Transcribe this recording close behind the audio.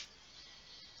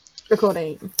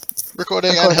Recording.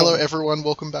 And hello everyone,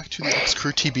 welcome back to the Ox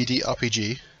Crew TBD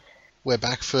RPG. We're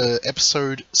back for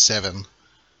episode 7,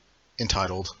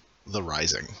 entitled The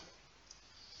Rising.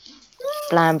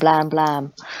 Blam, blam,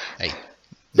 blam. Hey,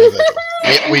 no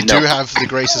Virgil. We do have the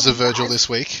graces of Virgil this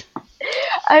week.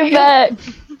 I bet.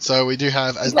 So we do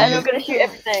have, as I'm not going to shoot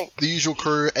everything. the usual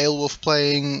crew, Aelwolf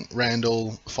playing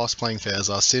Randall, Foss playing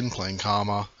Fairza, Sin playing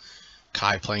Karma,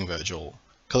 Kai playing Virgil,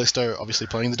 Callisto obviously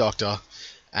playing the Doctor,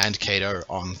 and Kato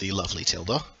on the lovely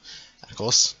Tilda. And of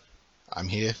course, I'm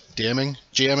here GMing,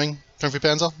 Trophy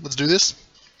Panzer. Let's do this.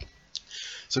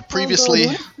 So previously,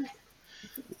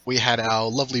 we had our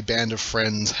lovely band of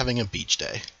friends having a beach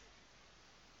day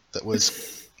that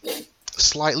was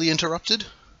slightly interrupted.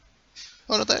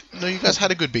 Oh, not that. No, you guys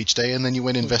had a good beach day, and then you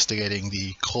went investigating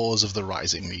the cause of the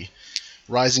rising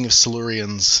of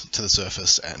Silurians to the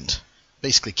surface, and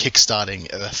basically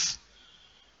kickstarting Earth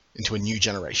into a new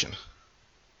generation.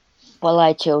 While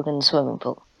I chilled in the swimming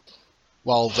pool.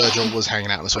 While Virgil was hanging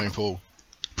out in the swimming pool,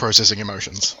 processing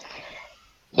emotions.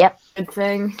 Yep. Good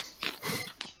thing.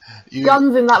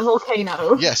 Guns in that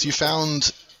volcano. Yes, you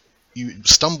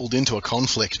stumbled into a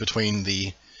conflict between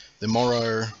the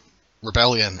Moro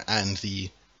Rebellion and the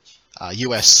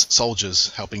US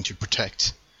soldiers helping to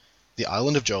protect the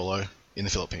island of Jolo in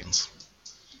the Philippines.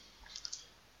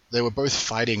 They were both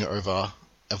fighting over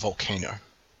a volcano.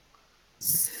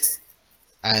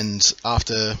 And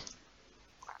after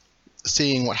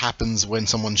seeing what happens when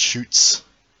someone shoots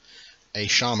a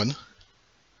shaman,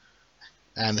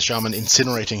 and the shaman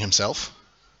incinerating himself,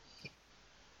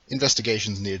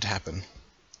 investigations needed to happen.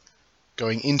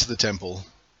 Going into the temple,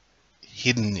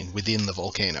 hidden within the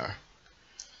volcano,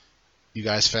 you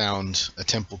guys found a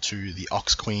temple to the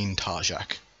Ox Queen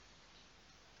Tarjak.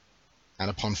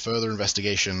 And upon further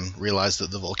investigation, realized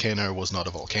that the volcano was not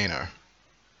a volcano,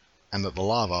 and that the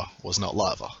lava was not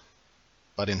lava,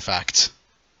 but in fact,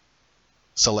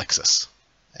 Solexis,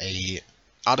 a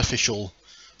artificial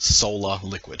solar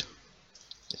liquid.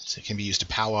 It can be used to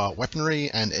power weaponry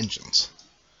and engines,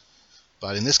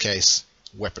 but in this case,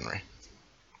 weaponry.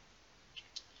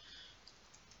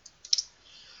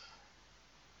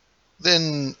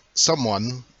 Then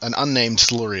someone, an unnamed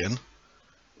Silurian,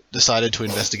 decided to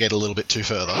investigate a little bit too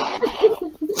further.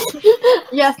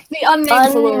 Yes, the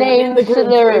unnamed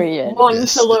Silurian. One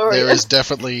yes, Silurian. There is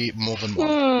definitely more than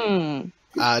one.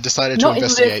 Decided to Not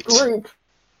investigate in this group.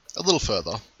 a little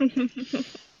further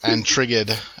and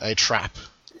triggered a trap,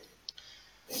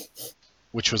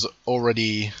 which was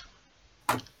already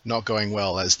not going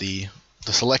well, as the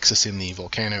Solexis in the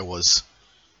volcano was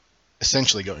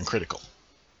essentially going critical,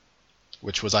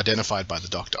 which was identified by the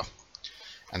Doctor,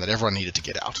 and that everyone needed to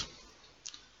get out.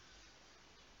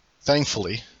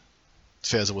 Thankfully,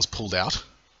 Fairza was pulled out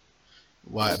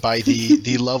by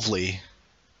the lovely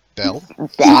Bell,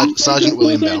 Sergeant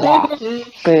William Bell.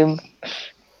 Boom.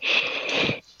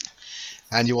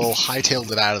 And you all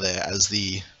hightailed it out of there as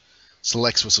the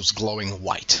Solexis was glowing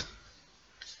white.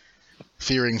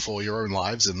 Fearing for your own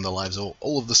lives and the lives of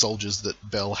all of the soldiers that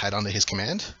Bell had under his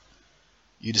command,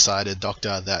 you decided,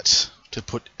 Doctor, that to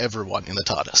put everyone in the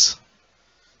TARDIS.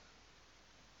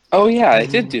 Oh yeah, I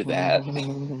did do that.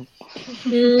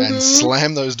 And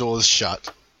slam those doors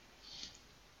shut.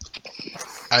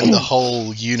 And the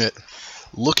whole unit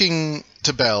looking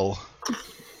to Bell,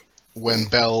 when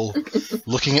Bell,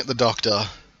 looking at the Doctor,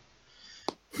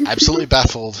 absolutely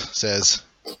baffled, says,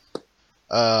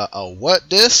 what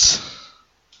dis?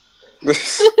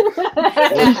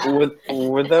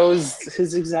 were those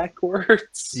his exact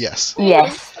words? Yes.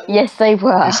 Yes, they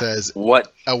were. He says,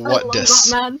 What? A what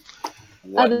dis? That, man.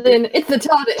 What? And then it's the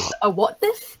TARDIS. A what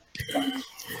this?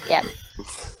 Yep.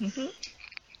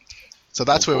 So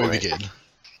that's where we begin.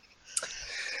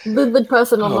 The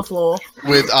person on the floor.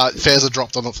 With Fairza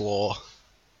dropped on the floor.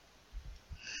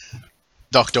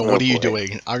 Doctor, what are you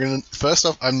doing? First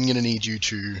off, I'm gonna need you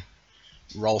to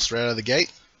roll straight out of the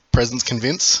gate. Presence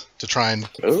convince to try and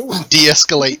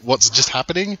de-escalate what's just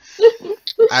happening,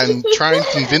 and try and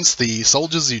convince the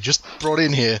soldiers you just brought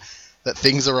in here that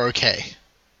things are okay.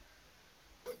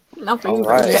 Nothing's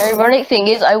Alright. The ironic thing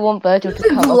is, I want Virgil to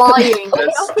come up. lying.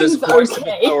 Does Nothing's voice of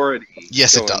okay. authority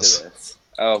Yes, go it does. into this?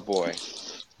 Oh boy.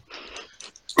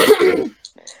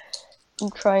 I'm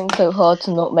trying so hard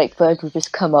to not make Virgil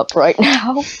just come up right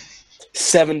now.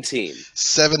 17.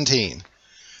 17.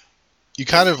 You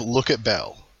kind of look at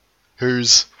Bell,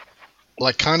 who's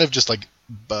like kind of just like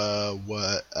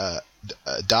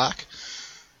dark,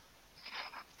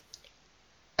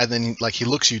 and then like he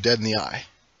looks you dead in the eye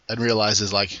and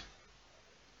realizes like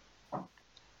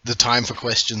the time for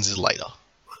questions is later.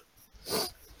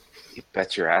 You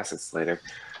bet your ass it's later.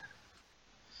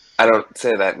 I don't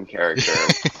say that in character.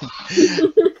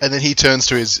 And then he turns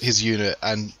to his unit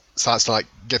and starts to like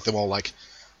get them all like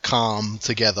calm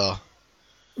together.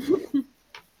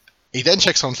 He then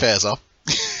checks on Faiza,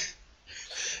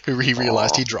 who he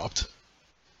realized he dropped.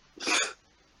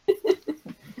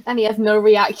 And he has no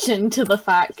reaction to the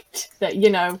fact that,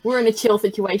 you know, we're in a chill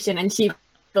situation and she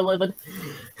delivered.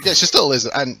 Yeah, she still is,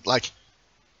 and like,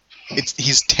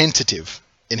 he's tentative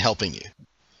in helping you.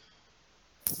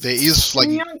 There is like,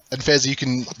 Yeah. and Faiza, you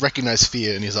can recognize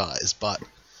fear in his eyes, but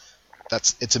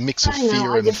it's a mix of I know,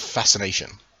 fear I and just-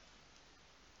 fascination.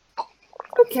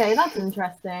 Okay, that's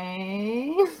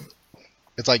interesting.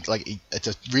 It's like it's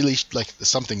a really like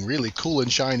something really cool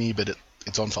and shiny, but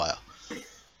it's on fire.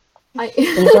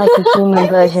 He's like a human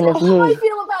version of How do I you.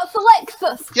 feel about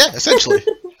Alexis? Yeah, essentially.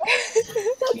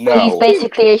 He's No.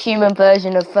 basically a human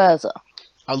version of Furza.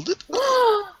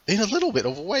 In a little bit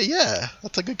of a way, yeah.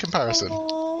 That's a good comparison.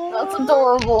 That's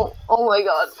adorable. Oh my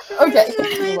god. Okay.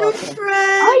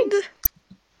 Friend.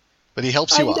 But he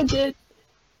helps you up, did.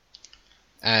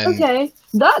 and Okay,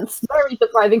 that's very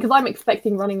surprising because I'm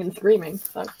expecting running and screaming.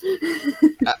 So.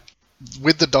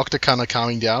 with the doctor kind of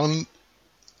calming down,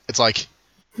 it's like,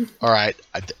 all right,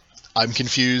 I'm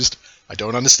confused. I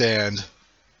don't understand.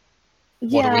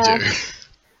 What do we do?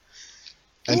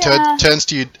 And Yeah. turns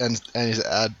to you and he's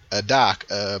Dark.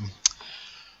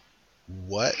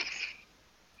 What?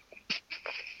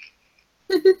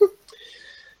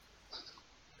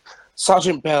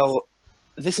 Sergeant Bell,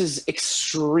 this is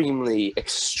extremely,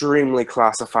 extremely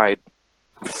classified.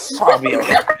 Far beyond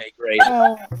my pay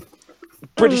grade.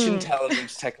 British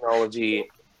intelligence technology.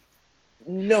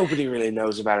 Nobody really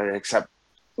knows about it except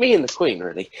me and the Queen,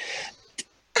 really.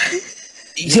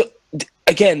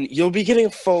 Again, you'll be getting a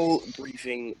full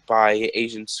briefing by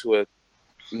agents who are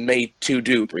made to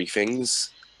do briefings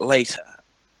later.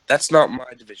 That's not my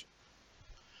division.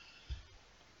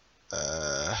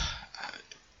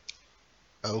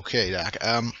 Okay, Doc.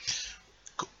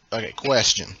 Okay,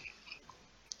 question.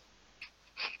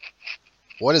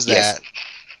 What is Yes. that?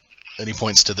 And he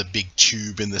points to the big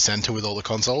tube in the center with all the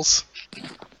consoles.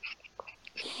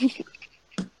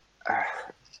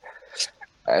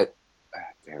 Damn it.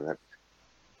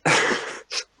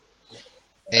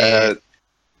 And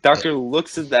Doctor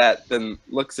looks at that, then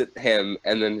looks at him,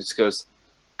 and then just goes,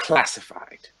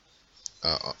 classified.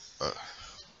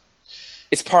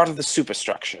 It's part of the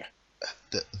superstructure.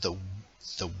 the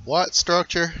what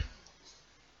structure?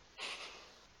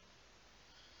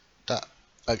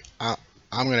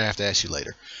 I'm gonna have to ask you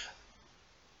later.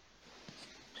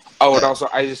 Oh, and also,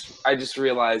 I just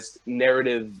realized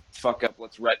narrative fuck up.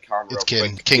 Let's retcon real It's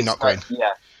King. quick. King, It's not Queen.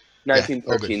 Yeah,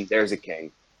 1913. There's a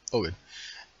king. Oh, good.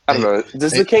 I don't know.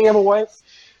 Does the king have a wife?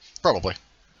 Probably.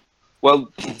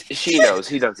 Well, she knows.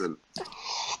 He doesn't.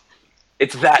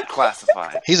 It's that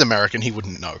classified. He's American. He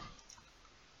wouldn't know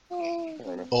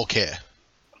or care.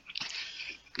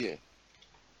 Yeah.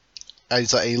 And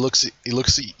he's like, he looks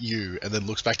at you and then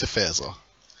looks back to Faiza,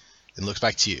 and looks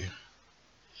back to you.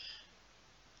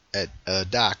 At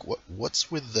Doc, what's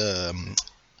with the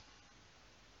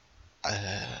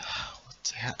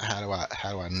how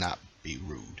do I not be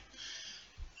rude?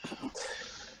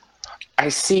 I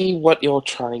see what you're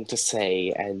trying to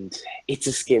say, and it's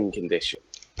a skin condition.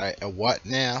 A what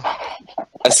now?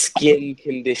 A skin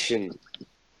condition.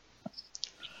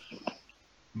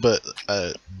 But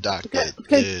Doc,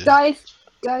 Because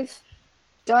guys,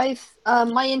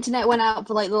 my internet went out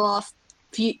for like the last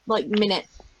few minute,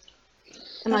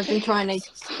 and I've been trying to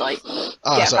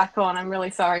get so back on. I'm really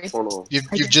sorry. Oh, no.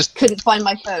 you've just Couldn't find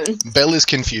my phone. Belle is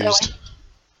confused.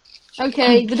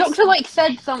 Okay, the doctor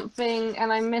said something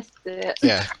and I missed it.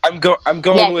 Yeah. I'm going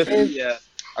Yes. with the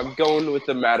I'm going with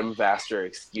the Madame Vaster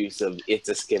excuse of it's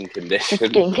a skin condition.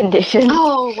 Skin condition.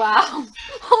 Oh wow!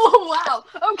 Oh wow!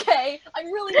 Okay, I'm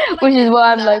really glad I Which is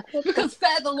why I'm that, like, because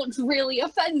Feather looks really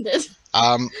offended.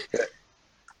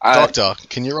 Doctor,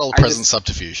 can you roll I present just-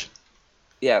 subterfuge?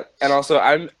 Yeah, and also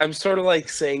I'm sort of like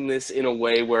saying this in a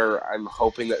way where I'm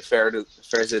hoping that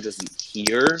Ferza doesn't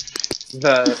hear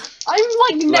the.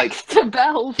 I'm next to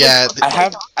Belle. Yeah, I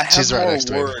have She's right more next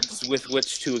to him. words with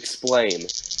which to explain.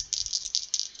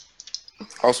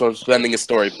 Also, I'm spending a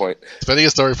story point. Spending a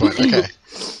story point. Okay.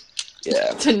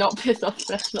 Yeah, to not piss off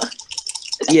Feather.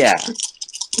 yeah.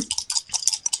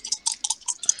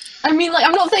 I mean,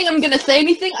 I'm not saying I'm gonna say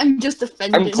anything. I'm just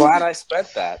offended. I'm glad I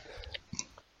spent that.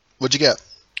 What'd you get?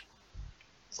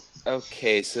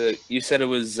 Okay, so you said it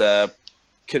was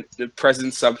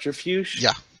present subterfuge?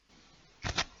 Yeah.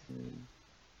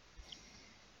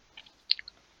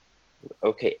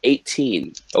 Okay,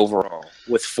 18 overall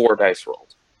with 4 dice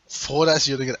rolled. 4 dice,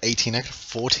 you're gonna get 18 extra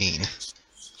 14.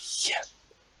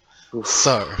 Oof.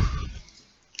 So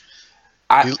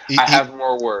I he have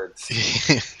more words.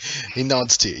 he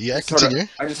nods to you. Yeah, Sort of-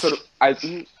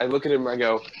 continue. I look at him and I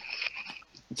go,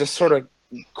 just sort of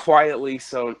quietly,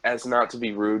 so as not to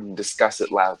be rude and discuss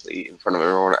it loudly in front of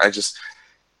everyone.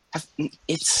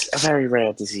 It's a very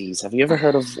rare disease. Have you ever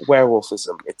heard of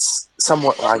werewolfism? It's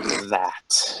somewhat like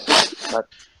that. But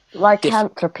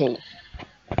Lycanthropy.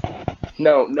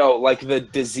 no, like the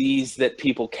disease that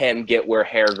people can get where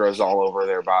hair grows all over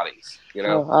their bodies. You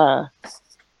know?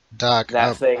 Doc,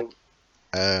 That thing.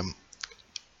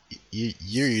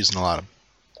 you're using a lot of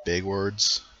big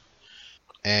words,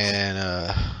 and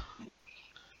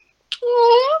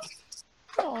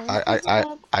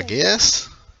I guess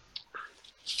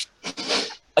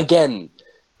Again,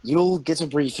 you'll get a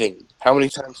briefing. How many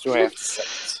times do I have to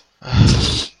say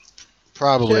it?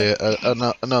 probably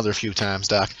another few times,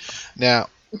 Doc. Now,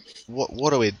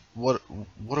 what are we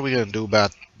gonna do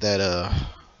about that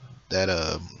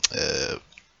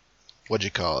what'd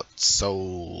you call it?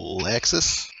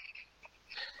 Solexis?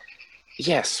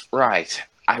 Yes, right.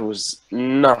 I was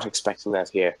not expecting that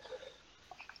here.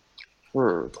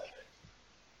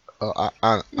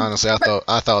 Honestly,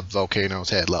 I thought volcanoes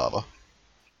had lava.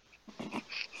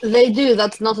 They do.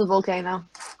 That's not a volcano.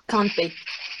 Can't be.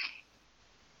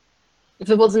 If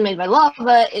it wasn't made by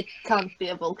lava, it can't be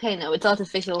a volcano. It's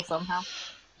artificial somehow.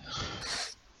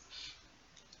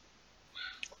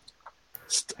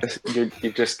 You're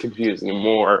just confusing me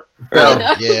more.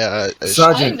 Well, yeah,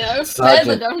 Sergeant, I know. Feather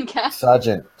Sergeant, don't care.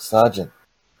 Sergeant.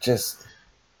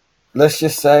 Let's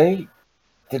just say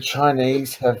the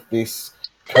Chinese have this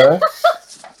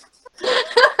curse.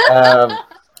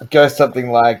 It goes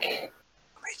something like,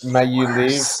 "May you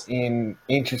live in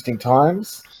interesting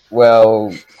times."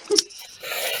 Well,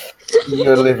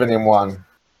 you're living in one.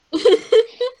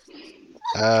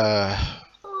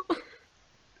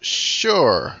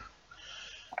 Sure.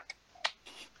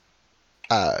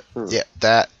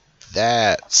 Yeah,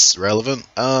 that's relevant.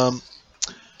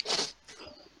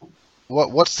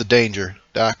 What's the danger,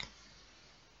 Doc?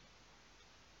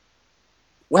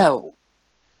 Well,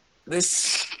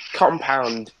 this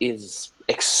compound is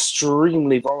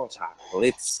extremely volatile.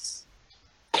 It's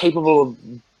capable of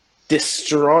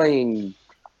destroying,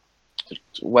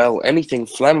 well, anything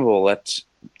flammable at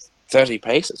 30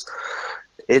 paces.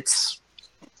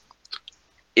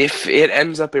 If it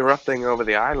ends up erupting over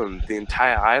the island, the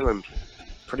entire island will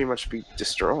pretty much be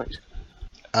destroyed.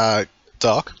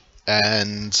 Doc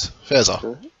and Feza.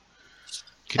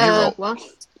 Mhm. What?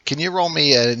 Can you roll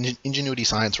me an ingenuity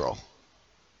science roll?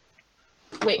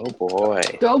 Wait, Oh boy.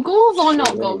 goggles or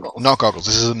not goggles? Not goggles.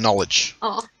 This is a knowledge.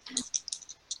 Oh.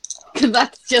 Because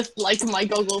that's just like my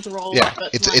goggles roll, Yeah,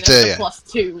 but it's minus a- the yeah.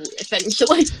 +2,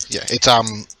 essentially. Yeah, it's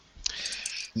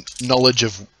knowledge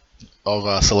of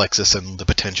Solexis and the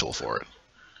potential for it.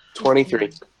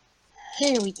 23.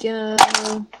 Here we go.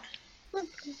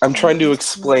 I'm trying to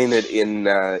explain it in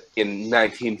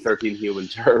 1913 human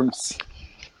terms.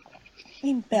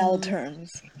 In bell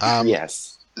terms.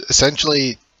 Yes.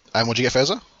 Essentially, what'd you get,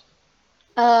 Feza?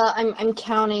 I'm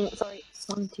counting. Sorry,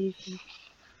 1, 2, 3,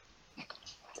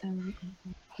 7, 8,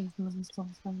 9, 10, 11, 12,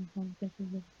 13, 14,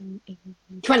 15, 16, 17,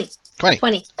 18, 20.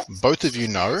 20. Both of you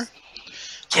know,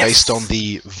 Yes. based on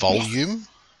the volume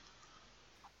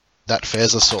that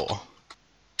Feza saw,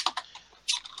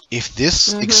 if this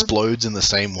Mhm. explodes in the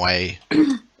same way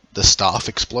the staff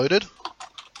exploded,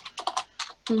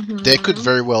 Mhm. there could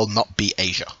very well not be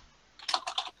Asia.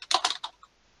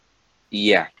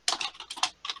 Yeah.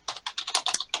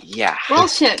 Yeah. Well,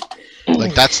 shit.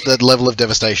 Like, that's the level of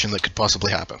devastation that could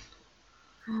possibly happen.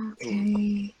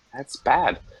 Okay. That's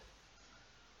bad.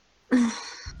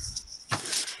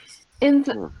 I'm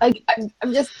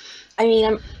just. I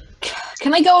mean,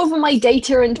 can I go over my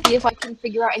data and see if I can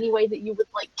figure out any way that you would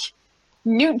like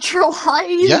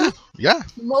neutralize Yeah.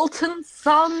 molten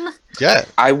sun? Yeah.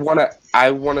 I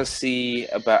wanna see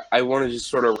about. I wanna just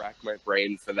sort of rack my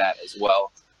brain for that as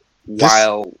well.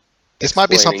 While This might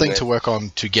be explaining something this. to work on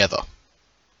together.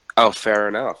 Oh, fair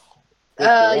enough.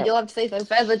 You'll have to say so.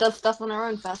 Feather does stuff on her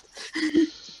own first.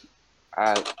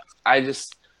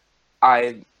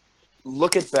 I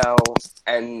look at Belle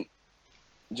and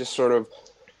just sort of.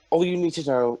 All you need to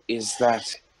know is that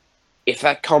if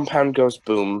that compound goes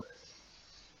boom,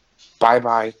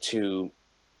 bye-bye to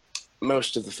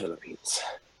most of the Philippines,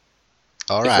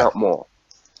 if Alright, not more.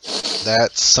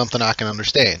 that's something I can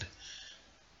understand.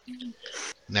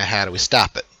 Now, how do we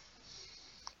stop it?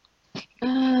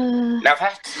 Now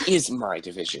that is my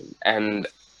division, and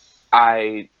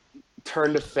I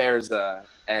turn to Ferza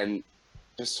and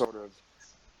just sort of.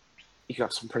 You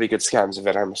got some pretty good scans of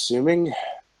it, I'm assuming.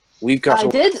 we've got I to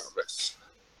did. work on this.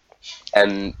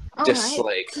 And just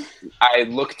Alright. like, I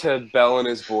look to Bell and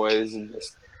his boys and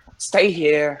just stay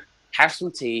here, have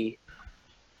some tea.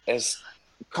 There's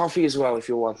coffee as well if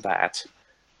you want that.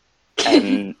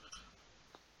 And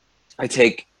I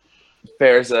take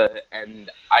Fairza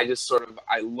and I just sort of,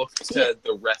 I look to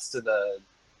the rest of the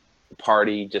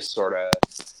party just sort of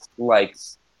like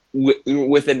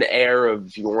with an air of,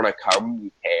 if you want to come,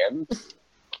 you can.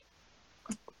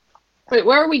 Wait,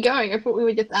 where are we going? I thought we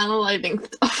were just analyzing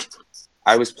stuff.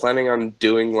 I was planning on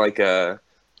doing like a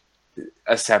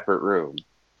separate room.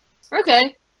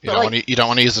 Okay. You But, don't like- want to. You don't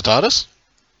want to use the TARDIS.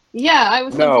 Yeah, I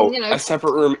was No, thinking, you know. a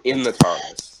separate room in the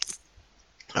TARDIS.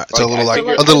 It's a little I like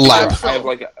figured- a little lab. I have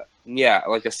like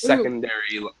a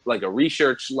secondary, like a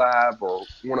research lab or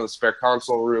one of the spare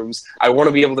console rooms. I want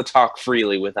to be able to talk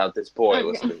freely without this boy Okay.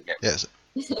 listening in. Yes.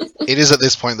 It is at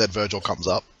this point that Virgil comes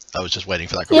up. I was just waiting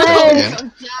for that conversation to end.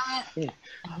 God damn it.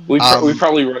 We Um,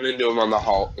 probably run into him in the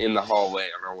hallway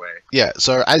on our way. Yeah,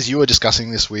 so as you were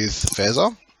discussing this with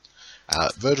Fairza,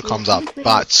 Virgil comes up,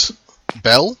 but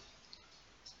Bell,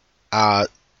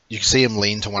 you can see him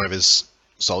lean to one of his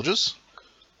soldiers,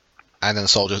 and then the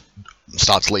soldier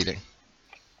starts leading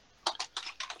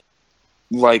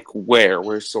Like where?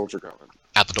 Where's Soldier going?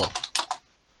 out the door.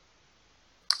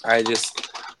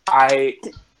 I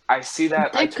see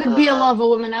that. I There turn could be a around lava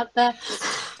woman out there.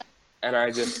 and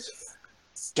I just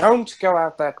don't go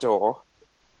out that door.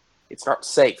 It's not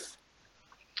safe.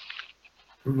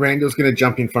 Randall's going to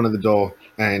jump in front of the door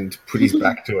and put his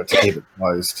back to it to keep it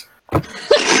closed.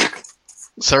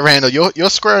 So Randall, you're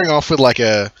squaring off with like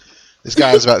this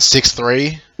guy's about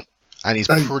 6'3", and he's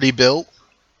pretty built.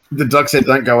 The doc said,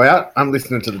 "Don't go out." I'm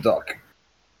listening to the doc.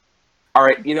 All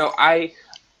right,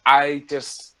 I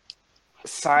just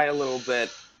sigh a little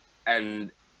bit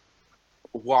and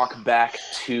walk back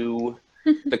to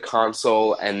the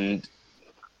console and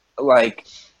like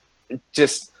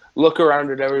just look around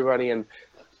at everybody and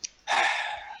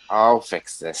I'll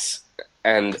fix this.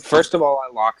 And first of all,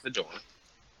 I lock the door.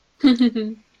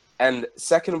 And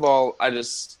second of all, I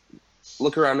just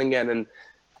look around again and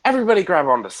everybody grab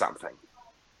onto something.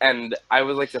 And I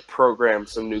would like to program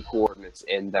some new coordinates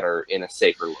in that are in a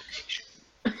safer location.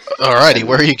 Alrighty,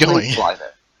 where are you going? Please fly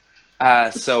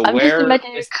there. So I'm just where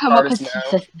imagining is it the come up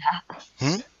TARDIS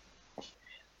and now?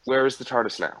 Where is the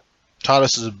TARDIS now?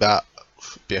 TARDIS is about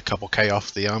be a couple K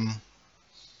off the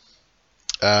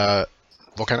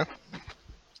volcano.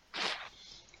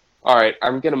 All right,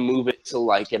 I'm gonna move it to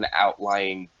like an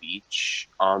outlying beach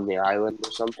on the island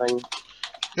or something.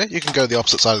 Yeah, you can go the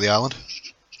opposite side of the island.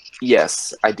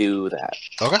 Yes, I do that.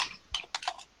 Okay.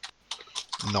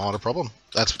 Not a problem.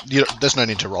 There's no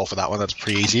need to roll for that one. That's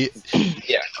pretty easy.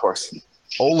 Yeah, of course.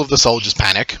 All of the soldiers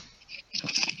panic.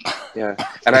 Yeah,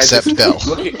 and Except I Bell.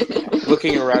 just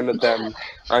looking around at them.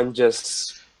 I'm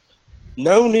just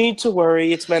no need to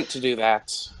worry. It's meant to do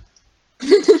that.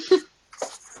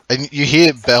 And you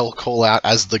hear Bell call out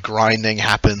as the grinding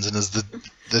happens and as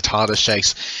the TARDIS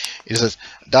shakes. He says,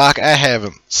 "Doc, I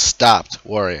haven't stopped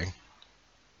worrying."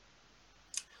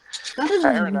 That is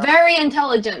Fair enough. very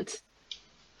intelligent.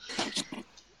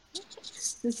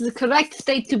 This is the correct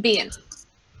state to be in.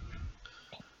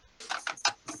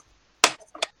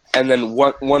 And then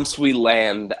once we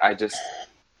land,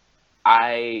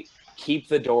 I keep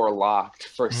the door locked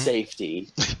for safety.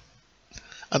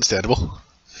 Understandable.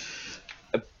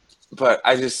 But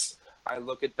I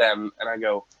look at them and I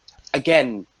go,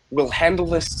 again, we'll handle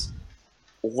this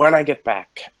when I get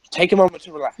back. Take a moment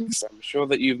to relax. I'm sure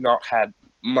that you've not had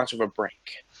much of a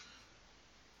break.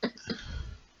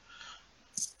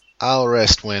 I'll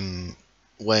rest when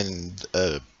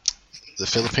the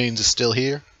Philippines is still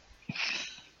here.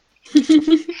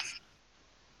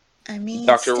 I mean,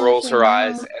 Doctor still rolls for her now.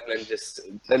 eyes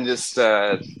and then just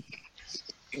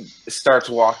starts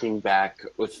walking back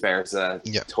with Fairza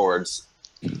Yep. towards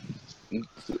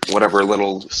whatever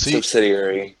little See,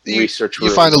 subsidiary research room.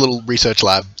 You find a little research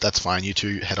lab. That's fine. You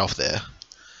two head off there.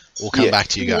 We'll come Yeah. back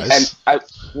to you guys. And I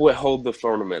would hold the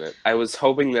phone a minute. I was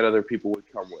hoping that other people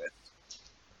would come with.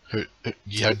 Who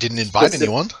you didn't invite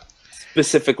anyone?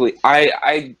 Specifically,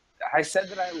 I said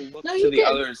that I looked No, to you the did.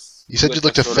 others. You said with you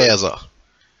looked a at sort of- Fairza.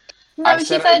 No, I she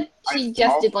said said I- she I-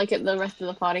 just I'll- did like it the rest of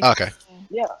the party. Okay.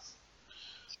 Yeah.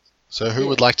 So who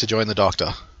would like to join the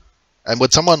Doctor? And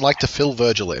would someone like to fill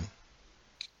Virgil in?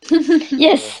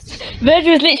 Yes,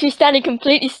 Virgil is literally standing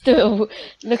completely still,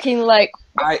 looking like,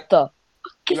 I the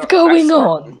you know, is going I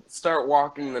on? start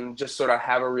walking and just sort of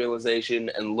have a realization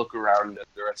and look around at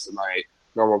the rest of my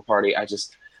normal party. I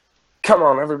just come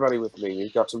on, everybody with me.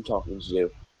 We've got some talking to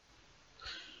do.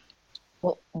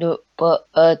 Randall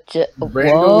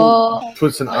what?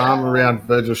 puts an arm around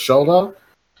Virgil's shoulder,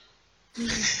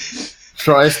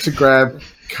 tries to grab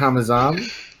Karma's arm,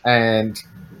 and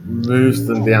moves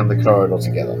them down the corridor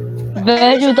together.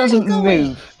 Virgil doesn't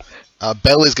move.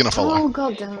 Belle is gonna follow. Oh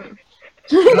god damn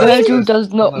Virgil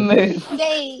does not move. it.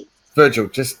 Yay! Virgil,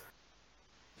 just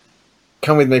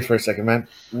come with me for a second, man.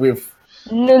 We've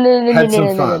No. had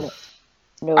some fun.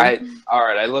 No. All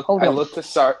right. I look Hold on.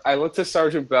 to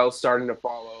Sergeant Bell starting to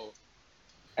follow,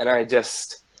 and I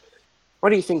just. Where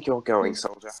do you think you're going,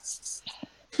 soldier?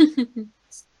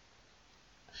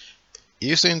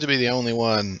 You seem to be the only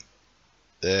one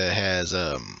that has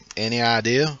any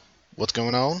idea what's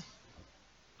going on.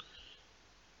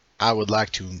 I would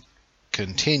like to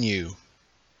continue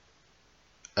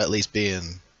at least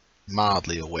being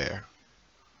mildly aware.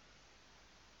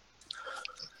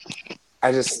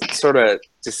 I just sort of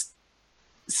just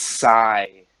sigh,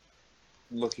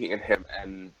 looking at him,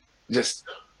 and just.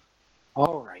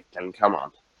 All right, then, come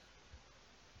on.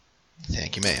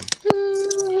 Thank you, ma'am.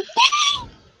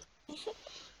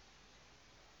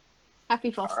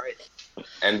 Happy Foss. All right,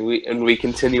 and we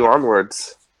continue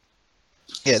onwards.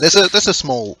 Yeah, there's a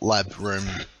small lab room.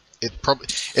 It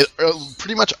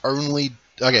pretty much only.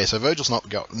 Okay, so Virgil's not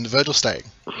going. Virgil's staying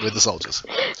with the soldiers.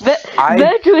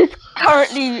 Virgil is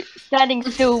currently standing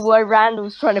still while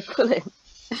Randall's trying to pull him.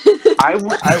 I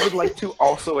would like to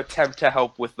also attempt to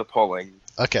help with the pulling.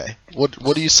 Okay, what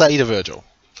do you say to Virgil?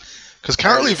 Because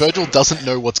currently Virgil doesn't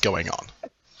know what's going on.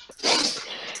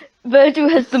 Virgil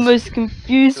has the most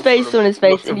confused face on his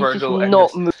face, and he's Virgil just and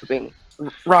not just- moving.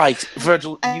 Right,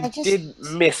 Virgil, I you just- did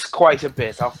miss quite a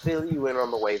bit. I'll fill you in on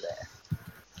the way there.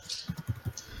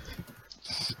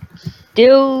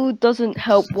 Still doesn't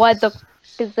help. Why the f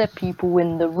is there people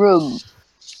in the room?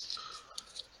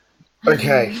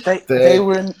 Okay, They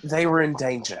were in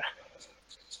danger.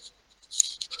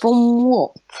 From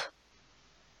what?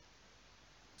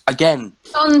 Again,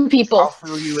 Sun people. I'll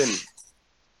fill you in.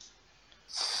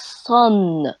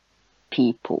 Sun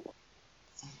people.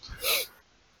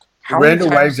 How many Randall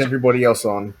times- waves everybody else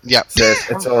on. Yep. Says,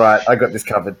 it's alright, I got this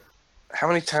covered. How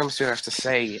many times do I have to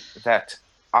say that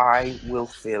I will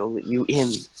fill you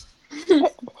in?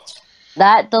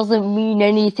 That doesn't mean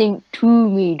anything to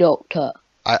me, Doctor.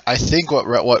 I think what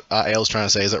Aile's trying to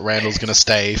say is that Randall's going to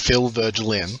stay, fill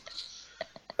Virgil in,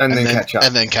 And then catch up.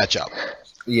 and then catch up,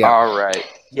 Yeah. All right.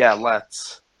 Yeah,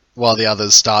 let's. while the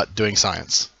others start doing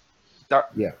science.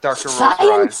 Dr. rolls her Science!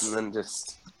 eyes and then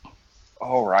just.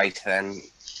 All right then.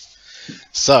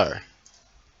 So,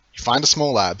 you find a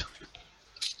small lab.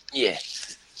 Yeah.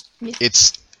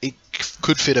 It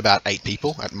could fit about 8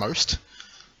 people at most,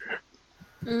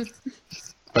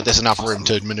 but there's enough room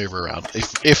to maneuver around.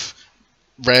 If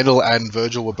Randall and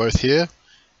Virgil were both here,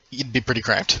 you'd be pretty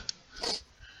cramped.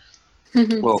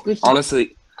 Well, Squishy.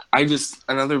 honestly,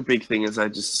 another big thing is I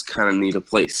just kind of need a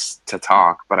place to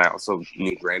talk, but I also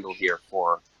need Randall here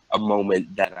for a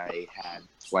moment that I had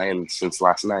planned since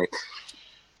last night.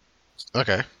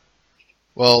 Okay.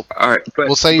 Well, All right, but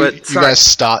we'll say but you sorry. guys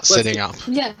start Let's- setting up.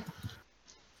 Yeah.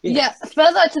 Yeah. Yeah.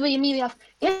 Further to the immediate after.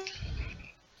 Yeah.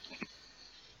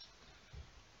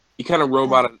 You kind of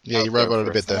roboted. Yeah, you roboted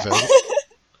a bit there, Phil.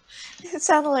 It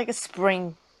sounded like a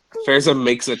spring. Fairza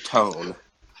makes a tone.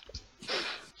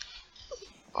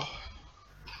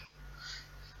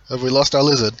 Have we lost our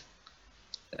lizard?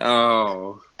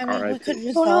 Oh, I mean, we alright. could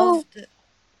resolve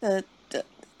the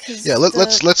cause Yeah, let's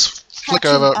flick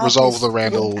catching over, up resolve is the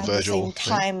Randall at the Virgil same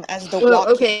thing. time as the Well,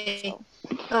 walking, okay.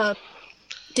 so.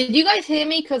 Did you guys hear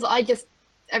me? Because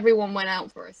everyone went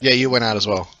out for a second. Yeah, you went out as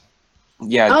well.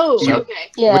 Yeah. Oh, you-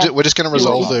 okay. Yeah. We're just going to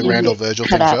resolve the Yeah. Randall Virgil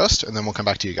Cut thing out. first, and then we'll come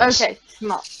back to you guys. Okay,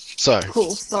 smart. So,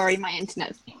 Cool. Sorry, my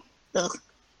internet. Ugh.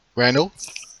 Randall,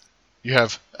 you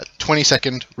have a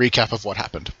 20-second recap of what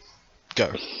happened.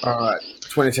 Go. Alright,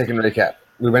 20-second recap.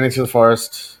 We went into the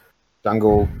forest,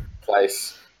 jungle,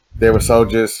 place. There were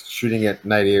soldiers shooting at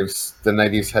natives. The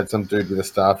natives had some dude with a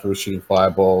staff who was shooting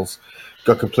fireballs.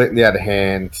 Got completely out of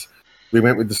hand. We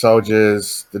went with the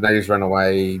soldiers. The natives ran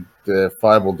away. The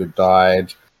fireball dude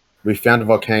died. We found a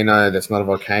volcano that's not a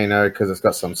volcano because it's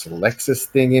got some Selexis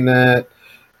thing in it.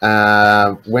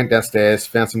 Went downstairs,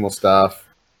 found some more stuff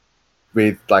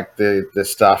with like the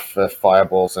stuff for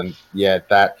fireballs and yeah,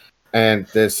 that. And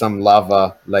there's some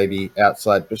lava lady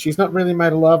outside, but she's not really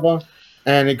made of lava.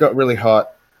 And it got really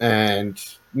hot, and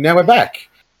now we're back.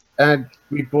 And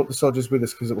we brought the soldiers with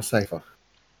us because it was safer.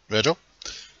 Virgil?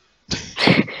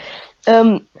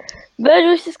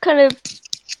 Virgil's just kind of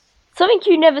something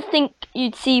you never think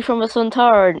you'd see from a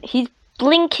Sontaran. He's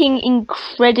blinking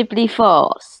incredibly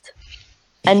fast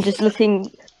and just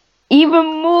looking even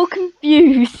more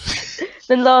confused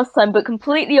than last time, but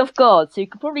completely off guard. So you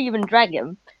could probably even drag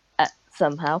him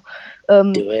somehow.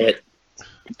 Do it.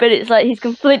 But it's like he's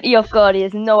completely off guard. He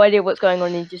has no idea what's going on.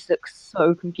 And he just looks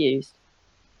so confused.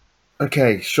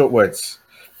 Okay, short words.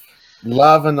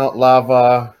 Lava, not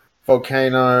lava.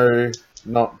 Volcano,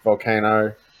 not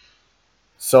volcano.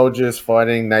 Soldiers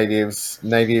fighting natives.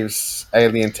 Natives,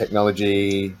 alien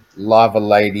technology. Lava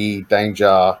lady,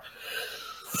 danger.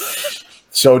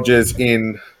 Soldiers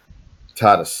in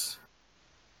TARDIS.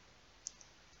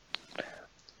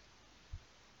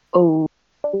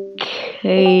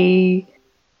 Okay.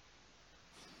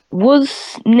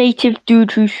 Was native due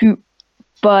to shoot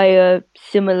by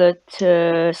similar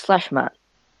to Slash Mat?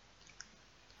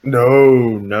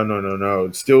 No.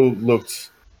 It still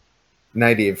looked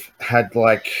native. Had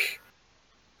like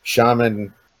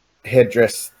shaman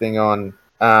headdress thing on.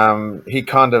 He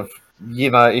kind of,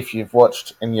 if you've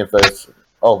watched any of those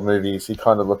old movies, he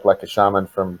kind of looked like a shaman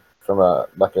from a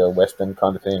western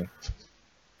kind of thing.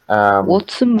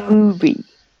 What's a movie?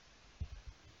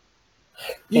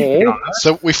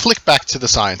 So we flick back to the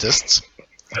scientists.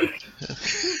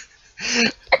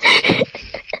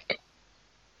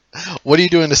 What are you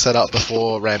doing to set up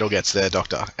before Randall gets there,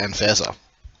 Doctor, and Faiza?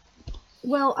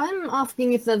 Well, I'm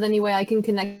asking if there's any way I can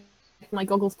connect my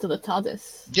goggles to the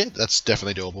TARDIS. Yeah, that's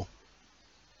definitely doable.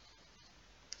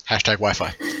 Hashtag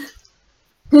Wi-Fi.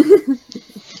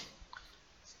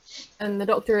 And the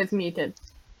Doctor is muted.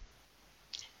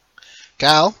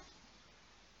 Cal?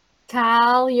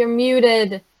 Cal, you're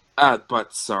muted.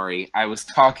 But sorry, I was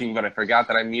talking, but I forgot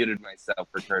that I muted myself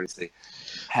for courtesy.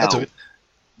 That's Hell. okay.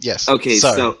 Yes. Okay,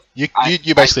 so you I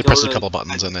basically go press a to- couple of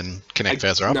buttons and then connect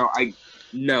Faiza up.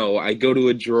 No, I go to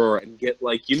a drawer and get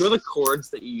the cords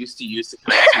that you used to use to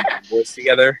connect two cables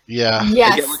together. Yeah.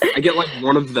 Yes. I get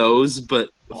one of those, but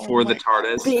for the my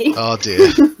TARDIS. The Oh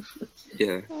dear.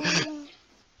 Yeah.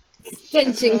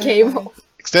 extension cable.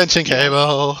 Extension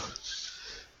cable.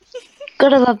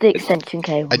 Gotta love the extension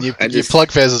cable. And you I just- plug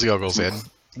Faiza's goggles in,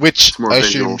 which It's more I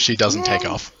assume visual. she doesn't take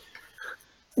off.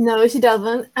 No, she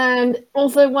doesn't. And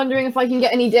also wondering if I can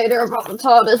get any data about the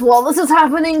TARDIS while this is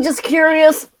happening. Just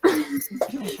curious.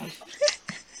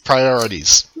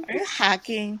 Priorities. Are you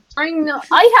hacking? I know.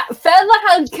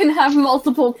 Can have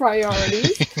multiple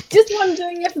priorities. Just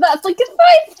wondering if that's like a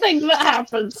side thing that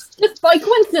happens. Just by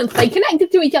coincidence, they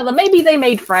connected to each other. Maybe they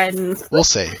made friends. We'll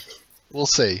see. We'll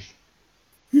see.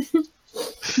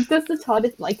 Does the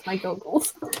TARDIS like my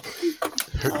goggles?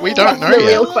 We don't know That's the yet.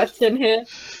 real question here.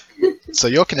 So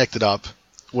you're connected up.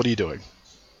 What are you doing?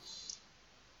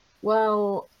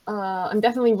 Well, I'm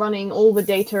definitely running all the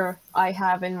data I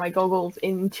have in my goggles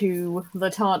into the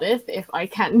TARDIS if I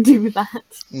can do that.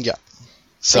 Yeah.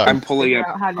 So I'm pulling Figure up.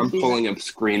 out how to I'm do pulling up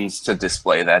screens to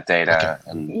display that data,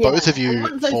 and Both of you, and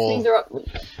once those for- things are up,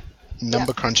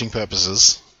 number crunching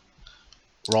purposes,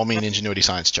 roll me an ingenuity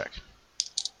science check.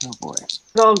 oh boy,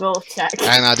 goggles check.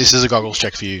 And this is a goggles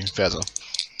check for you, Faiza.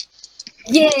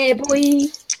 Yeah, boy.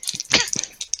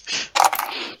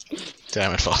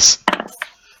 Damn it, Foss.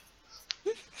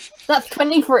 That's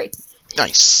 23.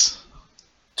 Nice.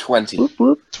 20. Whoop,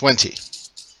 whoop. 20.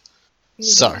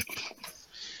 So,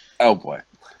 Oh boy.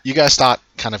 you guys start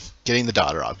kind of getting the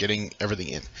data up, getting everything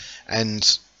in,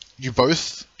 and you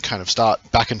both kind of start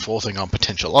back and forthing on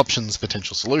potential options,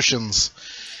 potential solutions,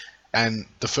 and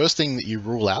the first thing that you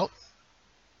rule out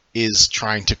is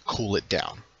trying to cool it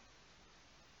down.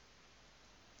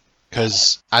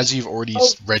 Because as you've already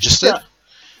registered, yeah.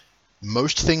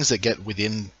 most things that get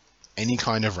within any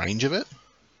kind of range of it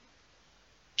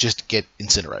just get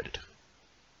incinerated.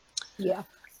 Yeah.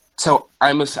 So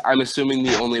I'm assuming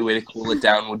the only way to cool it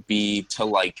down would be to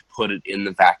like put it in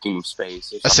the vacuum space.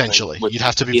 Or something, Essentially, which you'd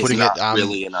have to be is putting not it.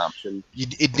 really an option.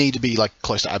 It'd need to be like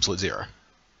close to absolute zero.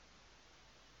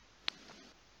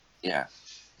 Yeah.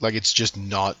 Like it's just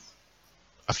not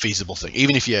a feasible thing.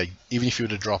 Even if you were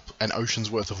to drop an ocean's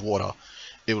worth of water,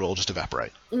 it would all just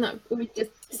evaporate. No, it was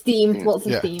just steam. Lots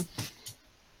of Yeah. steam.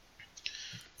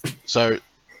 So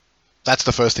that's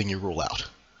the first thing you rule out.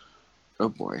 Oh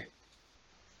boy.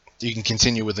 You can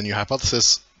continue with the new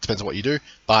hypothesis. Depends on what you do.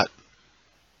 But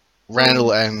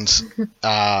Randall and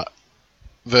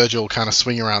Virgil kind of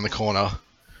swing around the corner.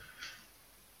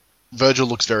 Virgil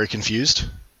looks very confused.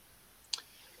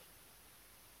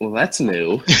 Well, that's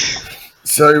new.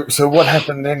 So what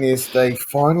happened then is they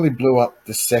finally blew up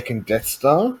the second Death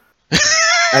Star,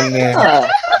 and then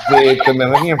the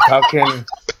Millennium Falcon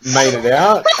made it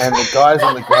out, and the guys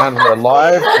on the ground were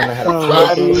alive, and they had a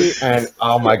party, and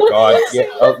oh my god, yeah,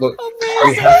 look,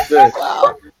 we have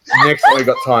to, next time we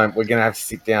got time, we're going to have to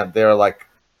sit down. There are like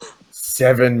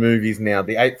 7 movies now.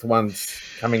 The 8th one's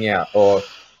coming out, or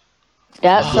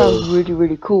That sounds really,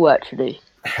 really cool, actually.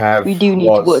 have. We do need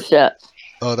to watch that.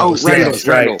 Oh, that Oh, was Randall, that's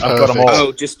Randall. I've got them all.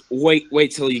 Oh, just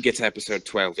wait till you get to episode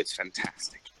 12. It's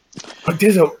fantastic.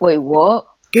 Oh, Wait, what?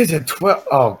 there's a 12.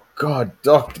 Oh God,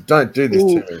 Doctor, don't do this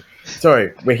to me.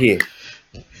 Sorry, we're here.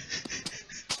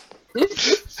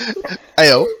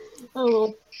 Ayo,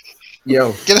 Oh.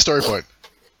 Yo, get a story point.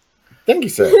 thank you,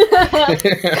 sir.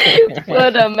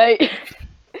 Well done, mate.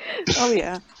 Oh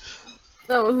yeah.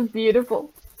 That was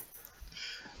beautiful.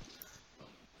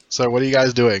 So, what are you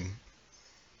guys doing?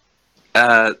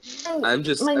 I'm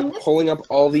My pulling up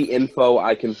all the info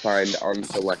I can find on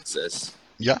Selexis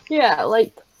Yeah,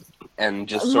 like and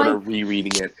just sort of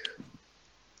rereading it.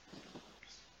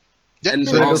 Yeah, And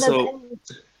so- also,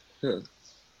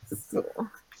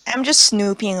 I'm just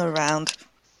snooping around.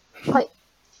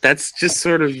 that's just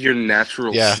sort of your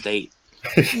natural Yeah. state.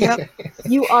 Yep.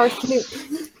 you are Snoop.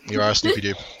 you are a Snoopy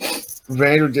Doo.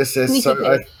 Randall just says, Sneaky so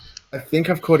bit. I think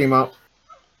I've caught him up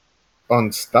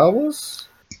on Star Wars.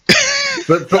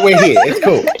 but we're here. It's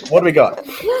cool. What do we got?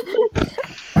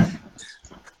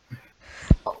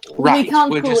 Right, We can't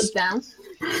we're cool just- it down.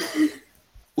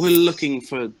 We're looking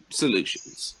for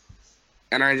solutions.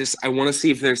 And I want to see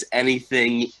if there's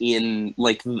anything in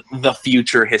like the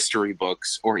future history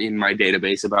books or in my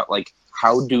database about like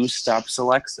how do stop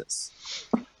Selexis.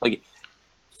 Like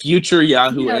future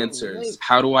Yahoo Yeah, answers. like-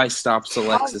 How do I stop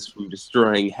Selexis from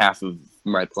destroying half of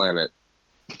my planet?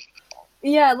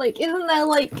 Yeah, like, isn't there,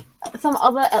 like, some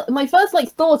other... My first,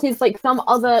 like, thought is, like, some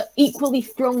other equally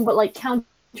strong but, like,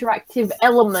 counteractive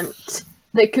element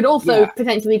that could also Yeah.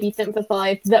 potentially be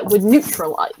synthesized that would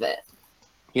neutralize it.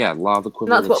 Yeah, law of And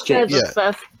equivalent that's what exchange. Fez's Yeah.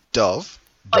 first, Dove,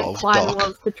 like, Dove, plan Doc.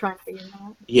 was to try and figure it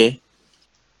out. Yeah.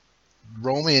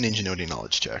 Roll me an ingenuity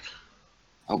knowledge check.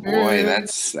 Oh boy,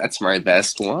 Mm. that's my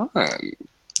best one.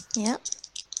 Yep.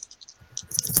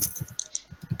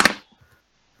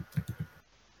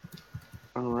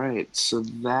 All right, so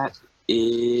that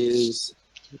is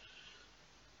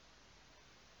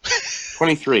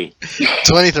 23.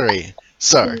 23.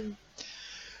 So,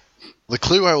 the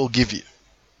clue I will give you,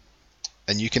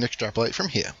 and you can extrapolate from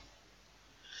here.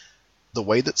 The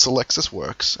way that Selexis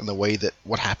works, and the way that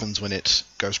what happens when it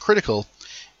goes critical,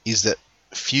 is that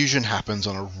fusion happens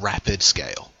on a rapid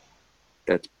scale.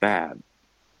 That's bad.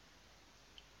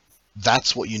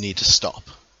 That's what you need to stop.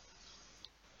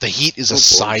 The heat is a Oh, boy.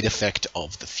 side effect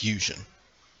of the fusion.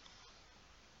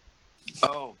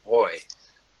 Oh boy.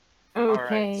 All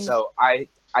Okay. right, so I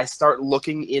start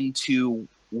looking into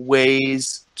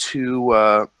ways to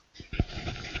what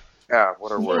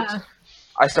are words? Yeah.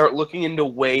 I start looking into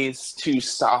ways to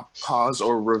stop, pause,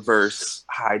 or reverse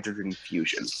hydrogen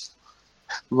fusion.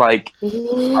 Like,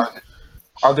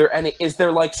 are there any? Is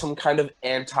there like some kind of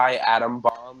anti-atom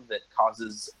bomb that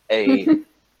causes a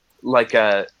like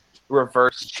a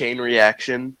reverse chain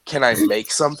reaction? Can I make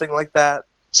something like that?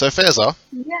 So, Feza,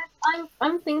 Yeah,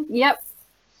 I'm thinking, yep.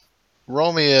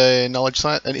 roll me a knowledge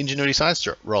science, an ingenuity science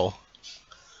roll.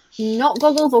 Not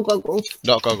goggles or goggles.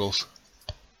 Not goggles.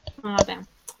 Oh, damn.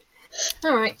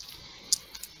 Alright.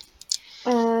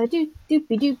 Do, gonna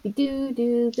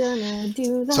do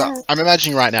that. So, I'm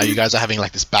imagining right now you guys are having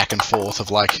like this back and forth of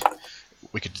like,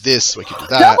 we could do this, we could do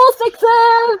that. Double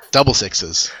sixes! Double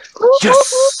sixes.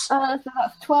 Yes. So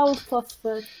that's 12 plus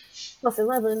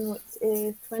 11, which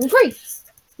is 23.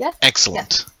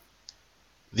 Excellent.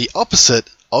 The opposite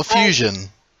of fusion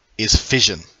is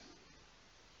fission.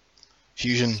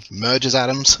 Fusion merges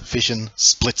atoms, fission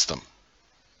splits them.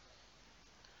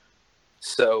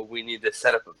 So we need to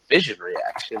set up a fission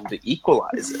reaction to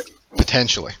equalize it.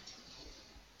 Potentially.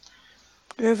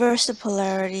 Reverse the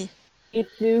polarity. You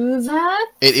do that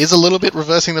It is a little bit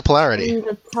reversing the polarity. in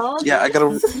the target. Yeah,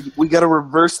 we gotta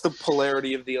reverse the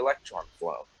polarity of the electron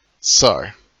flow. So,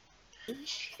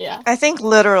 Yeah. I think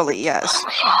literally, yes.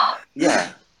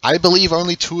 Yeah. I believe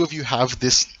only 2 of you have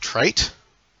this trait.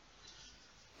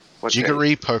 What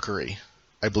Jiggery pokery.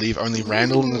 I believe only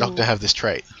Randall and the Doctor have this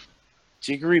trait.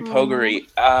 Jiggery pokery.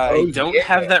 I Oh, don't yeah.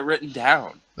 have that written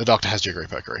down. The Doctor has jiggery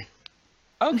pokery.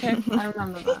 Okay, I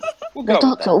remember that. we'll The go with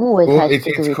Doctor that. always Well, has it's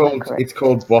jiggery called pokery. it's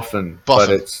called Boffin,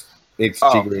 Boffin. but it's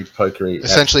Oh. jiggery pokery.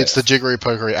 Essentially, it's the at jiggery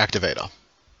pokery activator. best.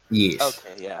 Yes.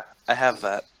 Okay, yeah, I have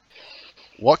that.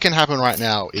 What can happen right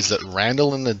now is that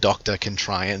Randall and the Doctor can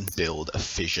try and build a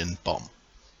fission bomb.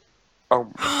 Oh,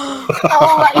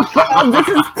 Oh my god, this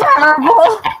is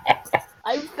terrible!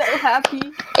 I'm so happy.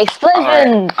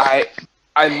 Explosion! I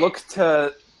look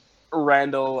to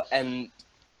Randall and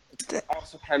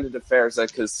also kind of to Ferza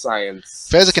because science.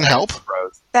 Feza can help.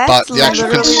 Bros. That's But the actual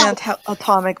literally cons- an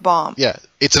atomic bomb. Yeah,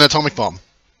 it's an atomic bomb.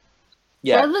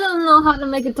 Yeah. Rather than know how to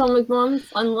make atomic bombs,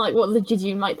 unlike what the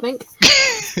Jiju might think.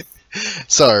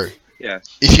 So, Yeah.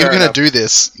 if you're Fair going to enough. do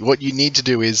this, what you need to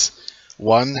do is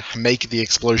 1, make the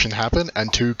explosion happen,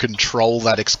 and 2, control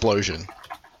that explosion.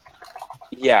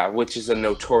 Yeah, which is a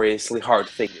notoriously hard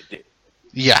thing to do.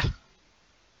 Yeah.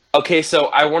 Okay, so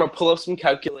I want to pull up some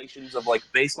calculations of like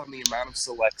based on the amount of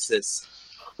Selexis,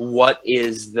 what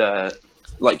is the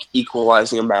like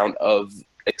equalizing amount of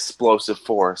explosive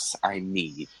force I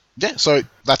need? Yeah, so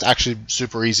that's actually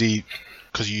super easy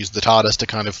because you use the TARDIS to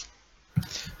kind of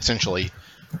essentially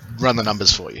run the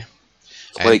numbers for you.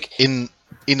 And Like- in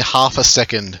half a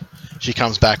second, she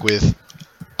comes back with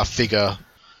a figure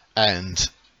and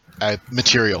a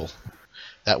material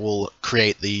that will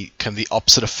create the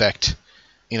opposite effect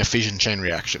in a fission chain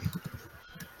reaction.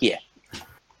 Yeah.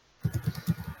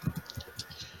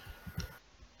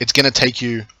 It's going to take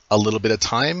you a little bit of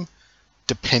time,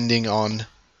 depending on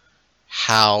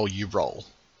how you roll.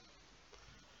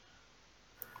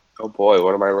 Oh boy,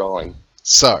 what am I rolling?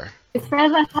 So, Is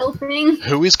Feather helping?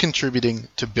 who is contributing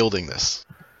to building this?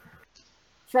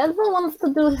 Feather wants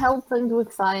to do helping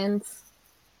with science.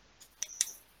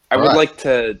 I would Alright. like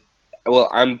to. Well,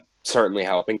 I'm certainly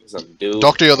helping because I'm due.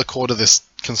 Doctor, you're the core to this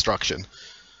construction,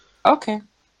 Okay.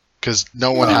 because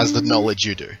no one has the knowledge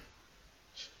you do.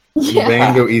 Yeah.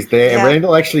 Randall is there, and Yeah.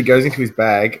 Randall actually goes into his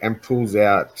bag and pulls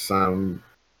out some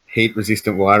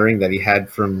heat-resistant wiring that he had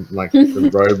from like the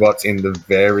robots in the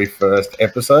very first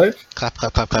episode, Clap,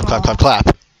 clap, clap, clap, clap, clap,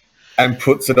 clap. and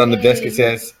puts it on the desk. It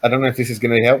says, "I don't know if this is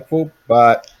going to be helpful,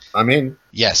 but I'm in."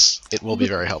 Yes, it will be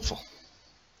very helpful.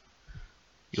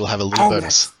 You'll have a little Oh,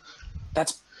 bonus.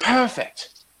 That's perfect.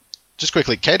 Just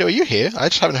quickly, Kato, are you here? I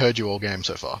just haven't heard you all game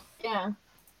so far. Yeah.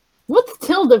 What's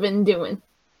Tilda been doing?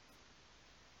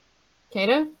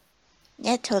 Kato?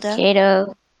 Yeah, Tilda.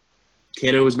 Kato.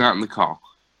 Kato is not in the call.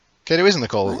 Kato is in the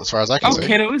call, as far as I can Oh, see.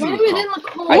 Kato is in Kato the is call. in the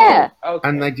call. Yeah. Okay.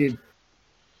 And they did.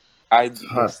 I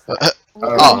Huh.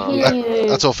 Oh, Yeah.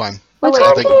 that's all fine. Wait,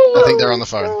 I think they're on the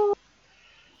phone.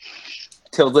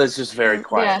 Tilda is just very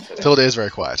quiet. Yeah. today. Tilda is very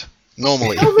quiet.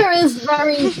 Normally. Tilda is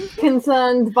very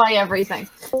concerned by everything.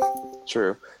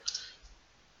 True.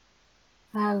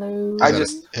 Hello. I that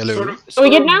just hello? Sort of, Are we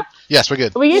good of- now? Yes, we're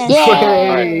good. Are we good? Yeah.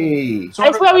 Hey! sort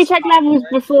I swear of we a checked levels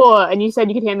before, and you said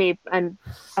you could hear me, and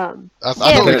I Yeah, thought we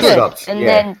we it could. could. stopped, And yeah.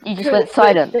 then you just went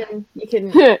silent. Then you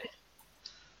can.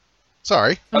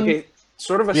 Sorry. Okay,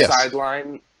 sort of a Yes.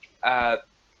 sideline.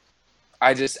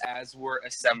 I just, as we're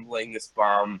assembling this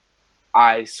bomb,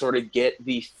 I sort of get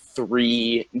the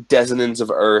 3 Desonans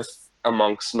of Earth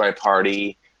amongst my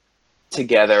party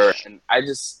together, and I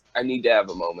need to have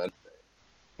a moment.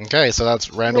 Okay, so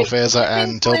that's Randall, Faiza,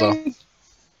 and Tilda.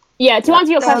 yeah. To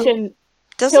answer your Um, question,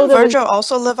 Doesn't Tilda was- Virgil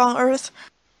also live on Earth?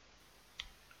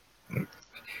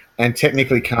 And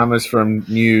technically, Karma's from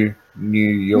New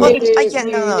York. Well, Wait. yeah,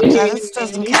 no, that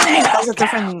doesn't count. That's a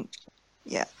different.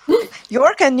 Yeah,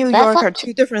 York and New That's York up are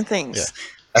two different things.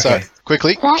 Okay. So,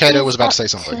 quickly, That Kato is was about to up say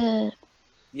something.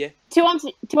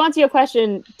 to answer your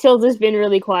question, Tilda's been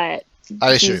really quiet.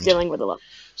 I She's assumed. dealing with a lot.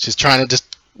 She's trying to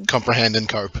just comprehend and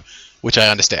cope, which I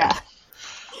understand.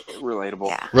 Relatable.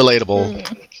 Yeah. Relatable.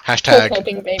 Poor Hashtag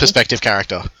coping, baby. perspective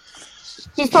character.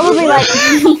 She's probably like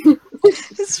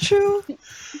It's true.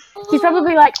 she's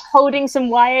probably like holding some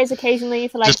wires occasionally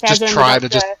for like Just Faiza and the try to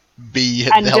Doctor. Be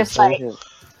And just, helpful. like-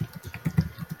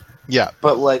 Yeah.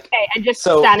 But, like, Okay, and just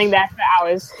So- standing there for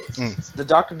hours. the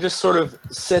doctor just sort of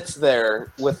sits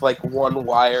there with, like, 1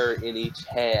 wire in each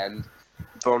hand.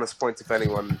 Bonus points if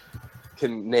anyone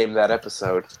can name that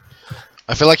episode.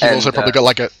 I feel like you've And, also probably got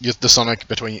like the Sonic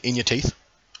in your teeth.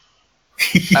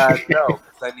 No, 'cause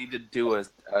I need to do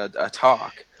a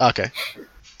talk. Okay.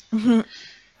 Mhm.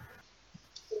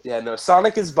 Yeah, no,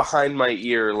 Sonic is behind my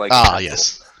ear, like. Ah,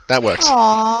 yes. That works.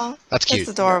 Aww, That's that's cute.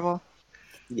 adorable.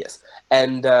 Yes.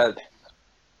 And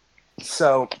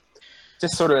so,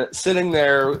 just sort of sitting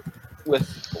there with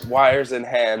wires in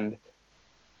hand,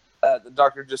 the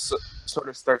doctor just sort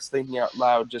of starts thinking out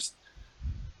loud, just,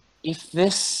 if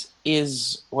this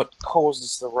is what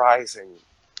causes the rising,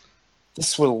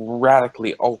 this will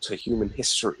radically alter human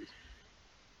history.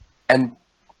 And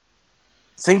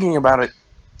thinking about it,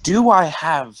 do I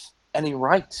have any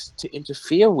right to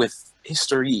interfere with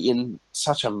history in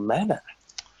such a manner?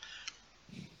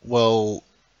 Well,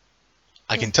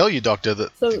 I can tell you, Doctor,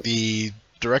 that So- the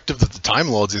directive of the Time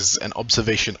Lords is an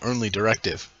observation-only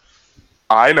directive.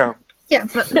 I know. Yeah,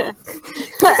 but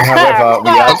However, we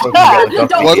are talking about the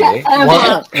Doctor One,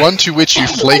 here. one to which you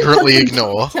flagrantly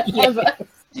ignore.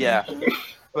 Yeah.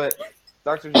 But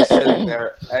Doctor just sitting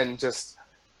there and just,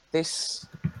 this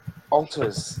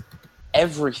alters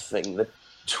everything. The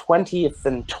 20th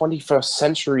and 21st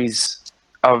centuries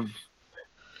of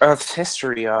Earth's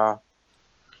history are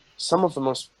some of the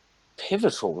most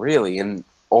pivotal, really, in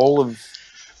all of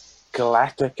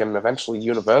galactic and eventually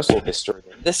universal history.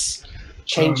 And this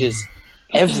changes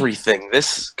everything.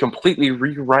 This completely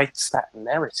rewrites that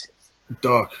narrative.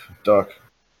 Doc.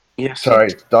 Yes. Sorry,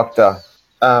 Doctor.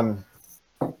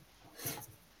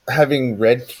 Having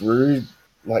read through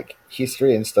like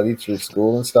history and studied through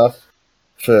school and stuff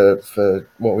for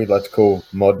what we'd like to call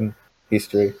modern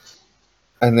history,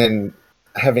 and then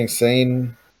having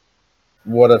seen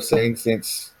what I've seen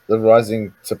since the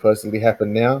Rising supposedly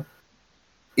happened now,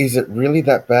 is it really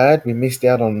that bad? We missed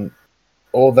out on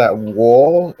all that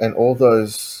war and all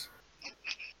those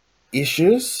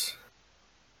issues?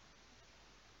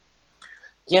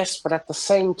 Yes, but at the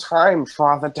same time,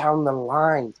 farther down the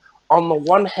line, on the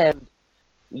one hand,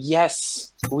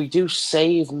 yes, we do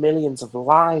save millions of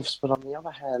lives, but on the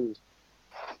other hand,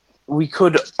 we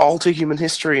could alter human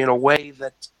history in a way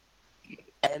that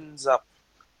ends up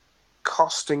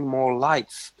costing more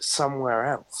life somewhere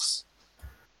else.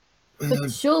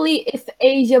 But surely if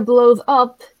Asia blows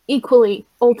up, equally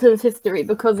alters history,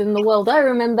 because in the world I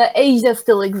remember, Asia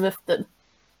still existed.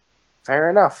 Fair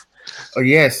enough. Oh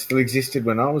yes, still existed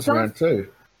when I was around too.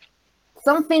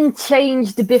 Something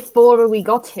changed before we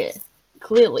got here,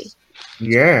 clearly.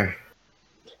 Yeah.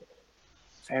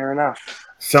 Fair enough.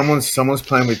 Someone's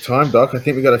playing with time, Doc. I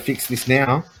think we got to fix this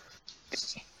now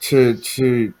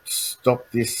to stop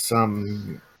this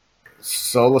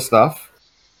solar stuff.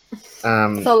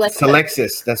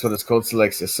 Solexis, that's what it's called,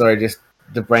 Solexis. Sorry, just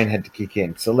the brain had to kick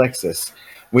in. Solexis.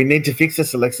 We need to fix the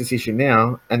Solexis issue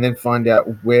now and then find out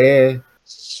where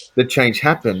the change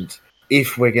happened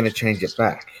if we're going to change it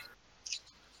back.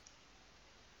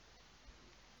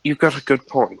 You've got a good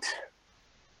point.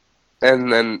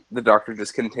 And then the Doctor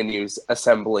just continues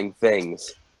assembling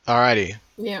things. Alrighty.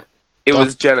 Yeah. It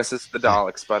was Genesis the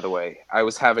Daleks, by the way. I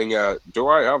was having a "do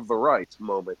I have the right"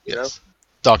 moment, you know?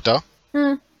 Doctor,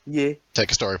 Yeah.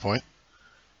 take a story point.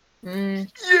 Yeah!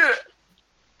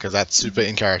 Because that's super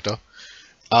in character.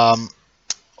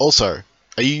 Also,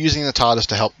 are you using the TARDIS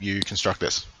to help you construct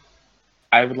this?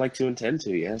 I would like to intend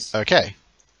to, yes. Okay.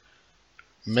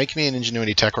 Make me an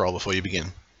ingenuity tech roll before you begin.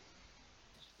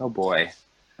 Oh boy.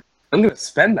 I'm going to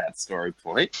spend that story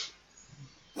point.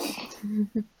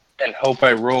 And hope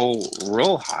I roll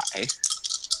high.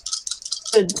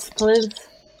 Please.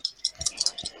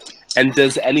 And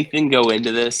does anything go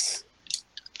into this?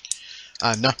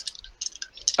 No.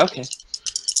 Okay.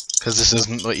 Because this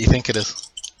isn't what you think it is.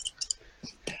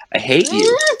 I hate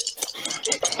you.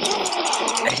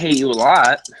 I hate you a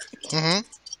lot. Mm-hmm.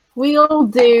 We all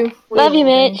do. Love you,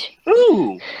 Mitch.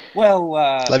 Ooh. Well,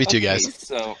 Love you too, guys.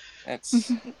 So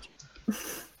that's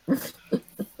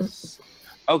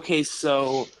okay.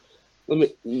 So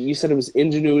you said it was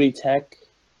ingenuity tech.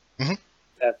 Mhm.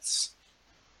 That's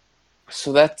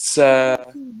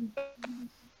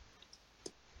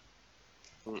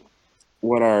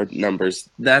what are numbers?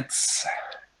 That's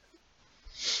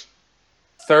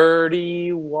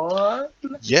 31.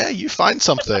 Yeah, you find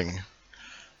something.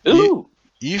 Ooh.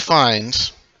 You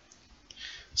find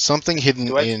something hidden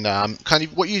in kind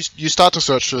of what you start to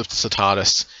search for the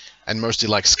TARDIS, and mostly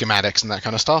like schematics and that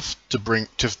kind of stuff to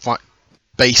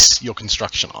base your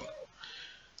construction on.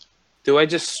 Do I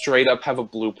just straight up have a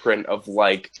blueprint of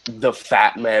like the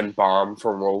Fat Man bomb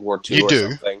from World War II You or do.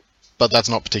 something? But that's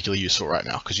not particularly useful right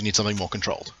now because you need something more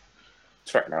controlled.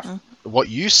 Fair enough. What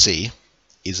you see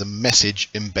is a message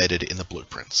embedded in the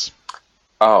blueprints.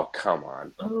 Oh, come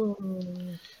on. Oh.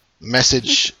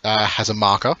 Message has a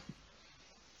marker,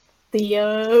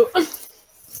 Theo.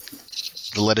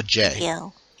 the letter J. Yeah.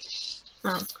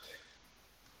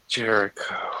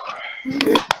 Jericho.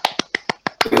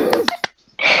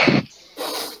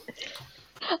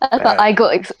 I thought I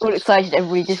got all excited.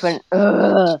 Everybody just went,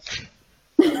 ugh.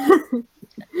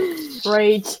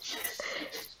 Rage.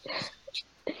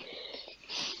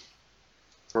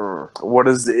 What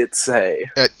does it say?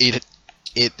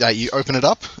 You open it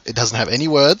up. It doesn't have any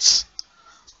words.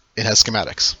 It has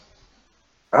schematics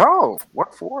Oh,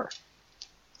 what for?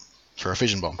 for a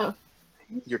fission bomb.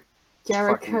 You're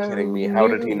Jericho. fucking kidding me. How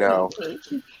did he know?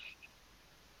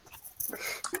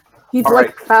 He's All like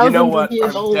right, thousands you know what? of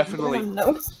years I'm old. definitely- I don't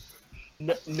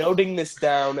know. Noting this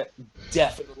down,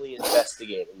 definitely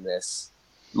investigating this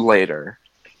later.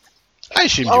 I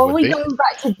assumed you Oh, would we're be. going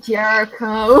back to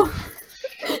Jericho.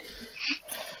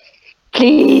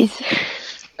 Please.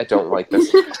 I don't like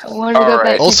this. I want to go Alright.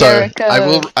 back to Also,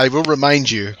 Jericho. I will remind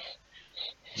you,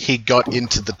 he got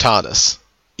into the TARDIS,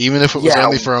 even if it was Yeah.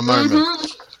 only for a moment.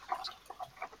 Mhm.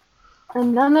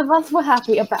 And none of us were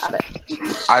happy about it.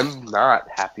 I'm not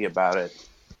happy about it.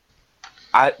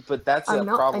 But that's I'm a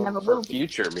not, I problem never for will be.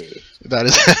 future me. That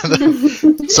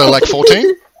is so like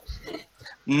 14.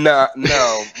 No,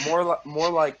 more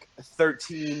like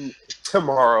 13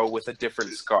 tomorrow with a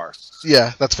different scar.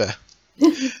 Yeah, that's fair.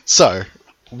 So,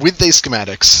 with these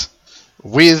schematics,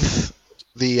 with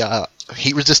the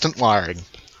heat-resistant wiring,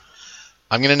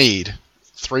 I'm going to need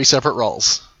 3 separate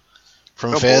rolls.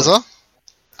 From Oh, boy. Faiza,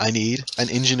 I need an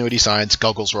Ingenuity Science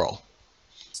Goggles roll.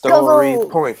 Story Go!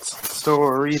 points.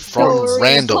 Story From points.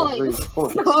 Randall. Points.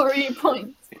 Points. Story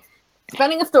points.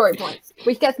 Spending a story point,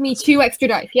 which gets me 2 extra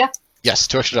dice, yeah? Yes,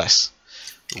 2 extra dice.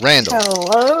 Randall,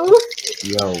 Hello?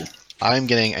 Yo. I'm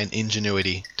getting an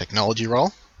Ingenuity Technology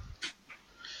roll.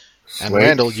 And Sweet.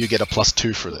 Randall, you get a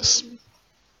 +2 for this.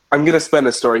 I'm gonna spend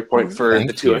a story point for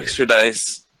Thank the 2 you. extra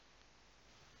dice.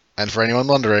 And for anyone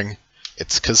wondering,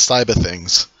 it's because cyber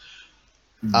things.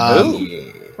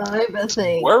 Ooh. Cyber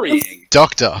thing. Worrying.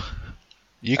 Doctor,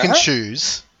 you can Uh-huh.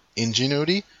 choose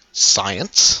Ingenuity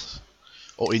Science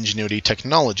or Ingenuity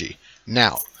Technology.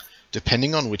 Now,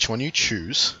 depending on which one you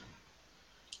choose,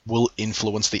 will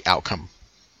influence the outcome.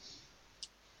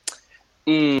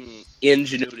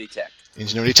 Ingenuity tech.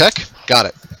 Ingenuity Tech? Got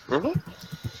it. Mm-hmm.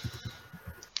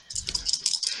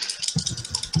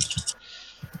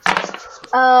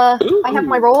 I have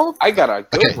my roll. I got a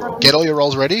good Okay, roll. get all your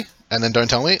rolls ready, and then don't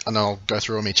tell me, and I'll go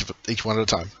through them each one at a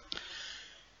time.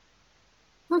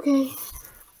 Okay.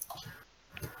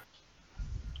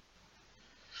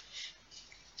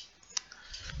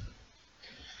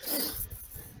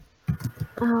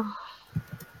 Oh,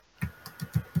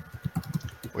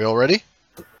 We all ready?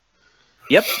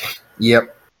 Yep.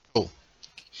 Yep.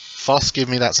 Foss, give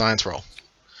me that science roll.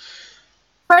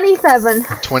 27.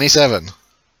 27.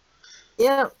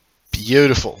 Yep.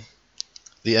 Beautiful.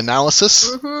 The analysis,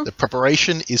 Mhm. the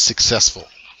preparation is successful.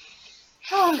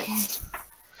 Okay.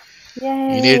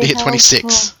 Yay. You needed to hit helpful.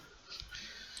 26.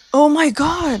 Oh my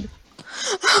god!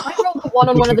 I rolled a 1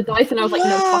 on one of the dice and I was like,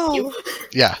 no, fuck you.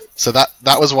 Yeah, so that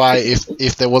was why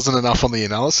if there wasn't enough on the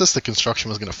analysis, the construction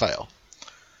was going to fail.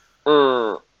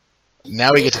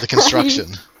 Now we get to the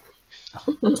construction.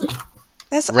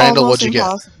 That's Randall, almost what'd you get?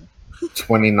 impossible.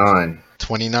 29.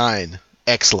 29.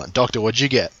 Excellent. Doctor, what'd you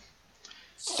get?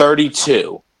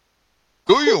 32.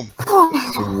 Boom!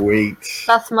 Sweet.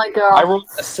 That's my girl. I rolled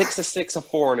a 6, a 6, a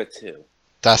 4, and a 2.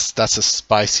 That's a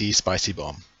spicy, spicy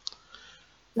bomb.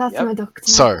 That's Yep. my doctor.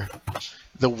 So,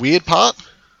 the weird part,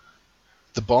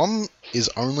 the bomb is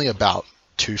only about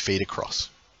 2 feet across.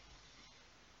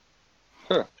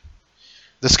 Huh.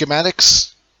 The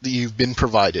schematics that you've been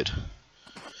provided,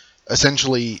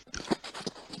 essentially,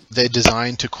 they're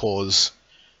designed to cause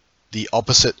the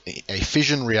opposite, a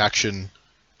fission reaction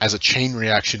as a chain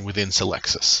reaction within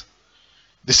Selexis.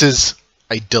 This is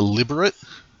a deliberate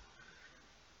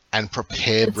and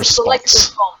prepared It's a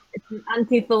response. Selexis bomb. It's an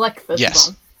anti-Selexis Yes.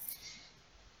 bomb.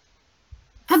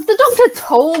 Has the doctor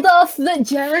told us that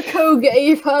Jericho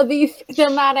gave her these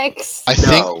schematics?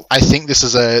 I think this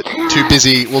is a too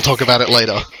busy. We'll talk about it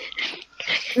later.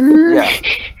 Yeah.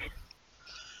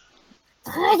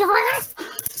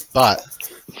 But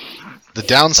the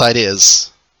downside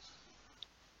is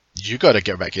you got to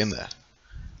go back in there.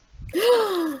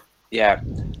 Yeah.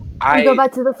 We go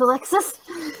back to the Selexis?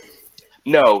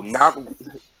 No, not.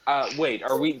 Wait,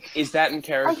 is that in I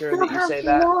character still that you have say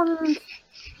that? one.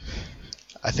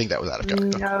 I think that was out of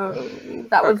character. No,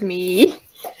 that was me.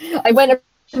 I went up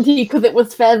to you because it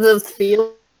was Feather's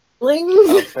feelings.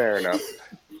 Oh, fair enough.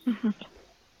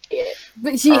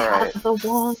 But she Alright. has the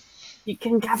one. You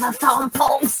can gather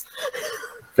samples.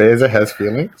 Faiza has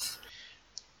feelings?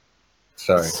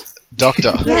 Sorry.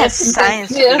 Doctor, Yes,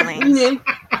 science Yeah, feelings. yeah.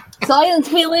 Science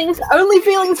feelings. Only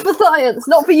feelings for science,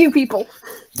 not for you people.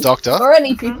 Doctor, Or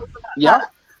any people. Yeah.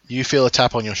 you feel a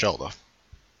tap on your shoulder.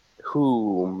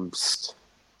 Whomst.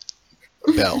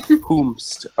 Bell.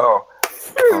 Whomst. Oh.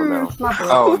 Oh no. My boy.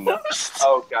 Oh no.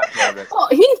 Oh god damn it. Oh,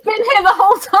 he's been here the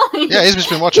whole time. Yeah, he's just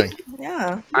been watching.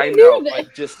 Yeah. I You know, knew that.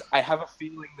 but just I have a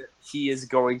feeling that he is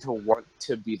going to want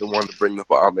to be the one to bring the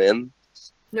bomb in.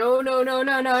 No. He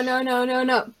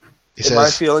In my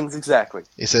says, feelings, exactly.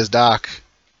 Doc,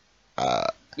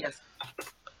 Yes.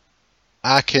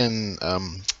 I can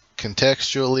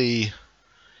contextually,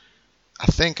 I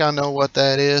think I know what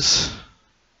that is.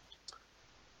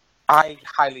 I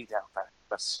highly doubt that.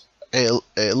 But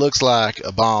It looks like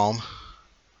a bomb, and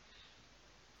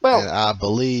Well, I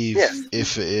believe, Yes.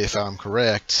 if I'm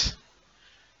correct,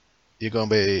 you're gonna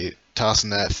be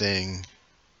tossing that thing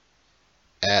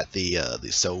at the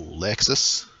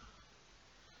Solexis.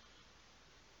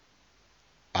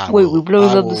 Wait, we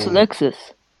blows up the will- Selexis.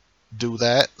 do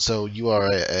that. So you are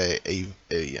a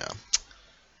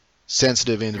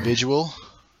sensitive individual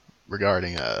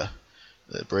regarding the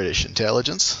British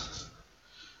intelligence.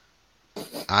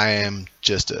 I am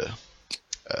just a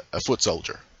foot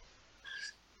soldier.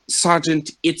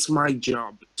 Sergeant, it's my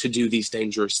job to do these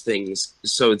dangerous things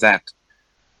so that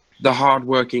the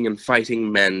hardworking and fighting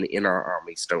men in our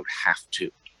armies don't have to.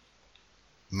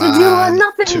 Did you learn Mine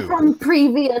nothing too. from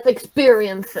previous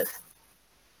experiences?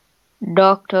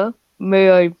 Doctor,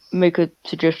 may I make a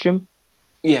suggestion?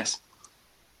 Yes.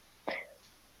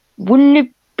 Wouldn't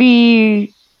it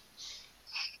be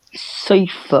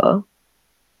safer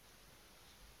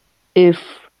if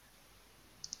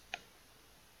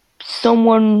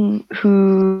someone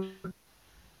who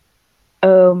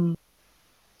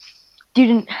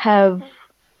didn't have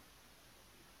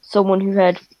someone who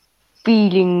had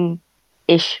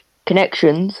feeling-ish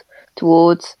connections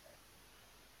towards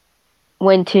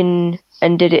went in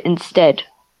and did it instead?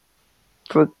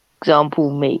 For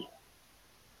example, me.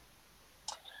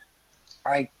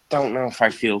 I don't know if I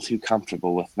feel too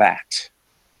comfortable with that.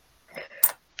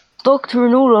 Doctor,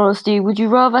 in all honesty, would you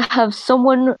rather have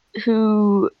someone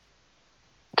who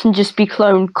can just be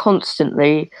cloned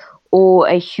constantly or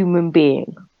a human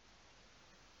being?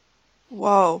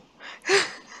 Whoa.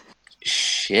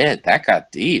 Shit, that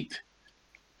got deep.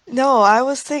 No, I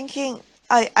was thinking,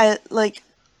 I like,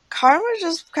 Karma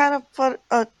just kind of put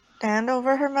a hand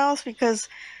over her mouth because,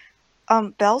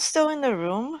 Belle's still in the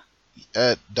room.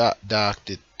 Doc,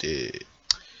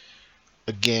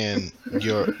 again,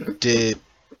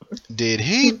 did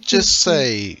he just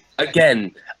say?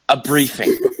 Again, a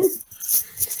briefing.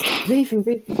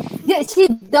 Briefing. Yeah, she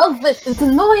does this. It's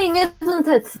annoying, isn't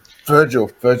it?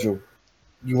 Virgil,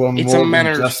 you are It's a more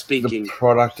manner than of just speaking. the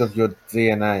product of your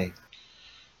DNA.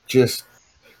 Just,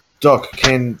 Doc,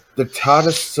 can the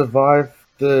TARDIS survive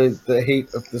the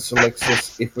heat of the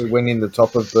Solexis if we went in the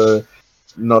top of the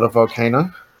not a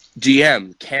volcano?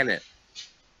 GM, can it?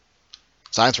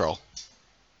 Science roll.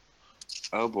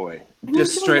 Oh boy.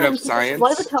 Just straight up science?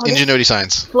 Fly the TARDIS, Ingenuity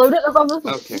science. float it above the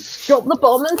Okay. drop the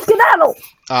bomb and skedaddle.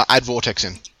 Add vortex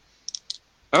in.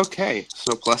 Okay,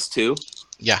 so +2.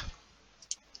 Yeah.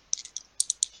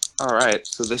 Alright,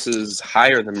 so this is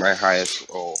higher than my highest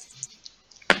roll.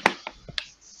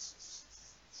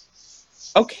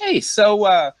 Okay,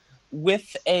 so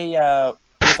with a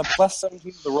 +17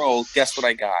 to the roll, guess what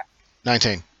I got?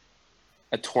 19.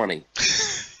 A 20.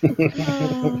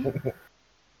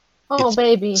 Oh,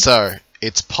 baby. So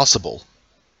it's possible.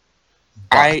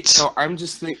 But I'm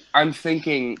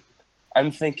thinking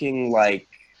like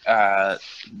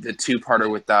the two-parter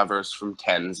with Davos from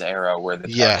Ten's era, where the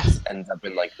TARDIS ends up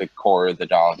in like the core of the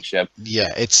Dalek ship. yeah,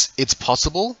 it's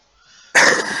possible.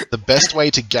 The best way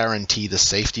to guarantee the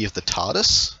safety of the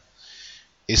TARDIS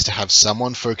is to have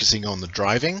someone focusing on the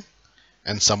driving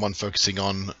and someone focusing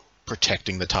on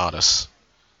protecting the TARDIS.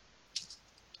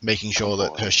 Making sure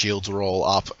that her shields are all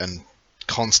up and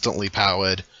constantly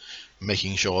powered,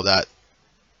 making sure that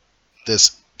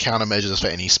there's countermeasures for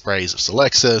any sprays of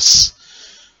Solexis.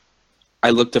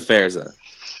 I look to Ferza.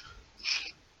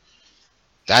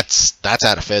 That's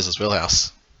out of Fez's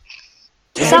wheelhouse.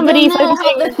 Somebody I don't know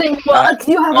how this thing works.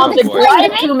 You have oh to boy.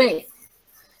 explain it to me.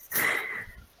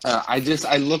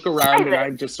 I look around and I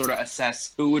just sort of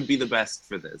assess who would be the best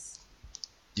for this.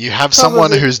 You have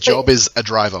someone whose job is a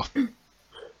driver.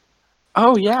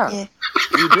 Oh yeah, Yeah.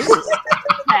 you do.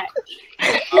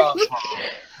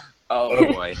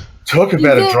 Oh boy. Talk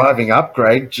about a driving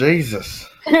upgrade, Jesus.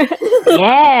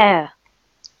 Yeah!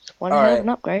 One hell Alright. of an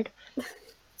upgrade.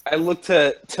 I look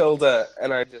to Tilda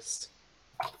and I just,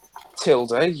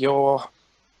 Tilda, you're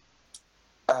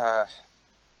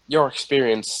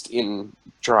experienced in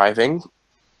driving.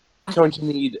 Going to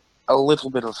need a little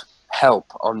bit of help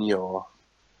on your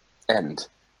end.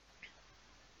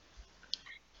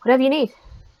 Whatever you need.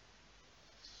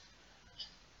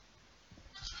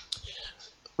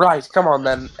 Right, come on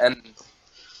then, and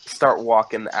start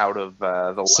walking out of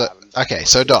the So- lab. okay,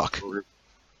 so Doc.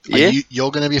 Yeah?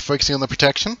 You're going to be focusing on the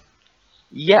protection?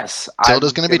 Yes.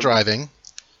 Tilda's going to be driving.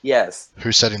 Yes.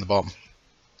 Who's setting the bomb?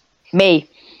 Me.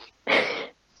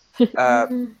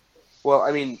 Well,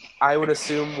 I mean, I would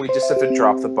assume we just have to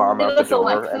drop the bomb out the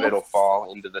door and it'll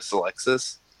fall into the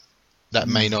Solexis. That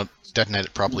may not detonate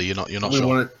it properly. You're not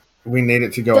sure. We need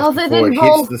it to go off Does it before it hits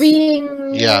involve the.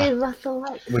 being Yeah. near the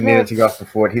Solexis? We need it to go off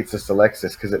before it hits the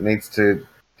Solexis because it needs to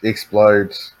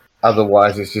explode.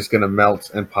 Otherwise, it's just going to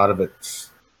melt, and part of it's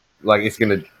it's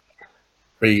going to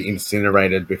be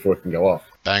incinerated before it can go off.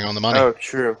 Bang on the money. Oh,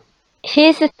 true.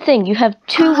 Here's the thing, you have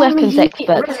two weapons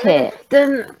experts here.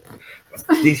 Then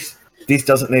This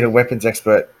doesn't need a weapons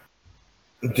expert.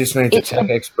 It just needs a It's tech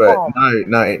a expert. bomb.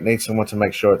 No, it needs someone to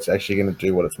make sure it's actually going to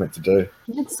do what it's meant to do.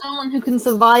 It's someone who can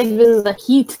survive in the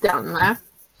heat down there.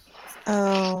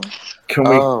 Oh. Can we?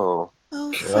 Oh. Oh,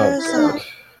 Oh, Furza.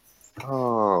 God.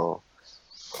 Oh.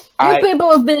 You people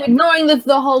have been ignoring this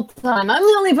the whole time. I'm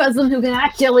the only person who can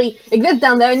actually exist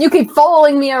down there, and you keep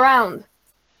following me around.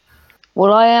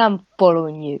 Well, I am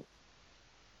following you.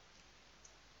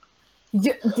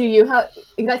 Do you have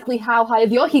exactly how high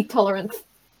is your heat tolerance?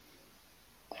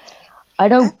 I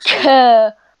don't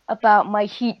care about my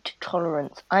heat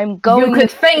tolerance. I'm going. You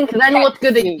could faint, then what's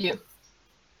good at you?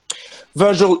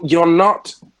 Virgil, you're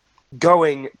not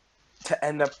going to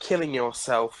end up killing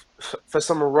yourself for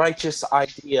some righteous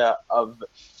idea of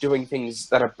doing things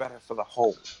that are better for the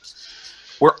whole.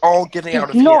 We're all getting out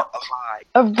of here Not alive.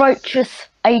 a righteous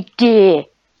idea,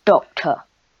 Doctor.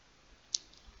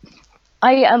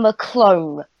 I am a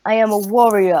clone. I am a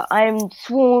warrior. I am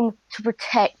sworn to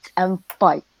protect and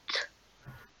fight.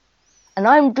 And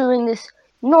I'm doing this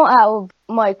not out of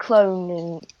my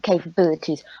cloning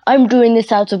capabilities. I'm doing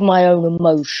this out of my own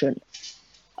emotion.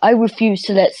 I refuse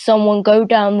to let someone go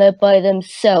down there by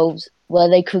themselves where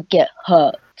they could get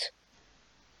hurt.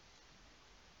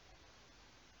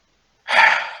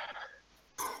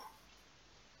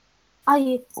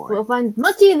 I will find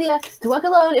much easier to work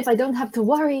alone if I don't have to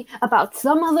worry about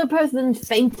some other person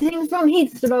fainting from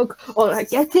heat stroke or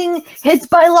getting hit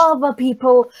by lava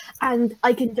people, and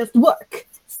I can just work.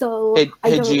 So Hey,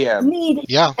 I don't GM. need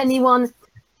Yeah. anyone.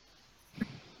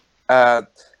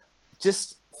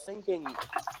 Just thinking.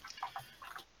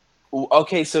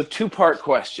 Okay, so two-part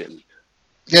question.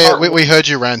 Yeah, we heard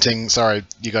you ranting. Sorry,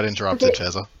 you got interrupted, Okay.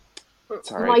 Feza.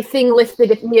 Sorry. My thing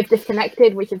listed if me have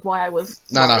disconnected, which is why I was.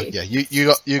 No, worried. yeah,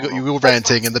 you were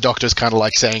ranting, and the doctor's kind of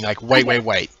like saying like,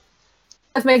 wait.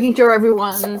 Just making sure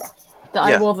everyone that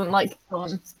I Yeah. wasn't like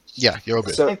gone. Yeah, you're all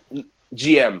good. So,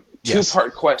 GM, Yes.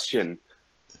 two-part question.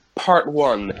 Part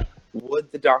one,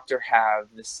 would the Doctor have,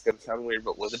 this is going to sound weird,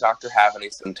 but would the Doctor have any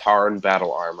Centauran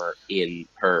battle armor in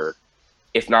her,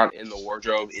 if not in the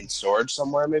wardrobe, in storage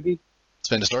somewhere maybe?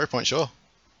 Spend a story point, sure.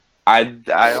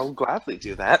 I'll gladly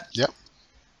do that. Yep.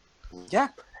 Yeah.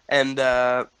 And,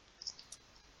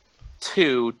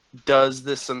 two, does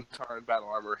this Centauran battle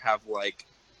armor have, like,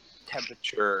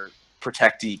 temperature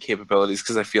protectee capabilities?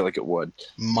 Because I feel like it would.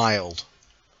 Mild.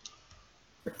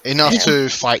 Enough to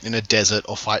fight in a desert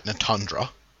or fight in a tundra,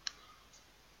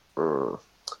 Mm.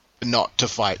 but not to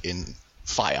fight in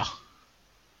fire.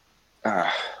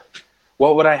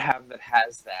 What would I have that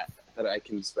has that I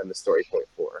can spend a story point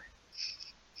for?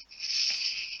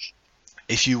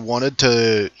 If you wanted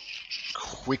to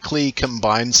quickly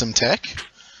combine some tech,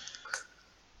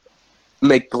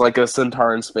 Make like a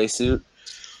Centauran spacesuit?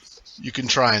 you can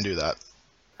try and do that.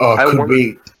 Oh, I could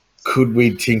wonder-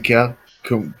 we tinker?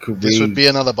 Could This we? would be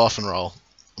another buff and roll.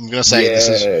 I'm gonna say this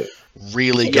is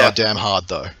really Yeah. goddamn hard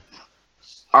though.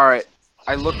 Alright.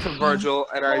 I look to Virgil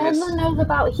and I just... Everyone knows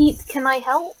about heat. Can I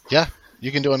help?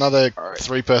 You can do another Alright.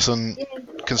 3-person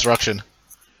construction.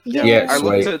 Yeah, I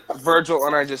sweet. look to Virgil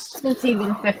and I just... Since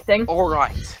even 15.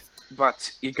 Alright.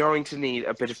 But you're going to need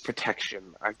a bit of protection.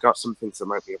 I've got some things that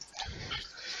might be able to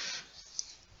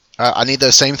help. I need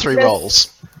those same 3 Yes.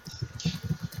 rolls.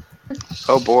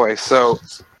 Oh boy, so...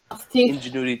 Teeth.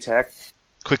 Ingenuity tech.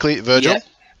 Quickly, Virgil, Yeah.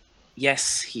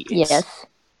 Yes, he is. Yes.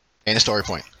 and a story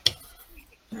point.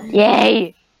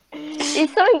 Yay!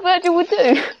 It's something Virgil would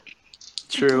do.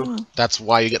 True. That's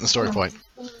why you're getting the story point.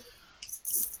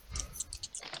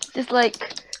 Just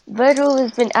like Virgil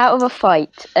has been out of a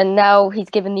fight, and now he's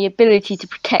given the ability to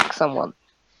protect someone.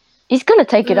 He's gonna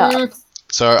take it up.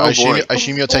 So Oh, I boy.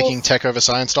 assume you're taking tech over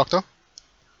science, Doctor?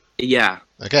 Yeah.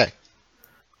 Okay.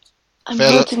 I'm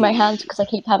Fair- holding my hands because I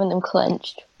keep having them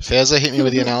clenched. Faiza, hit me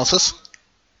with the analysis.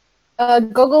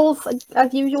 Goggles,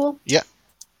 as usual? Yeah.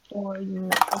 Or no,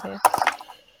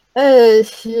 okay.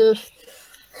 Shit.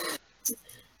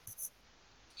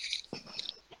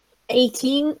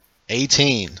 18?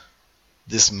 18.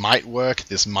 This might work,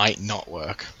 this might not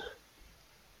work.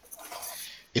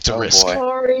 It's a Oh, risk. boy.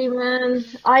 Sorry, man.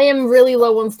 I am really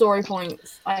low on story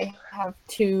points. I have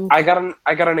 2. I got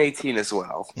an 18 as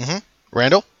well.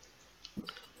 Randall?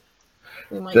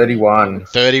 We might 31.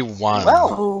 31.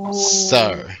 Oh.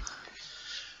 So,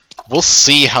 we'll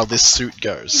see how this suit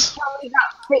goes. Somebody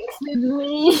got fixed with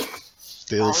me.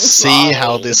 We'll I'm see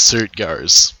how sorry. this suit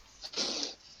goes.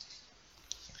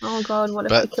 Oh god, what if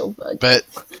But- I killed Virgil? But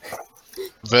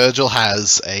Virgil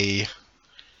has a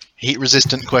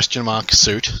heat-resistant question mark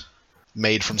suit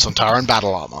made from Centauran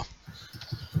battle armor.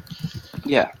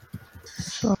 Yeah.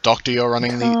 Doctor, you're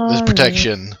running the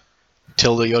protection.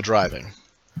 Tilda, you're driving.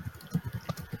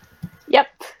 Yep.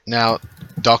 Now,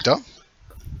 Doctor,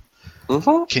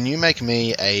 Mm-hmm. can you make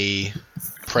me a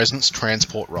presence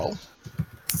transport roll?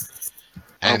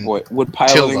 Oh boy, would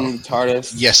piloting Tilda. the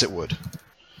TARDIS? Yes, it would.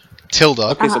 Tilda,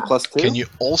 Okay, so +2. can you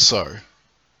also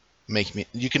make me?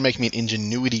 You can make me an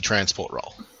ingenuity transport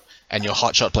roll, and your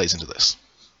hotshot plays into this.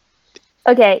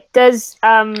 Okay, does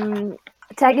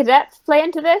Tech Adept play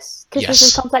into this? Because this is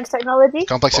Yes. complex technology?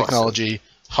 Complex Awesome. technology,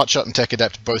 hotshot, and tech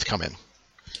adept both come in.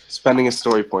 Spending a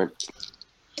story point.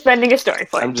 Spending a story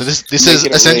point. I'm So just this is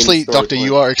making it essentially, rain story Doctor,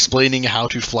 you points. are explaining how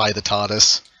to fly the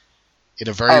TARDIS in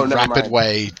a very Oh, never rapid mind.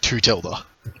 way to Tilda.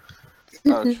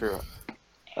 Oh, true.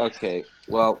 Okay,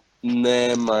 well,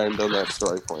 never mind on that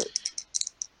story point.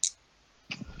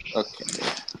 Okay.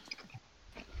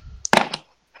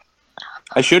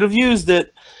 I should have used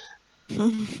it.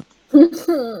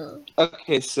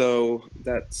 Okay, so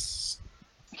that's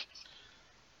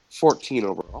 14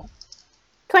 overall.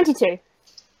 22.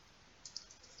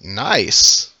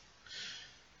 Nice.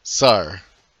 So, See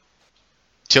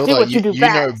Tilda, what you do you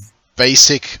know best.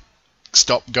 basic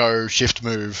stop, go, shift,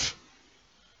 move,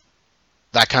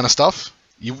 that kind of stuff.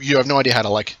 You have no idea how to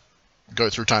like go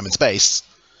through time and space,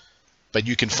 but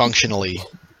you can functionally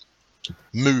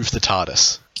move the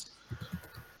TARDIS.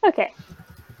 Okay.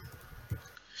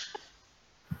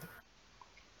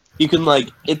 You can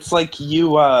it's like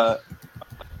you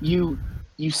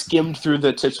skimmed through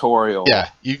the tutorial. Yeah,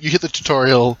 you hit the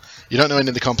tutorial. You don't know any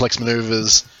of the complex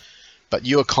maneuvers, but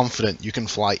you are confident you can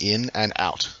fly in and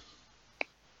out.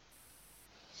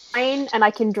 Plane, and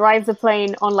I can drive the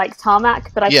plane on like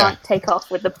tarmac, but I Yeah. can't take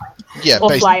off with the plane Yeah,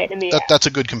 or fly it in the air. that's a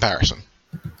good comparison.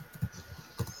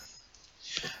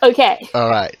 Okay. All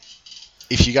right,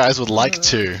 if you guys would like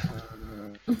to,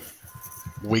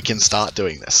 we can start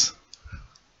doing this.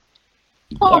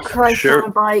 Oh, Yeah, Christ, sure. on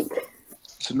a bike.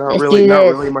 So not Let's really do not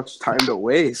this. really much time to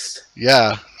waste.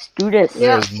 Yeah, Do this.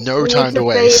 Yeah. there's no We time need to to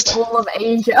waste. save all of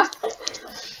Asia.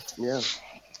 Yeah.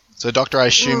 So, Doctor, I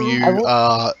assume I you will-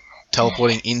 are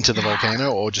teleporting into the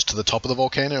volcano, or just to the top of the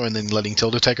volcano, and then letting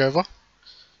Tilda take over.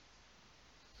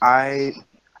 I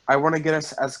want to get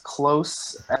us as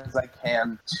close as I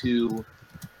can to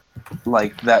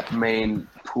that main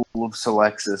pool of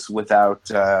Selexis without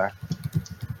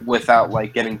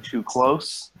getting too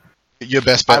close. Your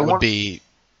best I bet would want- be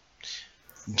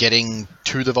getting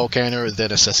to the volcano and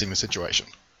then assessing the situation.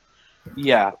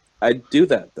 Yeah, I'd do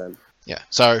that then. Yeah.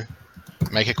 So,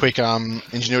 make a quick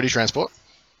ingenuity transport,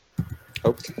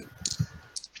 Okay.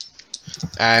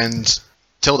 and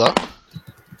Tilda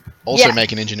also Yeah.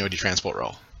 make an ingenuity transport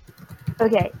roll.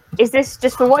 Okay. Is this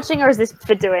just for watching or is this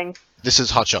for doing? This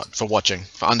is hotshot for watching,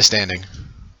 for understanding.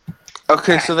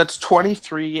 Okay, so that's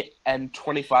 23 and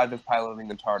 25 if piloting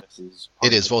the TARDIS is.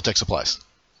 It is Vortex supplies.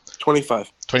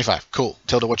 25. 25. Cool.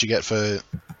 Tilda, what you get for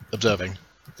observing?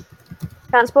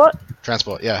 Transport?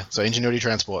 Transport. Yeah. So ingenuity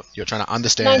transport. You're trying to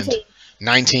understand. 19.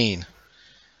 19.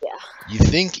 Yeah. You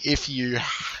think if you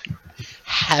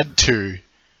had to,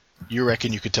 you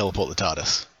reckon you could teleport the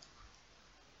TARDIS?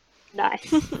 Nice.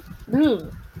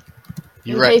 Mm.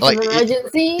 You In re- case like of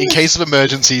emergency. in case of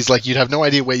emergencies, like you'd have no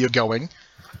idea where you're going,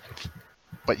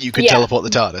 but you could Yeah. teleport the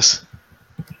TARDIS.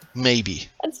 Maybe.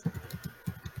 That's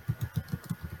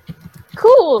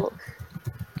cool.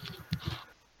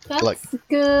 That's like-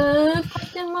 good.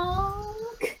 Question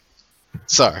mark.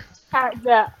 So Character.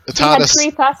 the He had TARDIS,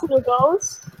 3 personal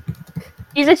goals.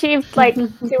 He's achieved like 2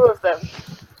 of them.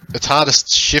 the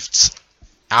TARDIS shifts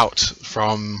out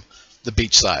from the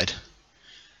beachside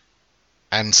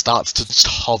and starts to just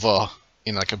hover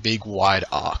in like a big wide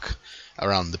arc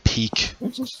around the peak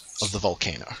of the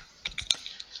volcano.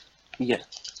 Yeah.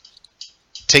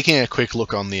 Taking a quick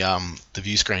look on the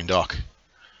view screen, Doc.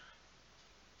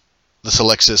 The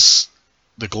Selexis,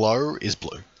 the glow is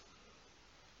blue.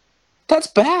 That's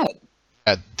bad.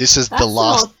 This is That's the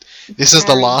last. not This is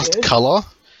the very last good. color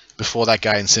before that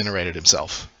guy incinerated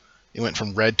himself. It went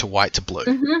from red to white to blue.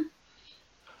 Mm-hmm.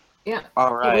 Yeah.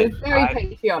 All right. It was very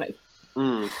patriotic.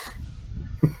 Mm.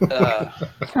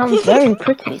 Sounds very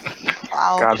pretty.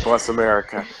 Wow. God bless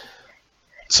America.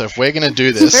 So if we're gonna do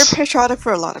It's very this, patriotic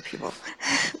for a lot of people.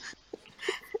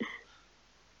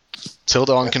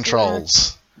 Tilda on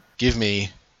controls. Give me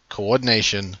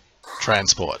coordination,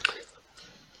 transport.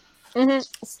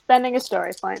 Spending a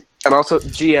story point. And also,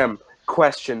 GM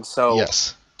question. So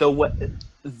Yes. the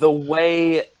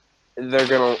way they're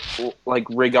gonna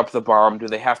rig up the bomb, do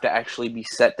they have to actually be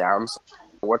set down? So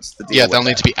what's the deal? Yeah, with they'll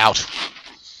need that? to be out.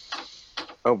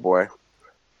 Oh boy.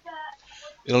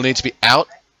 It'll need to be out,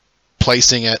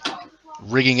 placing it,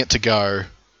 rigging it to go,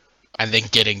 and then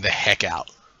getting the heck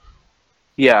out.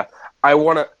 Yeah, I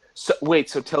want to. So, wait,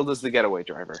 so Tilda's the getaway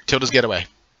driver. Tilda's getaway.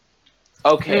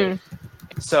 Okay.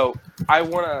 So I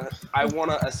wanna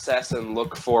assess and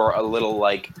look for a little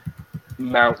like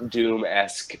Mount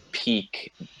Doom-esque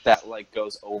peak that like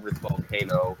goes over the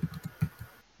volcano.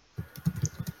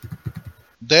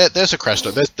 There's a crest.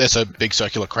 There's a big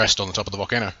circular crest on the top of the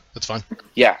volcano. That's fine.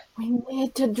 Yeah, We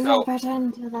need to drop it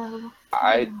into the.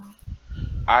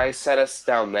 I set us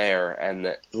down there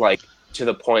and like to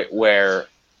the point where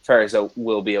Ferrizo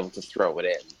will be able to throw it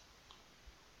in.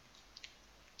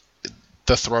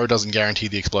 The throw doesn't guarantee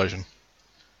the explosion.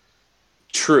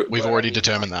 True. We've but already I mean,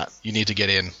 determined that. You need to get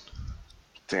in.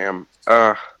 Damn.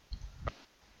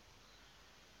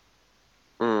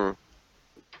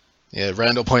 Yeah,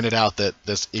 Randall pointed out that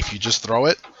if you just throw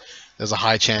it, there's a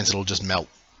high chance it'll just melt.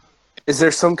 Is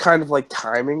there some kind of like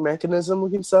timing mechanism we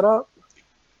can set up?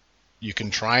 You can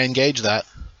try and gauge that.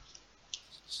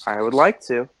 I would like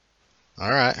to.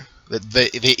 Alright. There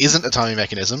isn't a timing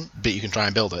mechanism, but you can try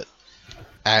and build it.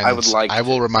 And I would like I to.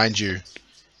 will remind you,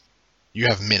 you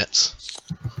have minutes.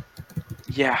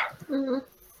 Yeah. Mhm.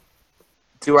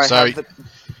 Do I So- have the...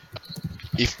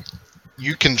 If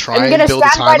you can try I'm and gonna build a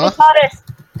stand by the timer, TARDIS.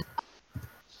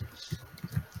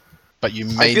 but you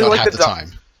may feel not like have the the doc-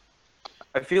 time.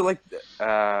 I feel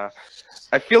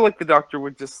like the doctor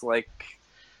would just like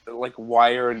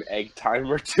wire an egg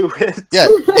timer to it. Yeah,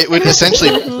 it would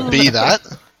essentially be that,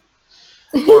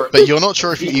 Or, but you're not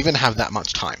sure if you even have that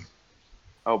much time.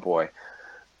 oh boy.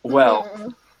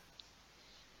 Well,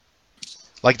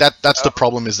 Like that's the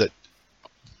problem, is that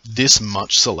this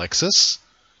much Selexis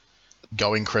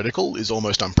going critical is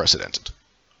almost unprecedented.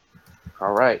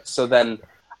 all right. So then,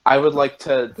 I would like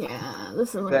to Yeah,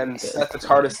 this is then set the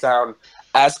TARDIS down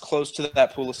as close to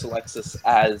that pool of Selexis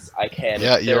as I can.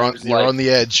 Yeah, If you're on there's, you're like- on the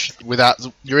edge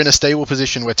you're in a stable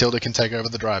position where Tilda can take over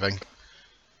the driving.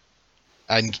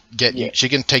 And Yeah. she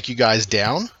can take you guys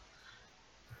down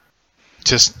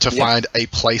to Yeah. find a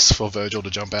place for Virgil to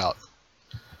jump out.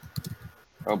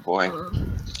 Oh boy.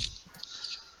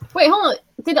 Wait, hold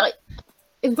on.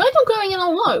 Is Virgil going in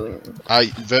alone?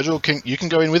 Virgil you can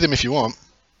go in with him if you want.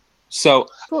 So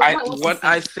What what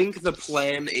I think the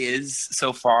plan is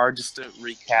so far, just to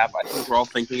recap, I think we're all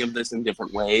thinking of this in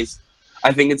different ways.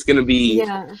 I think it's going to be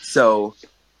Yeah. so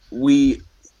we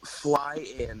fly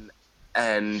in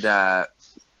and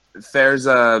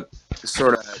Ferza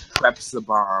sort of preps the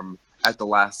bomb at the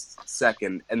last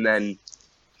second, and then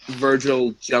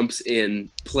Virgil jumps in,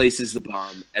 places the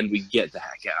bomb, and we get the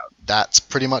heck out. That's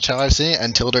pretty much how I've seen it,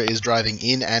 and Tilda is driving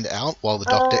in and out while the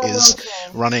Doctor is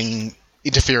running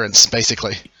interference,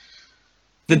 basically.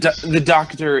 The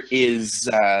doctor is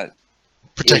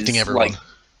Protecting is, everyone. like,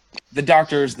 the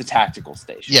doctor is the tactical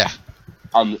station. Yeah.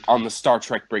 On the Star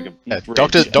Trek brig. Yeah,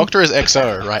 bridge. Doctor is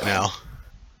XO right now.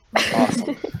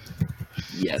 Awesome.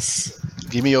 Yes.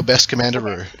 Give me your best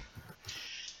Commander-Roo.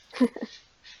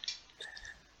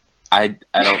 I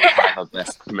don't have a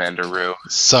best Commander-Roo.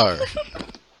 So,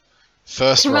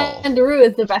 first roll. Commanderoo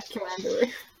is the best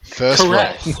Commanderoo. First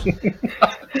Correct.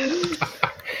 roll.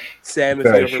 Sam, if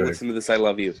Very you ever true. listen to this, I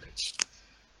love you.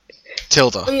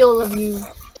 Tilda. We all love you.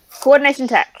 Coordination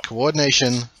tech.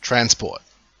 Coordination, transport.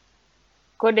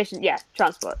 Coordination, yeah,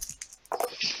 transport.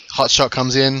 Hotshot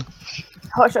comes in.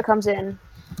 Hotshot comes in.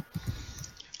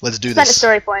 Let's do Spent a this.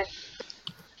 story point.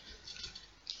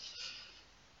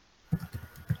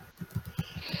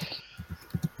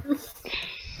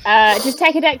 Does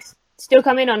Tekadex still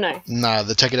come in or no? Nah,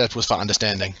 the Tech Adept was for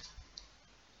understanding.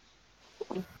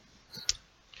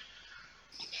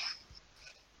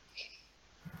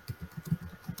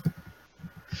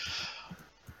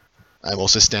 I'm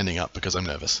also standing up because I'm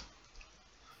nervous.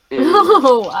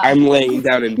 Oh, wow. I'm laying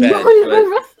down in bed, No,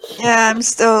 but Yeah,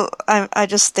 I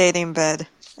just stayed in bed.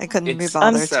 I couldn't be it's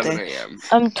bothered 7 today. a.m.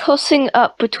 I'm tossing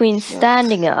up between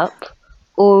standing up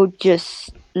or just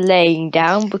laying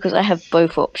down because I have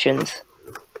both options.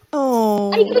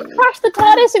 Oh. Are you gonna crash the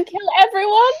TARDIS and kill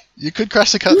everyone? You could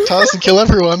crash the TARDIS and kill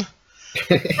everyone.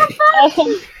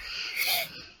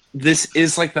 This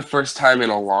is like the first time in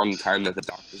a long time that the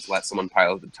doctor's let someone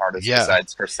pilot the TARDIS Yeah.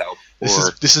 besides herself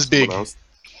or This is big. someone else.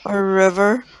 A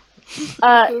river.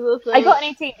 I got an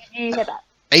 18. Did you hear that?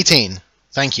 18.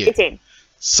 Thank you. 18.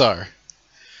 So,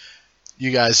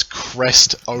 you guys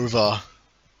crest over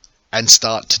and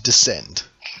start to descend.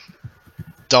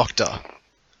 Doctor,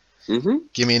 Mm-hmm.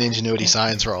 give me an ingenuity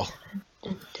science roll.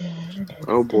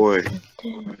 Oh boy.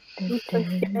 I'm so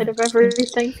scared of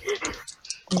everything.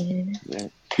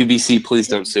 BBC, please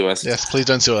don't sue us. Yes, please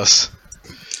don't sue us.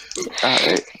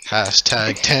 Alright.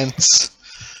 Hashtag tense.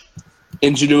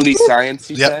 Ingenuity science,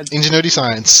 you Yep, said? ingenuity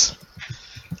science.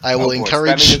 I will boy,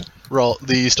 encourage spending roll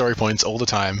the story points all the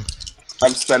time.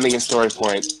 I'm spending a story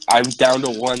point. I'm down to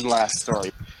one last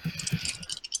story.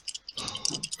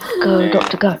 Go,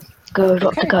 Doctor, go. Go,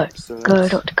 Doctor, go. Go,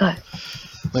 Doctor, go.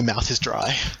 My mouth is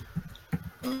dry.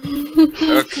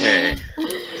 Okay.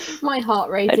 My heart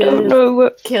rate I don't is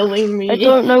know. killing me. I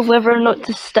don't know whether or not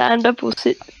to stand up or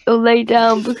sit or lay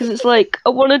down because it's like I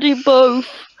want to do both.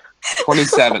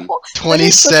 27.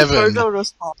 27. Virgo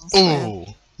response. man. Ooh,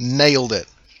 nailed it.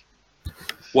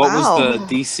 What Wow. was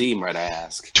the DC, might I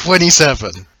ask?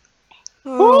 27.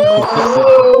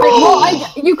 Oh, Wait,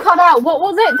 what? You cut out. What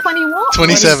was it? 20 what?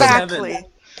 27. exactly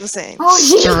the same. Oh,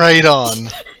 shit. Straight on.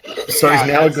 So it's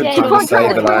now a good Yeah, time you to say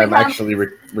can't that do I am that. actually That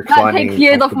reclining. takes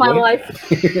years off my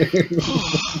comfortably.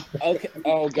 life. Okay.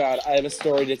 Oh god, I have a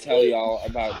story to tell y'all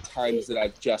about times that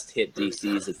I've just hit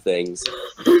DCs of things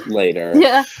later.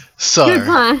 Yeah. Good So,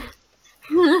 plan.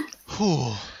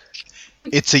 whew,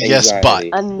 it's a yes, but.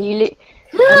 Anxiety. I'm nearly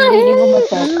on my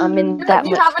bed. I'm in that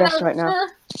You much have stress another- right now.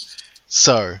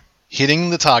 So, hitting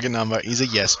the target number is a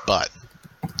yes, but.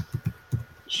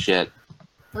 Shit.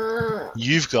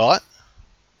 You've got,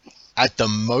 at the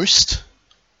most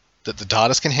that the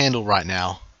TARDIS can handle right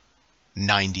now,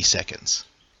 90 seconds.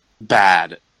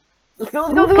 Bad. Let's go,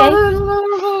 let's go, let's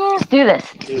go. Let's do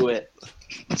this. Do it.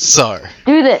 So,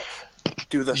 Do this.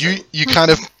 Do the you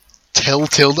kind of tell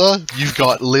Tilda you've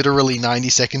got literally 90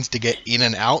 seconds to get in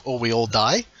and out or we all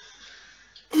die.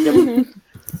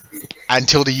 And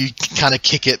Tilda, you kind of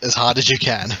kick it as hard as you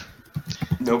can.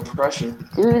 No pressure.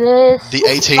 Do this. The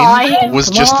 18 Fine,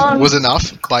 was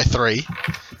enough by 3.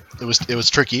 It was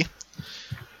tricky.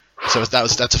 So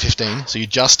that's a 15. So you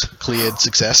just cleared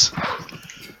success,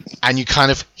 and you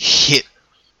kind of hit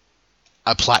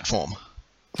a platform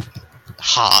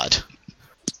hard.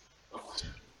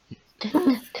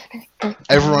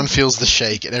 Everyone feels the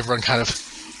shake, and everyone kind of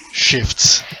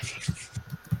shifts.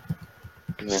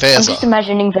 I'm just Fairza,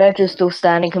 imagining Virgil still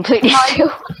standing completely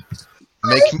still.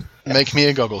 make me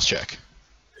a goggles check.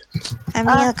 I'm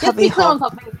in a Just cubby be clear on hole.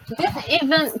 something. This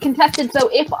isn't contested, so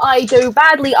if I do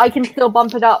badly, I can still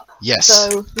bump it up. Yes,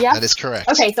 So, yeah. that is correct.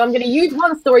 Okay, so I'm going to use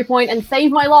one story point and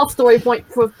save my last story point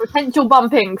for potential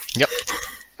bumpings.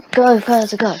 Go,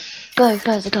 Virgil, go. Go,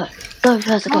 Virgil, go. Go,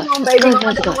 Virgil, go. Come on, baby. Go, I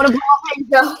Virgil, don't go. want to blow up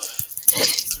Angel.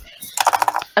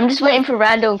 I'm just waiting for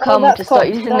Randall and Oh, Carmen that's to start cool.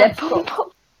 using their That's pom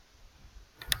pom.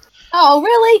 Oh,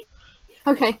 really?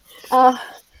 Okay.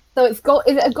 So it's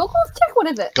is it a goggles check? What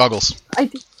is it? Goggles.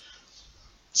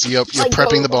 So you're Like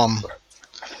prepping the goggles. bomb.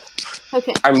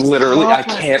 Okay. I'm literally. I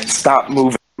Okay. can't stop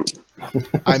moving.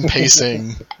 I'm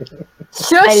pacing.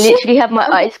 Shush! I literally have my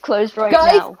eyes closed right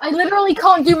Guys, now. I literally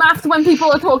can't do maths when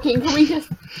people are talking. Can we just...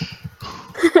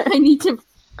 I need to...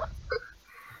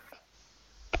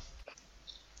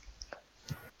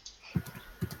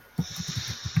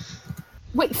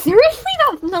 Wait, seriously?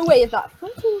 That's no way is that.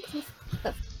 14 plus...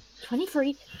 That's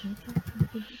 23.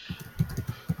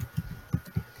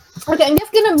 Okay, I'm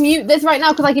just gonna mute this right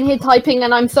now because I can hear typing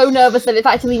and I'm so nervous that it's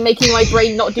actually making my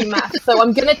brain not do math. So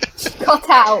I'm gonna cut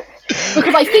out.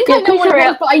 Because I think I know what it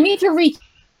is, but I need to reach...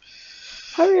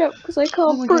 Hurry up, because I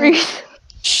can't my God. breathe.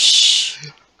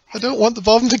 I don't want the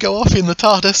bomb to go off in the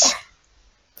TARDIS.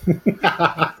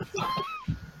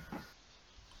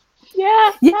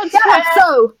 Yeah. Yeah,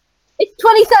 so... It's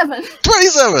 27!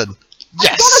 27! Got a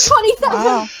Yes! 27!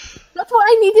 Wow. That's what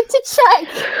I needed to check!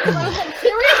 'Cause I was like,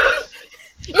 seriously?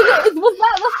 Was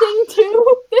that the thing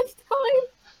too this time?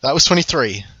 That was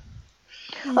 23.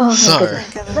 Oh my So,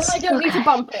 goodness. My Then goodness. I don't need to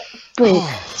bump it.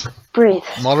 Breathe, breathe.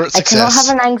 moderate I cannot success.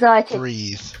 have an anxiety.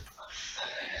 Breathe.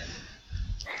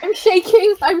 I'm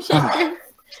shaking. I'm shaking.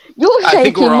 You're I think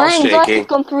shaking. we're all My anxiety's shaking.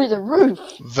 gone through the roof.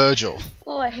 Virgil,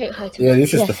 Oh, I hate heights. Yeah,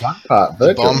 this is Yes. the fun part. the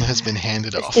Virgil. bomb has been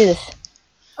handed Let's off. do this.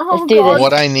 Oh Let's do god. this.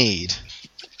 What I need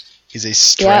is a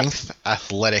strength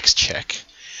athletics check.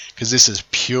 Because this is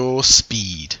pure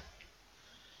speed.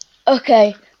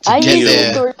 Okay. To I get need there,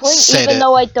 a story point, set even it.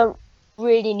 though I don't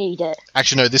really need it.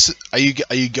 Actually, no. This are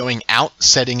you going out,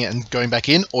 setting it, and going back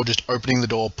in, or just opening the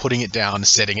door, putting it down,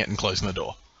 setting it, and closing the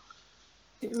door?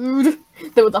 Dude,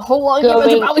 there was a whole argument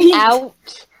Going about heat. out,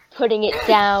 putting it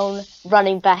down,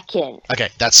 running back in. Okay,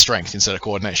 that's strength instead of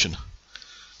coordination.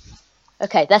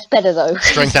 Okay, that's better though.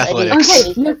 Strength I didn't athletics.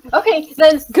 Okay, really- okay,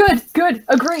 then good,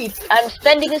 agreed. I'm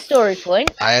spending a story point.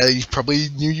 I probably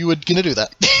knew you were gonna do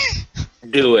that.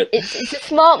 Do it. It's a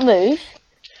smart move.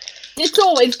 It's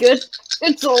always good.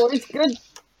 It's always good.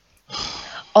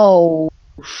 Oh.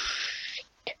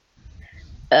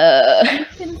 Can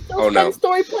still Oh, no. spend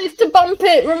story points to bump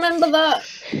it. Remember that.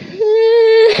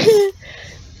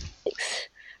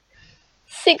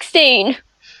 16.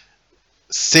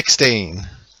 16.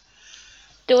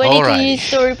 Do I need to Alrighty. use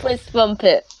story points to bump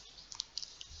it?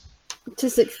 To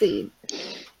 16.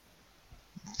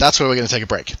 That's where we're gonna take a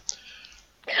break.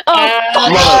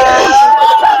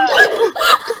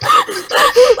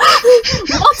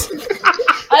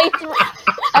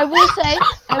 I will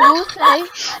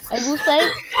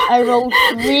say, I rolled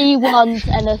 3 ones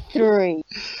and a 3.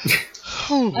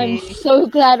 I'm so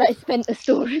glad I spent a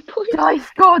story point. Guys,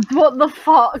 God, what the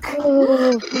fuck?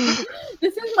 Oh,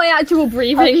 This is my actual fuck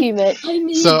breathing. you, Mitch. I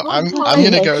need So more I'm time.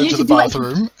 gonna go to the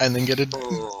bathroom and then get a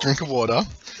drink of water.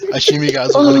 I assume you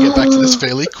guys will want to get back to this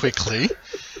fairly quickly.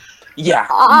 Yeah.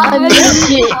 I'm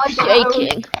legit I know.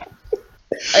 shaking.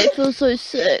 I feel so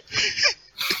sick.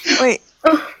 Wait.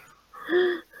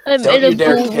 I'm Don't in a you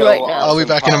dare ball kill right now. I'll be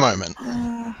back in a moment.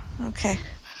 Okay.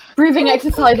 Breathing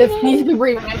exercises. Need to be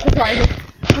breathing exercises.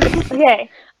 Okay.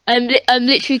 I'm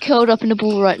literally curled up in a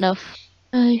ball right now.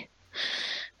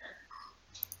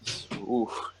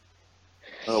 Oof.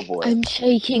 Oh boy. I'm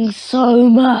shaking so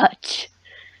much.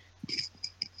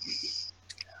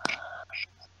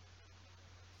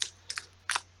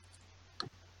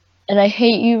 And I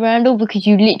hate you, Randall, because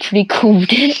you literally called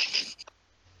it.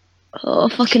 Oh,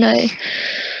 fucking A.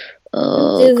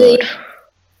 Oh, Dizzy.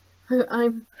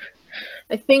 God.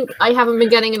 I think I haven't been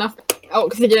getting enough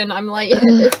oxygen. I'm like,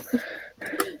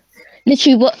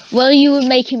 Literally, while you were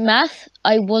making math,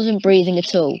 I wasn't breathing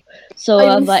at all. So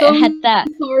I'm I so had that.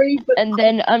 sorry, but And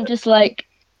then I'm just like...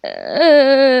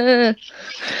 I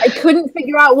couldn't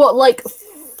figure out what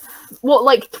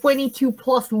 22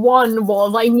 plus 1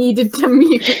 was. I needed to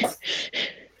mute.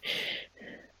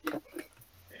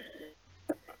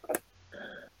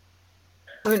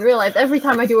 I haven't realised every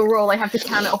time I do a roll I have to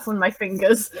count it off on my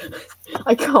fingers.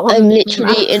 I can't. I'm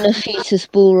literally in a fetus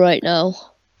ball right now.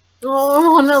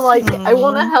 Oh, I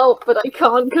wanna help, but I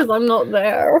can't because I'm not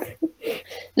there.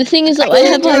 The thing is that I I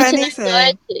can't have do heightened anything.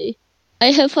 anxiety. I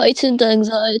have heightened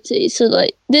anxiety, so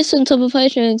like this on top of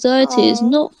heightened anxiety is Aw.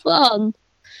 not fun,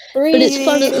 Breathe but it's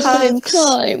fun at the same Hugs.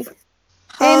 time.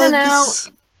 in and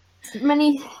Hugs.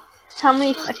 How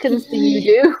many seconds do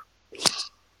you do?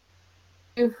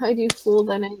 I do 4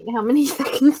 then 8. How many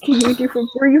seconds do you do for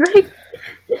breathing?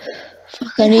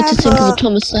 Fuck, I need to have think of a- a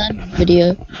Thomas Sandman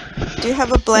video. Do you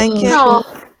have a blanket? No.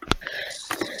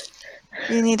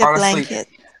 You need a Honestly, blanket.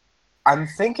 I'm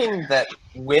thinking that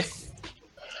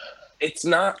it's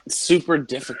not super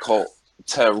difficult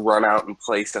to run out and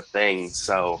place a thing,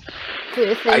 so So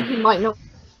you think you might not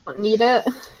need it?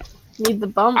 Need the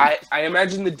bump? I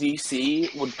imagine the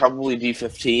DC would probably be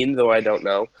 15, though I don't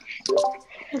know. I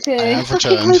Okay. have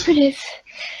Fucking returned. hope it is.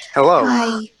 Hello.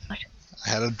 Hi. I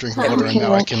had a drink of water and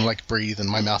now I can breathe and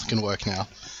my mouth can work now.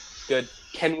 Good.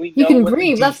 Can we You know can what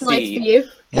breathe, the DC, that's nice for you.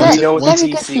 Once, we know what once, the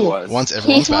Very good for DC you. was? once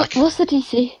everyone's Keith, back, what's the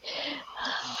DC?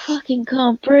 Fucking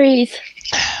can't breathe.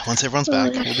 once everyone's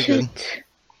back, Oh, we'll be good. shit.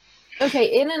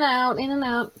 Okay, in and out, in and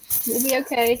out. You'll be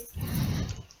okay.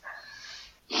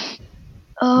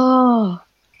 Oh.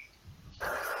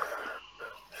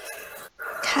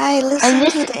 Kai,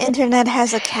 listen to the internet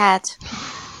has a cat.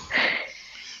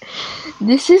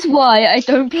 This is why I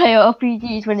don't play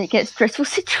RPGs when it gets stressful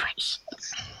situations.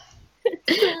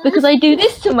 Because I do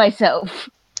this to myself.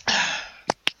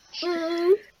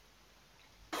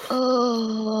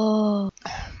 Oh.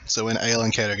 So when Ale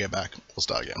and Kato get back, we'll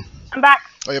start again. I'm back.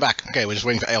 Oh, you're back. Okay, we're just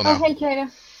waiting for Ale now. Okay, Kato.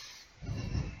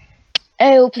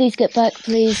 Ale, please get back,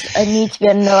 please. I need to be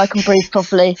able to know I can breathe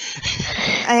properly.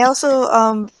 I also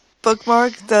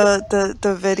bookmarked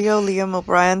the video Liam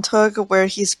O'Brien took where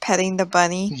he's petting the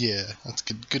bunny. Yeah, that's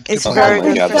good. Good. It's good very Oh my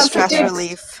good God, for that's stress good.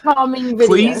 relief. Calming video.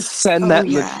 Please send that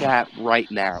in the yeah. chat right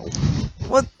now.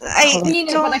 Well, I've seen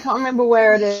it, but I can't remember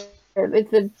where it is.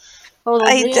 It's a. Hold on,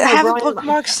 I Liam have a O'Brien.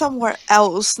 bookmark somewhere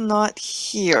else, not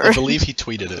here. I believe he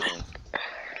tweeted it.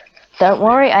 Don't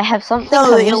worry, I have something.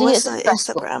 No, I'm it using was it as a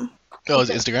stress ball. Instagram. Oh, it's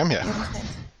Instagram, yeah.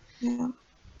 Yeah.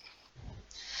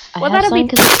 I Well, have that'll be-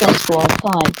 something as a stress ball. I'm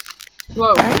fine.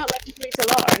 Whoa, I'm not letting me so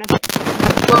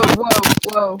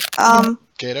low. whoa.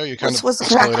 Kato, you're kind of What's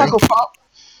exploding. Crackle pop.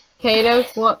 Kato,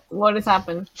 what has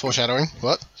happened? Foreshadowing.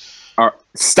 What?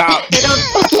 Stop.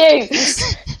 Fuck you!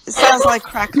 It sounds like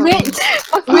crackling. Mitch,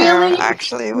 fire, really?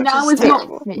 actually, which Now is it's not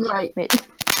terrible. Mitch, right.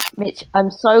 Mitch,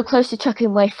 I'm so close to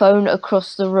chucking my phone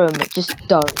across the room. Just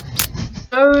don't.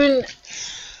 Phone.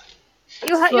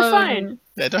 You hurt your phone.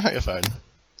 Yeah, don't hurt your phone.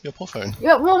 Your poor phone.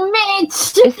 Yeah, well,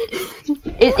 Mitch.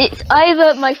 It's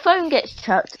either my phone gets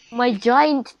chucked, or my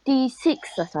giant D6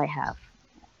 that I have.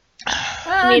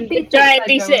 I mean, the giant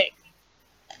D6.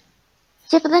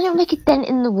 Yeah, but then it'll make a dent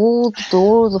in the wall, the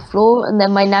door, or the floor, and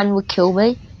then my nan would kill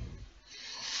me.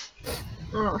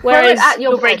 Whereas at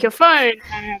your you'll break bed. your phone.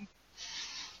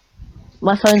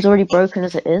 My phone's already broken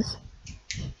as it is.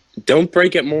 Don't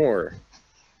break it more.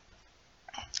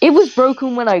 It was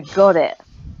broken when I got it.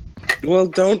 Well,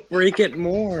 don't break it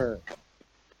more.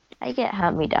 I get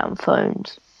hand-me-down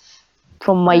phones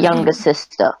from my younger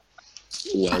sister.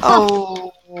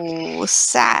 Oh,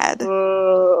 sad.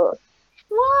 Uh,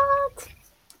 What?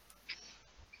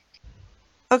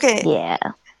 Okay. Yeah.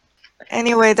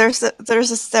 Anyway, there's a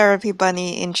therapy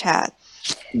bunny in chat.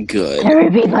 Good.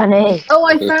 Therapy bunny. Oh,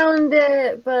 I found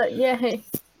it, but yay.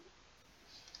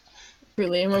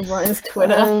 Really, I'm on Brian's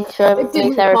Twitter. Show It me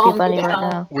didn't therapy calm bunny me right down.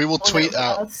 now. We will Oh, tweet no,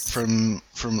 out yes. from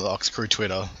the Ox Crew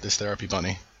Twitter this therapy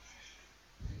bunny.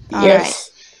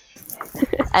 Yes.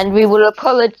 And we will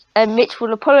and Mitch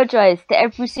will apologize to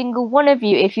every single one of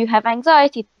you if you have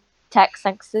anxiety attacks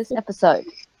thanks to this episode.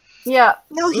 Yeah.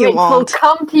 No, he Mitch will won't.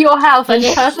 come to your house and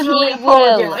Yes, personally he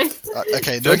will. apologize.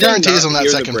 Okay, no Don't you guarantees not on that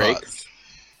hear the second part. breaks?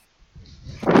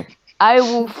 I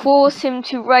will force him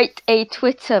to write a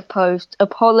Twitter post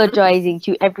apologizing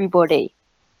to everybody.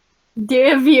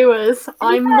 Dear viewers,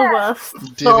 I'm the worst.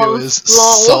 Dear viewers,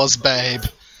 Lol. soz babe.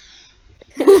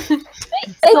 they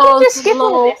can just skip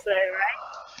all Lol. of this, though,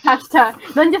 right?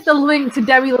 Hashtag. Then just a link to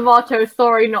Demi Lovato's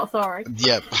Sorry Not Sorry.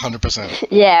 Yep, 100%.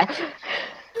 Yeah,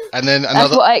 And then that's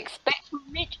another, what I expect from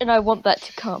Mitch, and I want that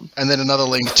to come. and then another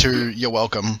link to You're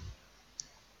Welcome.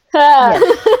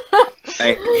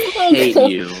 I hate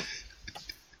you.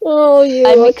 Oh, you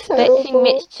I'm are expecting terrible.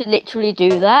 Mitch to literally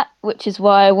do that, which is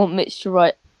why I want Mitch to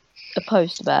write a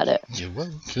post about it, You're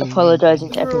welcome.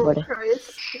 apologizing to everybody. Oh,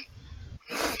 Christ.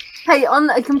 Hey, on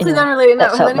a completely Yeah, unrelated note,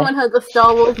 that's has helped me. anyone heard the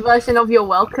Star Wars version of You're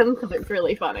Welcome? Because it's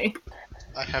really funny.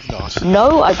 I have not.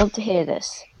 No, I want to hear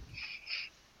this.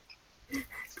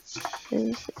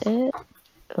 Is it?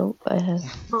 Oh, I have.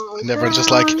 Oh, And everyone's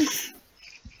just like, God.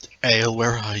 Ale,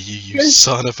 where are you, you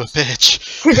son of a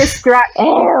bitch? To distract.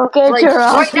 Ew, get Like, your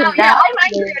ass right now, in yeah, that. I'm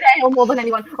angry at Ale more than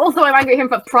anyone. Also, I'm angry at him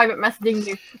for private messaging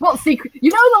you. What secret?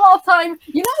 You know the last time,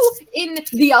 you know, in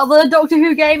the other Doctor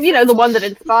Who game, you know, the one that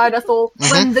inspired us all,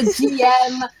 when the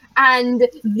GM and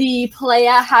the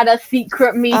player had a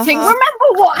secret meeting. Uh-huh.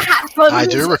 Remember what happened? I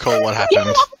do recall what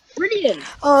happened. Brilliant.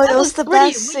 Oh, it That was was the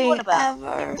brilliant. best What do you scene want about?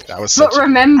 ever. That was But such.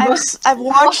 remember, I've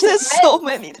watched this so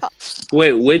many times.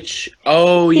 Wait, which?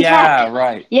 Oh, yeah,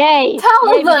 right. Yay!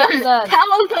 tell Yay, we them, get to learn.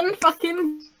 tell them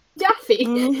fucking Jaffe.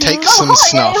 Mhm. Take Oh, some hi,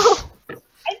 snuff. I'm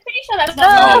pretty sure that's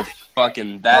not Oh,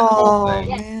 fucking that whole Oh thing.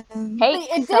 man. Hey,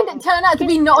 It did turn out to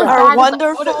be not as Our bad as I thought it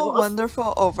wonderful, was.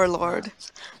 wonderful overlord.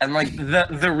 And like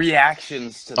the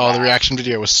reactions to Oh, that. the reaction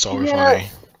video was so Yeah. funny.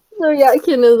 The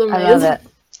reaction is I amazing. love it.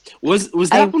 Was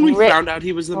I that when we ripped- found out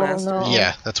he was the Oh, master? no.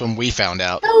 Yeah, that's when we found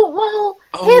out. Oh, well,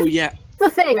 Oh yeah. the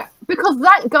thing, because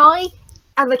that guy,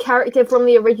 as a character from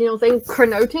the original thing,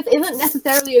 Chronotis, isn't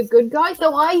necessarily a good guy,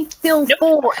 so I still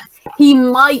thought he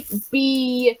might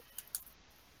be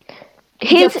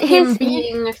His just him his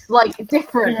being, like,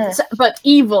 different, Yeah. but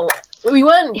evil. We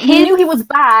His- knew he was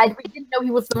bad, we didn't know he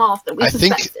was the master. We I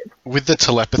think- suspected. With the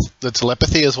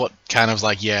telepathy is what kind of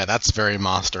like, yeah, that's very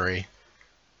mastery.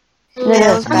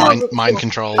 Yeah, I'm not Mind sure.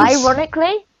 controls.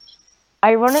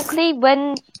 Ironically,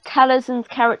 when Taliesin's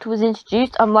character was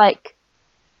introduced, I'm like,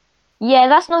 yeah,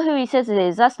 that's not who he says it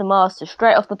is. That's the master.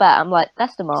 Straight off the bat, I'm like,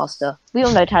 that's the master. We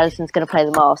all know Taliesin's going to play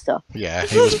the master. Yeah,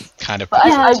 he was kind of. But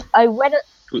Yeah. I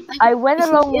went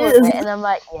along with is. it, and I'm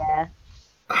like, yeah.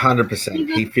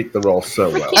 100%. He fit the role so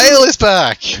well. Ale is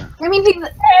back! I mean,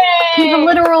 he's a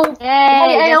literal. Yay,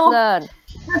 Hey, let's Ale. learn.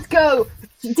 Let's go.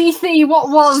 DC, what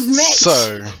was Mitch?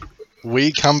 So,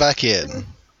 we come back in,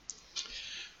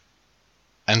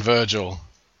 and Virgil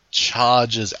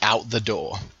charges out the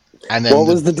door, and then What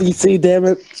was the DC? Damn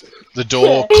it! the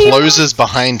door closes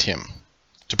behind him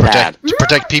to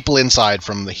protect people inside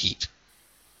from the heat.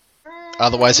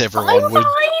 Otherwise, everyone would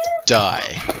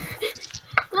die.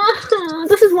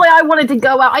 This is why I wanted to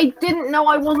go out. I didn't know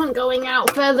I wasn't going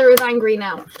out. Feather is angry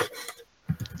now.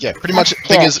 Yeah, pretty much. The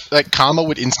thing is, like, Karma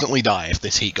would instantly die if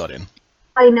this heat got in.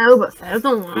 I know, but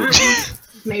Feather won't.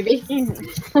 Maybe.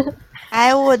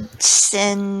 I would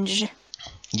singe.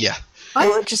 Yeah, I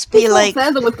would just be thought like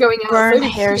Feather was going out. burn so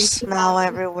did hair she. smell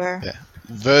everywhere. Yeah.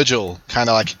 Virgil kind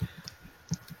of like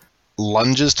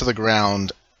lunges to the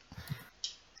ground,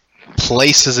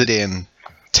 places it in,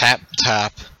 tap,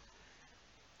 tap,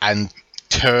 and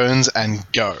turns and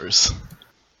goes.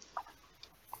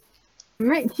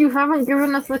 Mitch, you haven't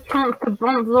given us a chance to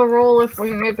bump the roll if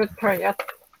we need it to yet.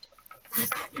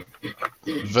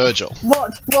 Virgil,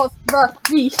 What's the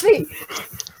DC?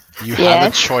 you have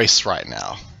Yes? a choice right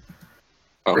now.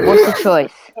 What's the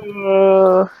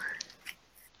choice?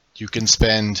 You can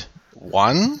spend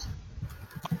 1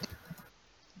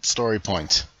 story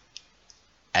point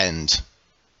and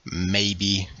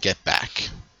maybe get back.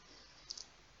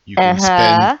 You can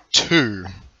spend 2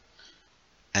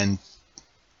 and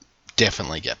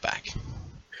definitely get back.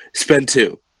 Spend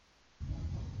 2.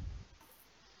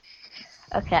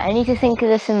 Okay, I need to think of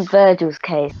this in Virgil's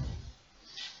case.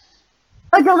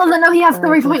 Virgil doesn't know he has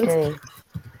 3 Virgil points. do?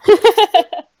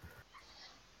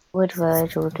 Would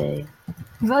Virgil do?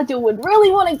 Virgil would really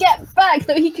want to get back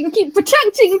so he can keep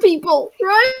protecting people,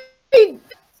 right?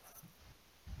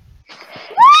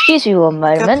 Excuse me one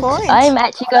moment. point. I'm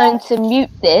actually going to mute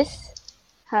this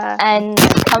Huh. and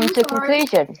come to a Sorry.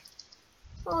 conclusion.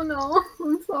 Oh no,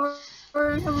 I'm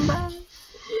sorry, I'm bad.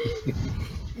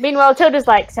 Meanwhile, Tilda's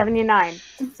like 79,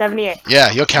 78,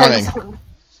 Yeah, you're counting.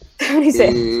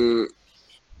 76.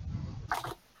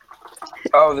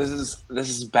 Oh, this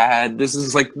is bad. This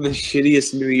is like the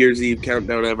shittiest New Year's Eve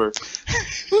countdown ever.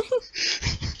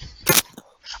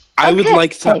 I would Okay.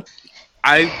 like to.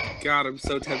 God, I'm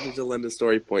so tempted to lend a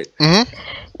story point.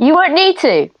 You won't need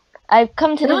to. I've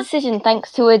come to the decision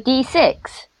thanks to a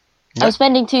D6. Yep. I'm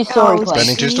spending 2 story points.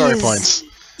 Spending 2 story Jeez. points.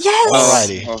 Yes.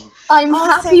 Alrighty. Oh, I'm Oh,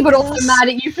 happy thank but also goodness. mad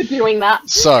at you for doing that.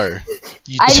 So,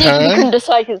 you I literally couldn't turn.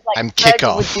 decide because like and kick Virgil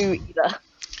off. would do either.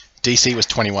 DC was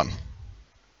 21.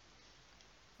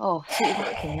 Oh,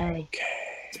 okay.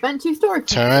 Spent 2 story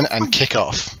points. Turn and kick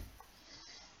off.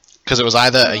 Because it was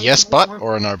either a yes but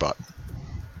or a no but.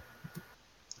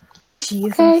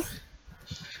 Jesus. Okay.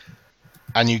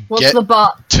 And you What's get the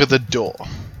but? to the door.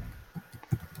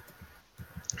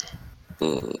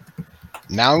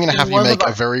 Now I'm going to have you What make a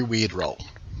about- very weird roll.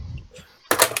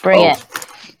 Bring it.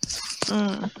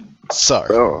 So,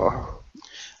 oh.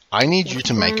 I need you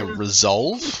to make a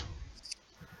resolve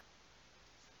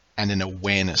and an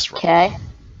awareness roll. Okay.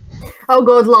 Oh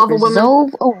god, lava woman.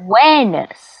 Resolve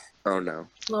awareness. Oh no.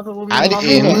 Lava woman. Add lava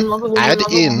in- woman, lava woman, add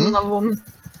lava in- woman, lava woman.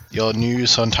 Your new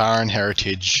Sontaran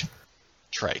heritage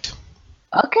trait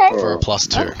Okay. for a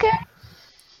 +2. Okay.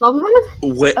 Lava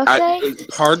woman? Wait. Okay.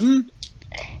 Pardon?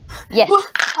 Yes.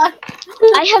 I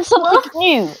I have something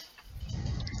new.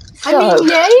 So, mean,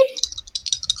 yay?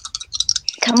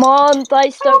 come on,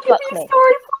 dice, don't Give fuck me a me.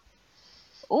 story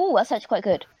Ooh, that's actually quite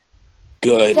good.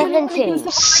 Good. 17.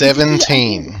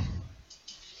 17.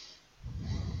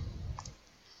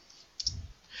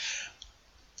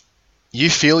 You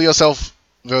feel yourself,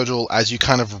 Virgil, as you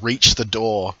kind of reach the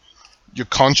door. Your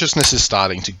consciousness is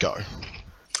starting to go.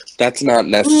 That's not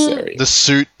necessary. The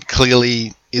suit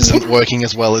clearly isn't working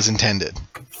as well as intended.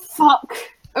 Fuck.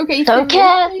 Okay,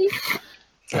 Okay.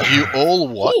 You all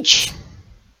watch.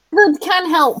 That can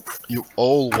help. You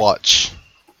all watch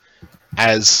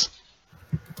as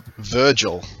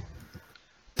Virgil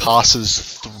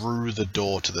passes through the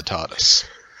door to the TARDIS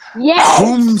Yes!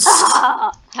 Holmes.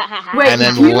 Wait, and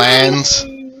then you- lands.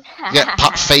 Yeah,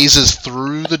 phases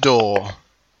through the door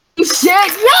Shit,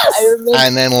 yes! I remember,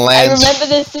 and then lands remember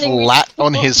this thing we flat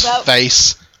on talked his about.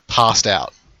 face, passed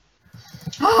out.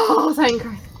 Oh, thank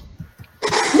Christ.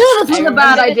 No, that's not a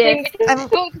bad idea.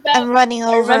 I'm running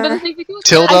I remember the over. thing we talked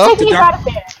Tilda? about. I'm taking it out of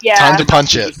there. Yeah. Time to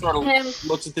punch it. Just sort of Him.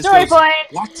 looks at this. Story goes, point.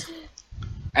 What?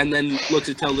 And then looks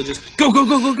at Tilda. Just go, go,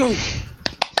 go, go, go.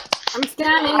 I'm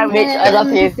scanning. I, Mitch, I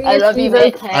love you. I love you,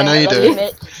 Mitch. I know you love do.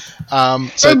 Mitch.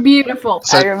 So, They're beautiful.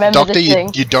 so I remember Doctor, this thing.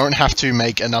 you don't have to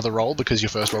make another roll because your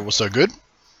first roll was so good.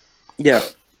 Yeah.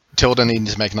 Tilda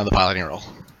needs to make another piloting roll.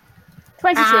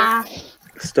 22. Ah,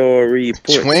 Story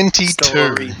points. 22.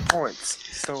 Story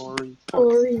points. Story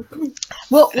points.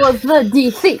 what was the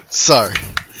DC? So,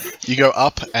 you go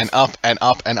up and up and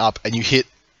up and up, and you hit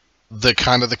the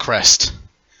kind of the crest,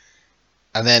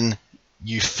 and then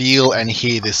you feel and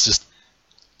hear this just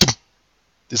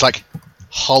this like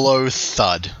hollow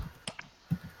thud.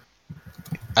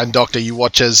 And Doctor, you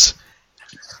watch as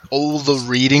all the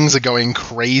readings are going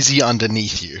crazy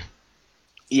underneath you.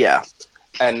 Yeah.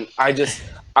 And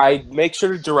I make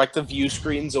sure to direct the view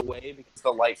screens away because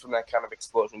the light from that kind of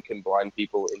explosion can blind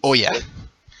people. Oh yeah,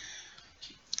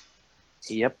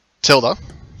 Yep. Tilda,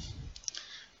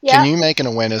 Yeah. can you make an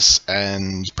awareness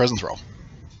and presence roll?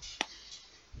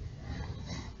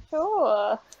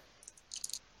 Sure.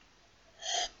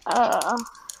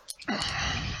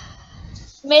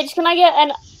 Mitch, can I get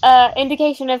an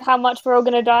indication of how much we're all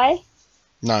gonna die?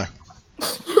 No.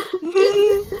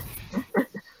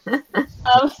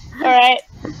 Alright.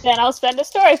 Then I'll spend a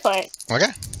story point. Okay.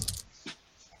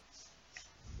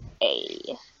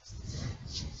 A.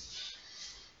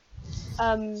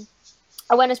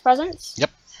 Awareness presence? Yep.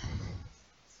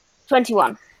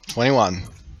 21. 21.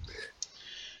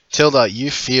 Tilda,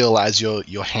 you feel as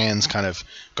your hands kind of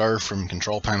go from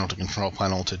control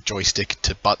panel to joystick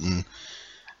to button,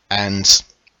 and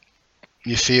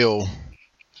you feel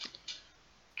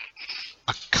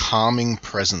a calming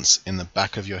presence in the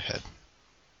back of your head.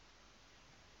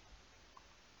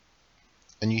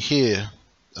 And you hear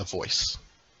a voice.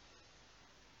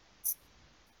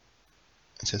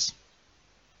 It says,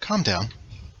 "Calm down.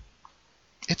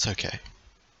 It's okay.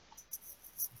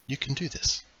 You can do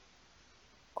this."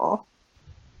 Oh.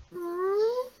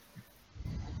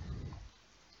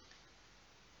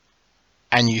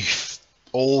 And you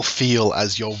all feel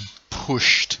as you're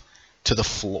pushed to the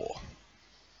floor.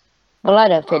 Well, I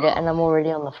don't fit it, and I'm already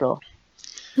on the floor.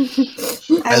 I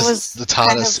As was the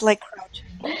kind TARDIS of like crouching.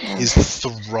 Yeah. is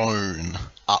thrown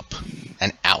up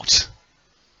and out.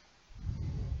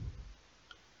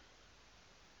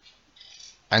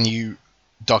 And you,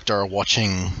 Doctor, are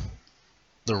watching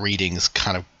the readings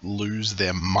kind of lose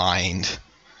their mind.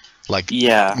 Like,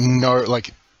 Yeah. no,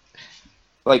 like,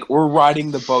 Like, we're riding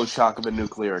the boat shock of a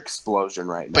nuclear explosion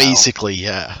right now. basically,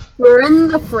 yeah. We're in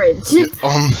the fridge.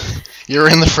 You're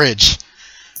in the fridge.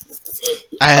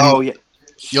 And Oh, yeah.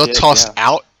 you're Shit, tossed yeah.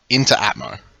 out into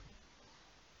Atmo.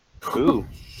 Ooh.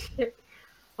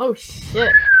 Oh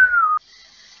shit.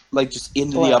 Like, just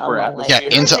into Well, the upper well, atmosphere.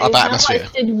 Yeah, into Okay, upper how atmosphere.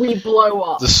 much did we blow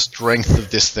up? The strength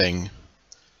of this thing.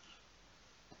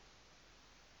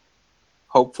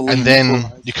 Hopefully. And then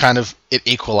equalize. you kind of, it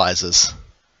equalizes.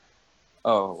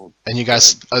 Oh. And you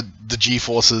guys, the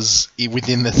G-forces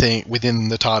within the thing, within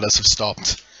the TARDIS have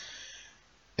stopped.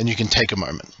 And you can take a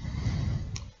moment.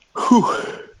 Whew.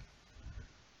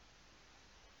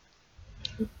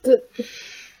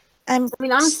 I'm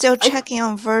I'm still I- checking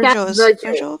on Virgil. Is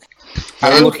Virgil. Virgil okay?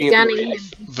 I'm Vir- looking at the scanning reading.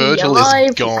 him. Virgil alive?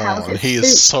 is gone. How's He his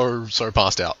is suit? so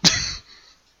passed out.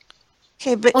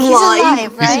 Okay, but he's Alive.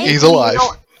 alive, right? He's alive.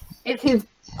 Is his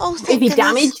Oh, is thank he goodness.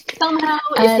 damaged somehow?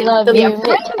 I love does he you, have Mitch.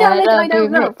 brain I damage? I love you,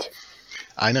 don't know. Mitch.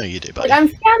 I know you do, Like, buddy. I'm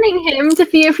scanning him to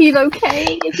see if he's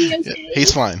okay. Is he Yeah, okay?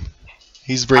 he's fine.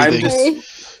 He's breathing. Okay.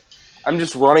 I'm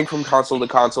just running from console to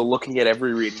console, looking at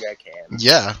every reading I can.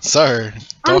 Yeah, so,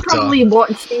 I'm Doctor, probably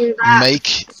watching that,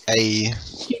 make a...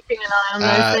 keeping an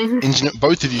eye on those things.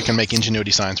 both of you can make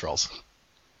ingenuity science rolls.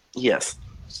 Yes.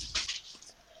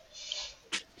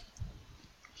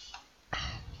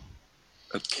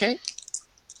 Okay.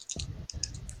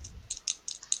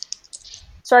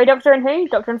 Sorry, Doctor and who?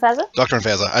 Doctor and Fazza? Doctor and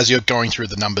Fezza, as you're going through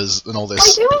the numbers and all I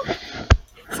this, do?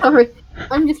 Sorry,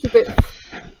 I'm just a bit.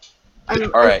 I'm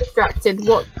Alright. distracted.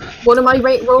 What am I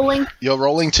rolling? you're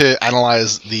rolling to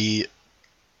analyze the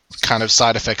kind of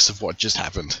side effects of what just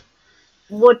happened.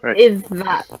 What is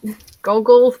Right. that?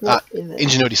 Goggles? What is it?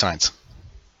 Ingenuity science.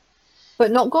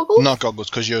 But not goggles? Not goggles,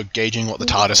 because you're gauging what the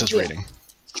TARDIS is Yeah. reading.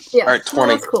 Yeah. Alright, no,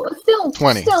 20. that's cool. It's still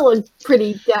 20. Still a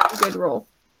pretty damn good roll.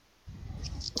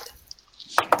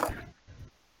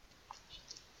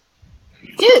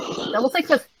 Dude, double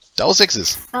sixes. Double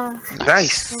sixes.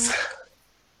 Nice.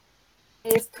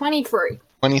 It's 23.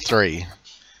 23.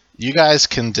 You guys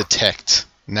can detect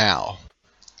now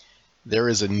there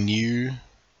is a new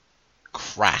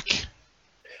crack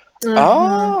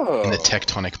Oh. in the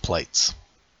tectonic plates.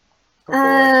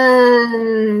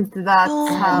 And that's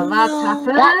Oh, how that no.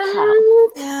 happened. That's how.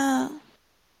 Yeah.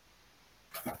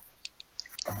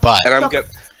 But And I'm good.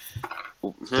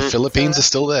 the Philippines are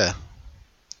still there.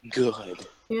 Good.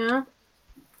 Yeah.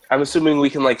 I'm assuming we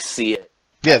can, like, see it.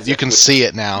 Yeah, As you if can we- see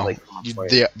it now. like,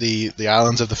 The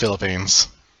islands of the Philippines.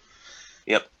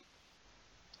 Yep.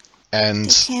 And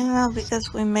They came out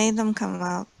because we made them come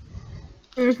out.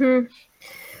 Mm-hmm.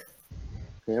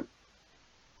 Yep.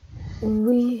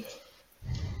 We.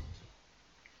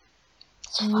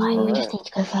 It's fine. We just need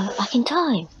to go further back in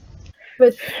time.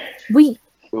 But we.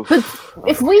 Oof. But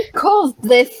if we caused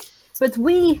this, but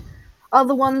we are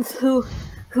the ones who.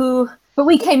 But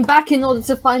we came back in order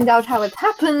to find out how it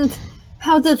happened.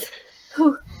 How did.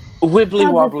 Who. Wibbly How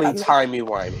did wobbly, that- timey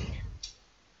wimey.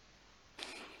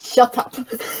 Shut up.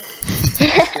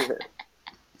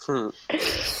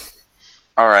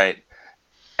 Alright.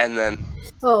 And then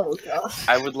Oh, gosh.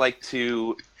 I would like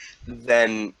to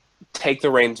then take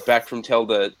the reins back from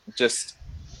Tilda, just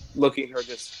looking at her,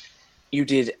 just, you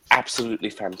did absolutely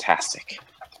fantastic.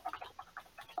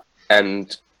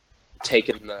 And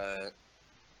taking the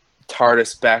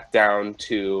TARDIS back down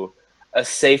to a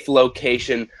safe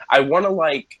location. I want to,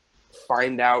 like,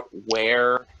 find out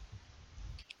where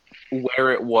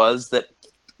it was that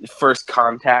first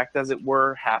contact, as it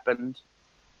were, happened.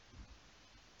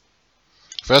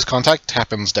 first contact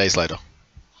happens days later.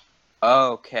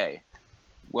 Okay.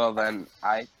 Well then,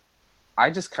 I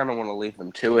just kind of want to leave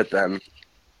them to it then.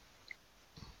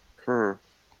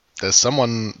 There's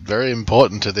someone very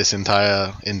important to this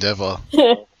entire endeavor.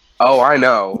 Oh, I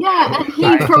know. Yeah, and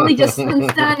he's probably just been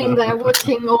standing there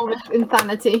watching all this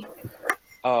insanity.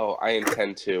 Oh, I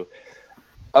intend to.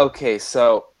 Okay,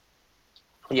 so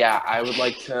yeah, I would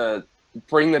like to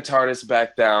bring the TARDIS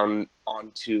back down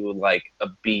onto like a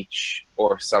beach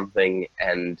or something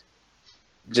and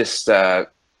just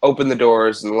open the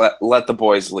doors and let the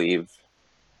boys leave.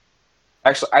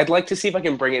 Actually, I'd like to see if I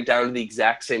can bring it down to the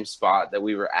exact same spot that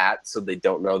we were at, so they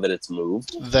don't know that it's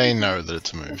moved. They know that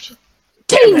it's moved.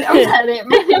 They know that it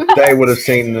moved. They would have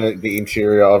seen the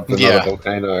interior of the Yeah.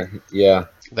 volcano. Yeah.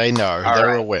 They know. All They're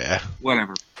right. aware.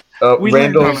 Whatever. Randall's,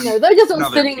 learned No, they're just all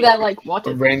Another sitting thing. there like, what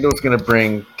is Randall's going to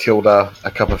bring Tilda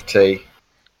a cup of tea.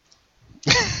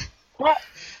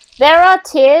 There are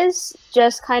tears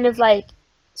just kind of like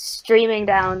streaming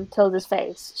down Tilda's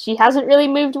face. She hasn't really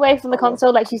moved away from the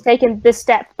console. Like she's taken this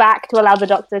step back to allow the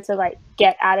doctor to like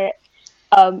get at it.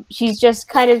 She's just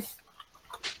kind of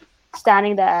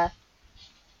standing there,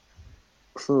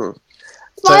 Hmm.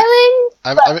 smiling.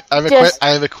 I have just- I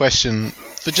have a question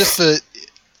for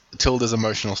Tilda's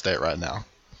emotional state right now.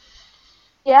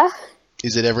 Yeah,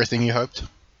 Is it everything you hoped?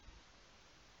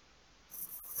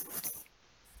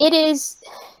 it is.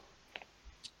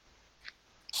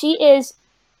 She is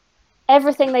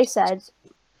everything they said,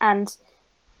 and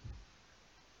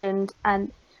I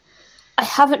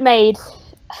haven't made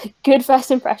a good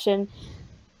first impression,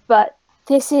 but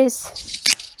this is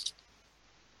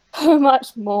so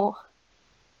much more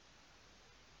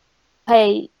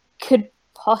I could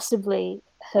possibly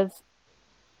have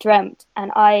dreamt,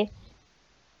 and I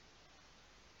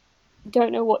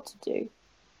don't know what to do.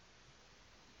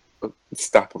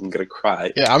 Stop! I'm gonna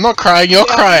cry. Yeah, I'm not crying. You're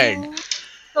crying.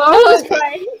 Oh,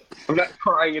 okay. I'm not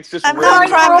crying. It's just I'm really not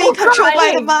crying, being I'm controlled by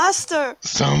the crying. master.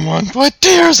 Someone put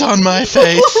tears on my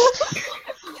face.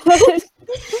 I'm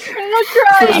not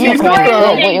crying. I'm It's not crying. What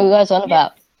crying. are you guys on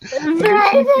about?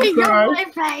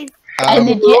 And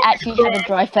did you actually have a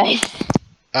dry face?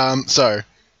 So,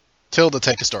 Tilda,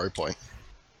 take a story point.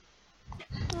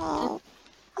 Oh,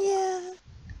 yeah.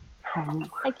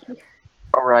 Thank you.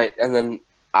 All right, and then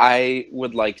I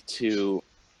would like to,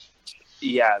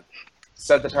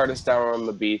 set the TARDIS down on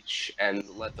the beach and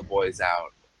let the boys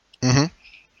out. Mm-hmm.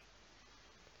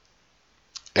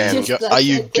 And Just are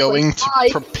you like going to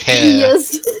 5 prepare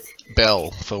years. Bell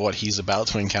for what he's about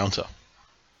to encounter?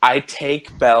 I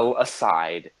take Bell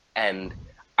aside, and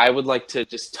I would like to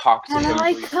just talk to Can him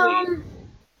I briefly come?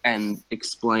 and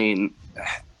explain.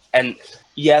 And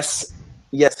yes,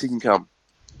 you can come.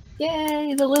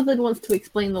 Yay, the lizard wants to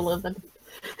explain the lizard.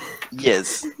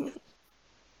 Yes.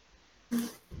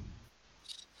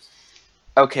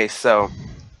 Okay, so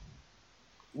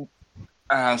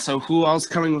who else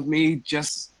coming with me?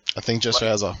 Just I think just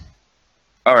Reza.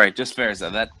 all right, just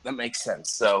Verza. That makes sense.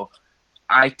 So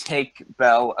I take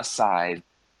Bell aside,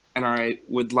 and I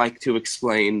would like to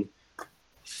explain.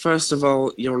 First of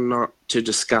all, you're not to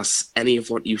discuss any of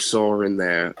what you saw in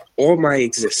there or my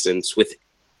existence with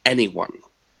anyone,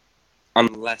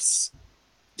 unless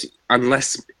it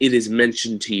is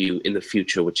mentioned to you in the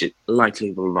future, which it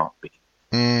likely will not be.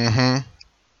 Mm-hmm.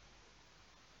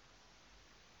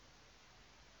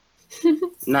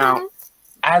 Now,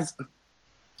 as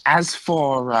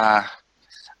for,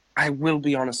 I will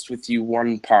be honest with you,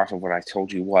 one part of what I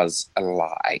told you was a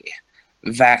lie.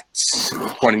 That,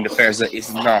 according to Ferza,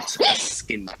 is not a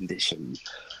skin condition.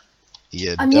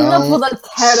 You I mean, that was don't a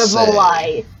terrible say.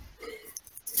 lie.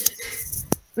 It's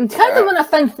kind of an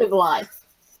offensive lie.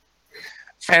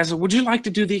 Ferza, would you like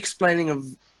to do the explaining of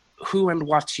who and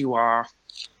what you are?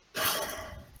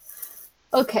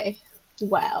 Okay,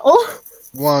 well.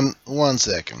 One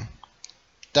second.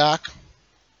 Doc,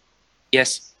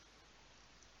 Yes.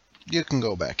 you can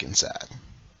go back inside.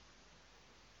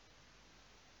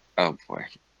 Oh boy.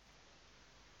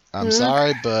 I'm Hmm?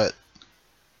 sorry, but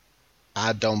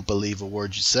I don't believe a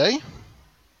word you say.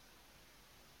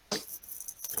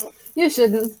 You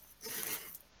shouldn't.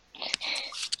 Hey,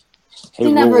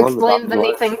 He never we'll run the explains bottom line.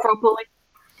 anything properly.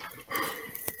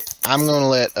 I'm gonna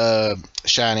let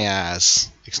Shiny Eyes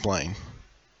explain.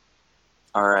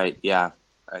 All right, yeah.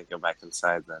 I go back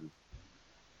inside then.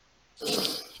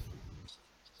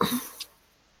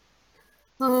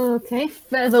 Okay,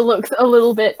 Feather looks a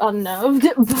little bit unnerved,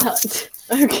 but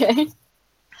okay.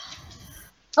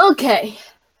 Okay.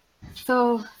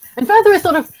 So, and Feather is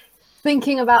sort of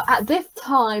thinking about, at this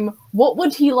time, what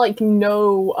would he,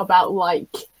 know about,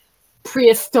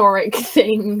 prehistoric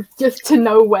things, just to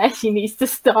know where she needs to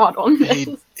start on this?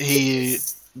 He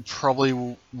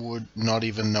probably would not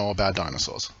even know about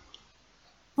dinosaurs.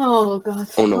 Oh, God.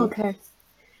 Oh, no. Okay.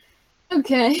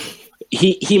 Okay.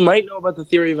 He might know about the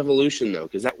theory of evolution though,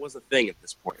 because that was a thing at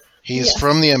this point. He's Yes.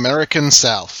 from the American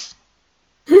South.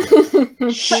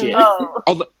 Shit. Oh,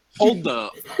 Hold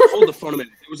the phone a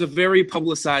minute. There was a very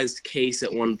publicized case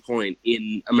at one point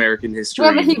in American history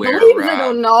Whether he where believes it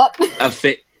or not. a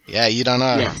fit. Yeah, you don't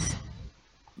know. Yes.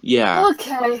 Yeah,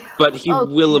 Okay. but he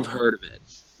Okay. will have heard of it.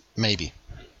 Maybe.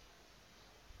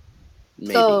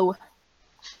 Maybe. So.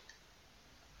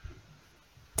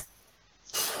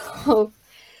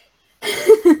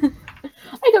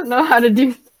 I don't know how to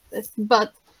do this,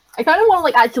 but I kind of want to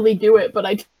like actually do it, but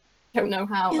I don't know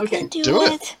how. You Okay. can do, Do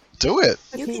it. Do it.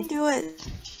 You can do it.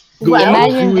 Go Well, on.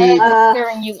 Imagine do it. Eric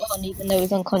cheering you on even though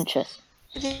he's unconscious.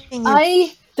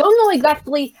 I don't know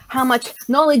exactly how much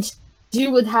knowledge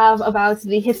you would have about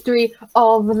the history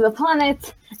of the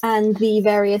planet and the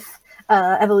various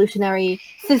evolutionary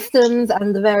systems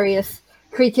and the various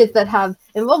creatures that have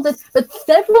involved it, but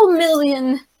several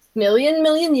million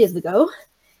years ago,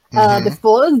 Mhm.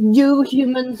 before you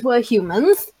humans were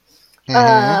humans,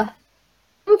 Mhm.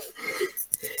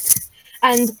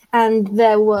 and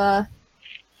there were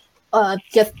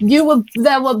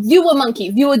you were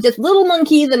monkeys. You were just little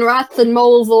monkeys and rats and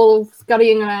moles all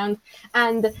scurrying around,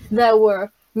 and there were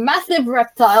massive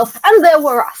reptiles, and there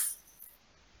were us.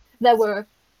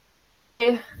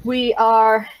 We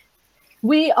are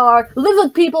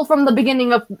lizard people from the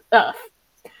beginning of Earth.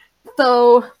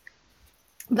 So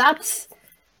that's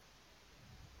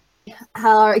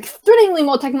are extremely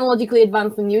more technologically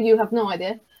advanced than you. You have no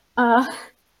idea.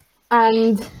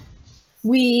 And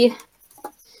we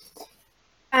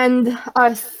and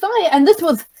our science, and this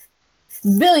was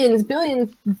billions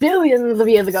of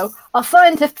years ago. Our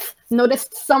scientists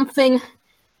noticed something.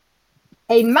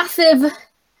 A massive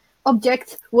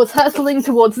object was hurtling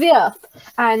towards the Earth,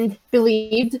 and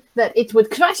believed that it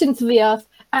would crash into the Earth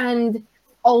and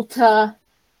alter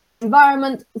the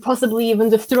environment, possibly even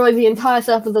destroy the entire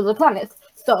surface of the planet.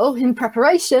 So, in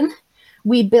preparation,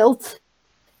 we built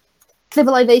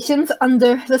civilizations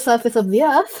under the surface of the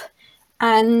Earth,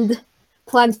 and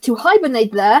planned to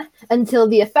hibernate there until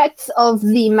the effects of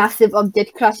the massive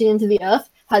object crashing into the Earth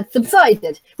had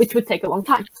subsided, which would take a long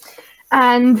time.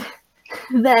 And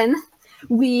then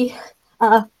we,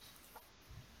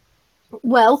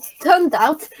 turned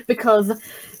out, because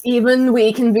even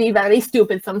we can be very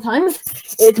stupid sometimes,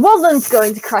 it wasn't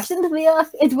going to crash into the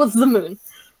Earth, it was the moon.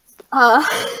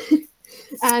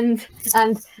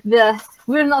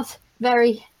 We're not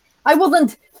very... I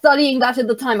wasn't studying that at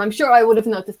the time, I'm sure I would have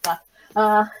noticed that.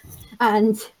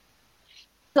 And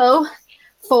so,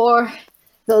 for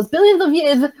those billions of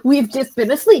years, we've just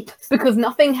been asleep, because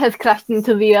nothing has crashed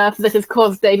into the Earth that has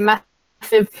caused a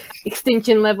massive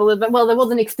extinction level event. Well, there was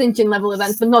an extinction level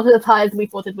event, but not as high as we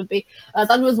thought it would be.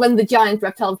 That was when the giant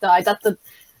reptiles died. That's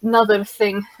another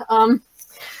thing.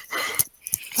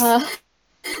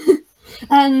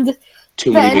 And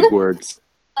Too then, many big words.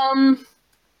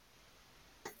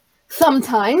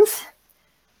 Sometimes,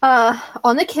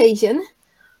 on occasion,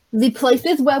 the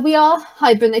places where we are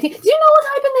hibernating. Do you know what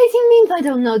hibernating means? I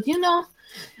don't know. Do you know?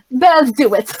 Bears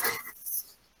do it.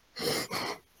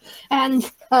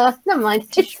 And never mind.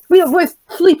 We're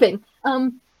sleeping.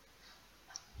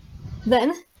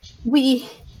 Then we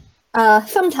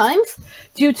sometimes,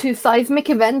 due to seismic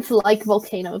events like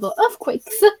volcanoes or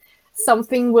earthquakes,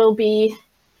 something will be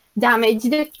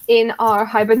damaged in our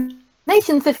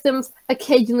hibernation systems,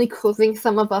 occasionally causing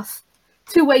some of us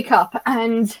to wake up.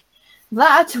 And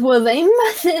that was a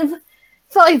massive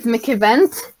seismic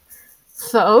event.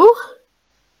 So,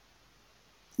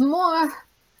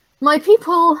 my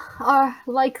people are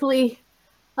likely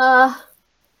going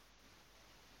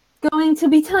to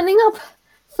be turning up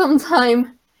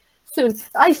sometime soon.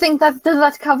 I think does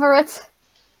that cover it?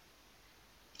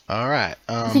 All right.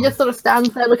 She just sort of stands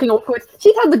there looking awkward.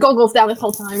 She's had the goggles down this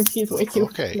whole time. She's way too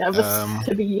Okay, nervous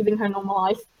to be using her normal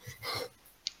eyes.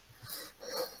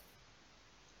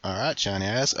 All right, Shiny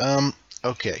Eyes.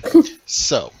 Okay.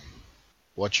 So,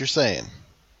 what you're saying?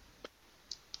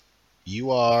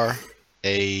 You are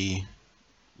you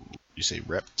say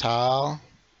reptile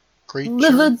creature?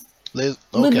 Lizard.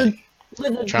 Okay.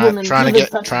 Lizard woman.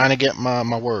 Trying to get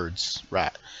my words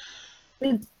right.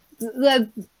 They're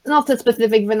not a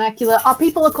specific vernacular. Our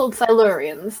people are called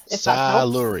Silurians. If that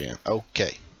helps. Silurian.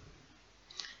 Okay.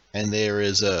 And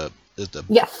there's a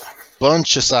Yes.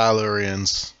 bunch of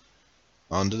Silurians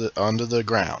under the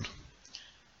ground,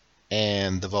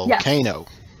 and the volcano.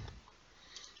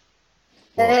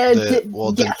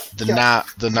 Yes. The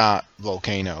Knot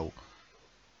volcano.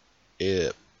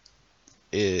 It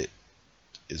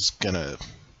is gonna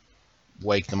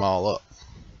wake them all up.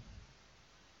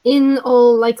 In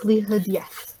all likelihood,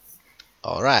 yes.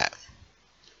 All right.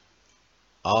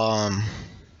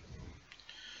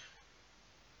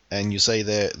 And you say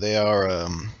that they are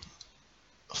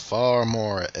far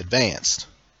more advanced.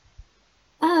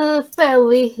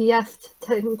 Fairly, yes.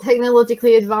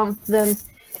 Technologically advanced than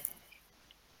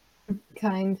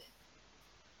kind.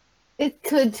 it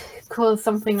could cause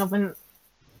something of an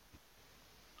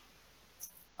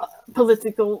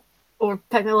political or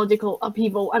technological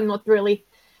upheaval. I'm not really.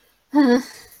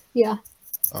 Yeah.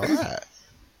 All right.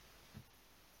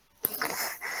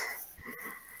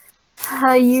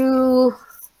 Are you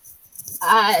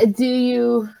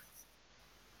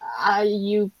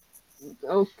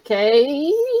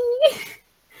okay?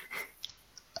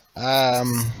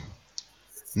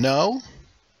 No,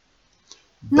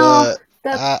 No,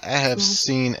 but I have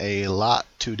seen a lot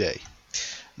today.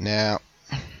 Now,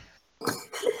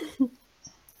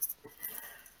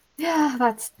 yeah,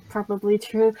 that's probably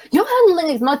true. Your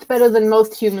handling is much better than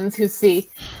most humans who see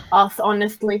us,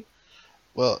 honestly.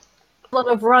 well, A lot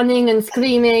of running and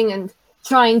screaming and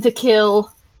trying to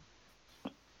kill.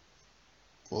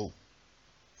 well,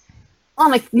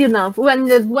 Like,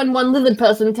 when one lizard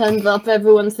person turns up,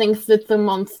 everyone thinks it's a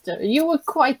monster. You were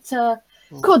quite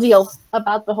cordial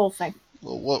about the whole thing.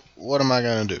 what am I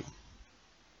gonna do?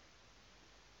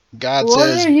 God What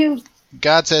says are you?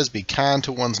 God says be kind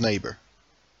to one's neighbor.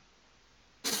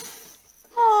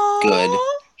 Good.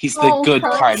 He's the Oh, good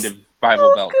Christ. kind of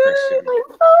Bible Belt Christian. I'm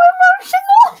so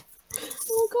emotional.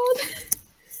 Oh God.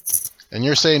 And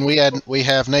you're saying we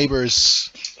have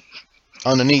neighbors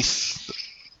underneath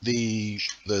the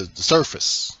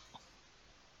surface.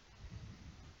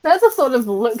 There's a sort of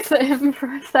looks at him for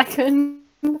a second,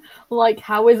 like,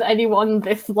 how is anyone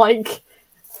this, like,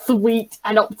 sweet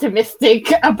and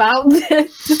optimistic about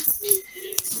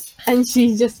this? And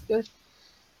she just goes,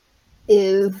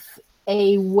 is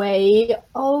a way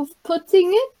of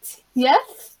putting it,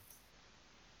 yes?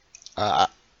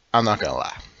 I'm not gonna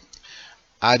lie.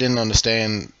 I didn't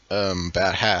understand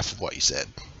about half of what you said.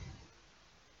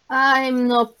 I'm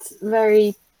not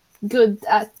very good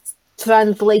at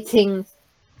translating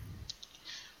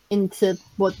into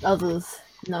what others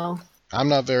know. I'm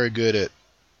not very good at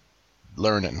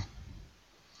learning.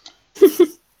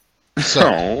 So,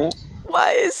 Oh,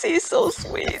 Why is he so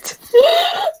sweet?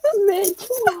 Mitch,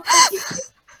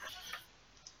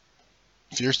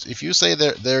 if you say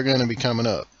they're gonna be coming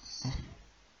up,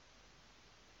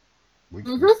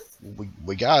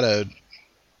 we gotta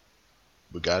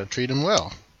treat them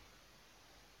well.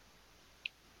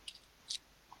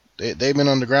 They've been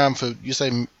underground for you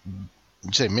say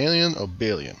million or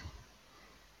billion?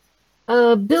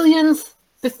 billions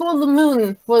before the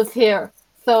moon was here,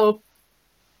 so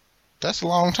That's a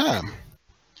long time.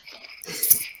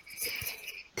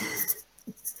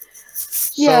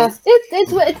 yeah, So,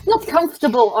 it's not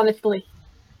comfortable, honestly.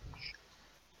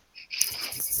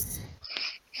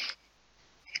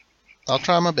 I'll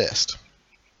try my best.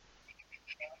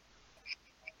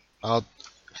 I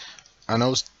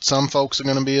know some folks are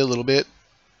gonna be a little bit,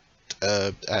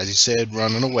 as you said,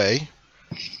 running away,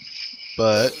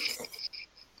 but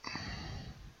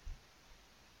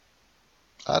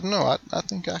I don't know. I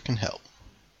think I can help.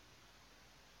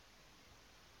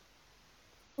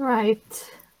 Right.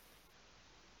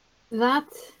 That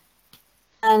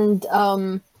and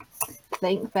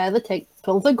think Feather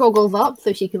pulls her goggles up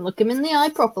so she can look him in the eye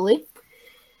properly.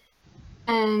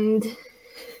 And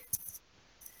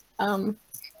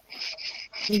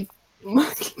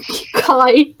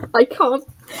Kai, I can't.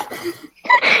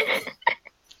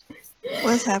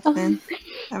 What's happening?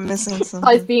 I'm missing Kai's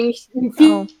something. being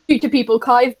Oh. future people.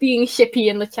 Kai's being shippy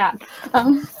in the chat.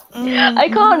 I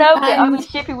can't help it. I And- was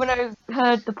shippy when I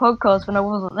heard the podcast when I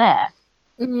wasn't there.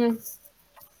 And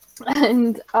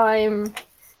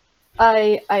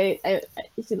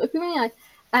she looked at me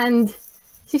and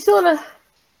she sort of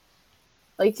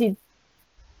like she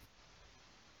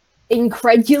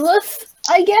incredulous,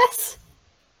 I guess.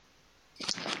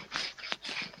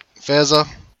 Feza,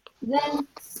 Then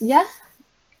yeah.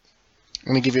 I'm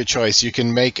gonna give you a choice. You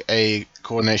can make a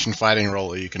coordination fighting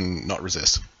roll, or you can not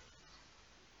resist.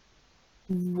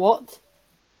 What?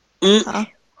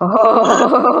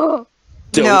 Oh.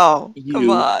 don't No, you come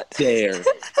on. dare.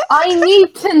 I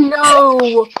need to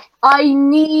know. I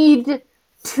need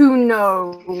to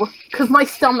know because my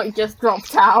stomach just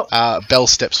dropped out. Belle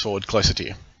steps forward closer to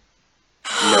you.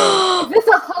 No, Is this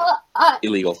a hard?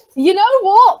 illegal. You know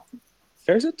what?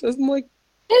 Ferris doesn't like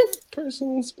Here's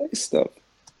personal space stuff.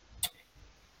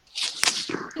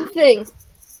 the thing.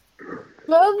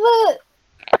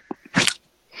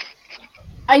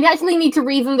 I actually need to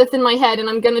reason this in my head, and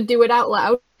I'm gonna do it out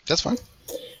loud. That's fine.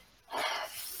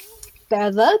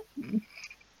 Feather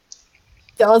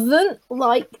doesn't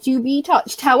like to be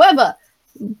touched. However,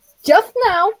 just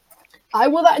now, I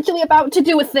was actually about to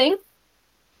do a thing,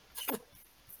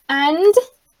 and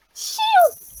she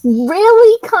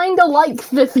really kind of likes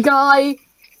this guy,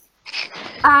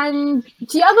 and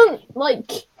she hasn't,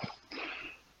 like,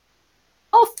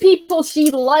 of people she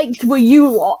liked were you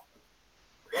lot.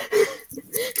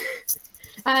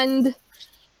 And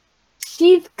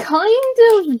she's kind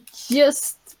of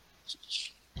just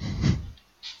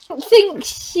think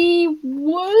she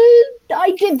would.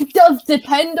 It does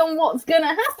depend on what's gonna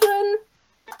happen.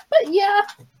 But yeah.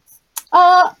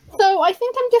 So I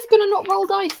think I'm just gonna not roll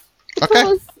dice. Okay.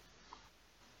 Because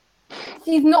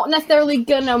she's not necessarily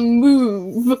gonna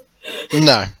move.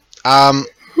 No.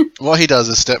 What he does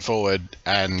is step forward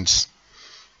and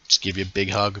just give you a big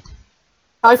hug.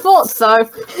 I thought so.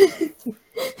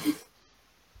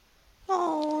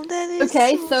 Oh, that is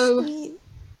Okay, so so- sweet.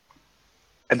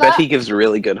 I bet he gives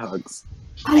really good hugs.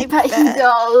 I bet he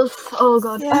does. Oh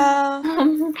god. Yeah.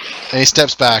 And he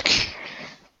steps back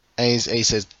and he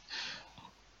says,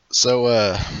 "So,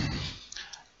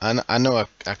 I know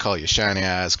I call you Shiny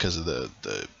Eyes because of the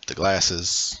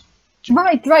glasses."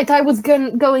 Right. I was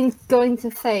going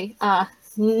to say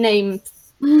names.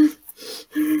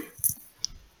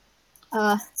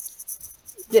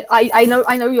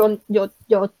 I know your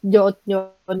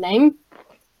name,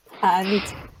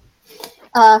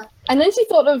 and then she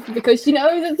sort of, because she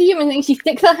knows it's the human thing, she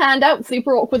sticks her hand out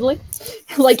super awkwardly,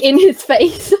 like in his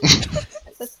face.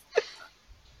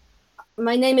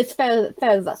 My name is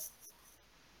Ferza.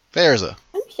 Ferza.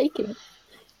 I'm shaking.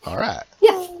 All right.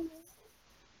 Yes.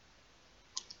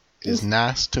 It's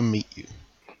nice to meet you.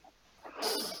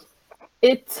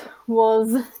 It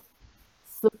was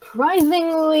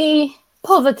surprisingly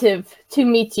positive to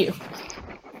meet you.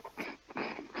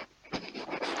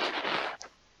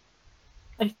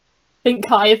 I think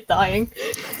Kai is dying.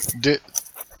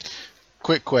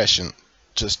 Quick question,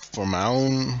 just for my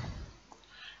own.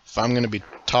 If I'm going to be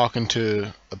talking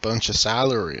to a bunch of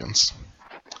Silurians,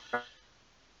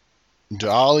 do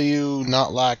all of you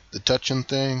not like the touching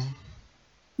thing?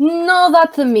 No,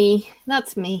 that's me.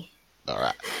 That's me. All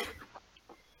right.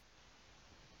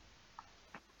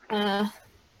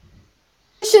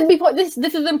 Should be this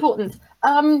is important.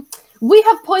 We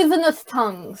have poisonous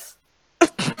tongues.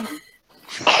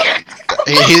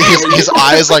 His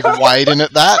eyes like widen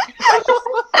at that.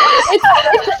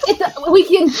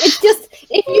 It's just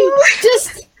if you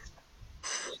just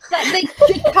that they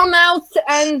should come out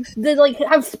and they like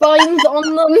have spines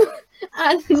on them,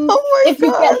 and if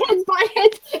you get hit by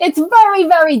it, it's very,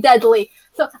 very deadly.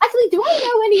 So actually, do I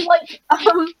know any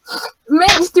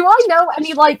Mitch? Do I know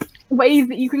any ways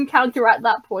that you can counteract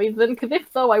that poison? Because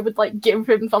if so, I would give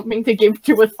him something to give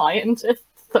to a scientist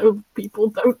so people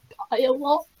don't die a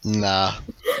lot. Nah,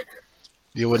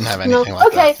 you wouldn't have anything like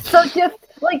okay, that. so just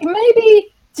maybe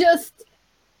just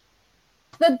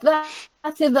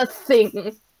that is a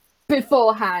thing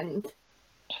beforehand.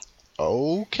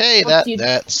 Okay, What do you-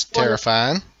 that's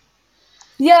terrifying.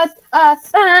 Yeah,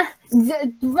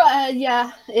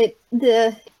 yeah,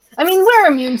 I mean, we're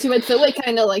immune to it, so we're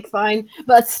kind of fine,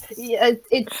 but yeah,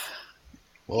 it's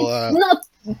Well, not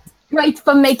great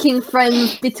for making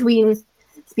friends between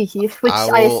species, which I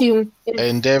I will assume is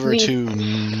endeavor the- to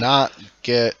not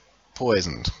get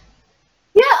poisoned.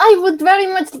 Yeah, I would very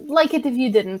much like it if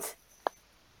you didn't.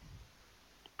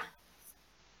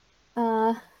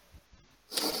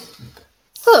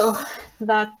 So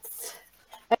that's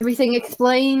everything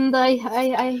explained.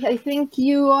 I think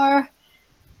you are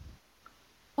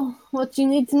what you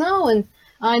need to know, and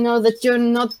I know that you're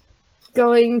not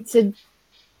going to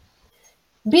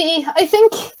be. I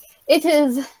think it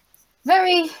is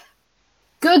very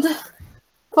good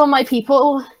for my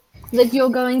people that you're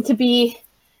going to be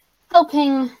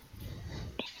helping.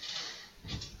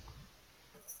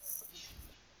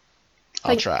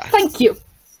 I'll try. Thank you.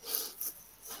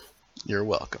 You're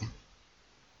welcome.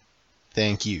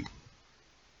 Thank you.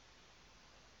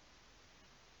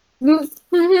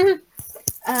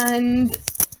 And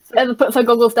Ella puts her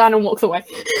goggles down and walks away.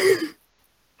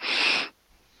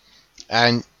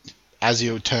 And as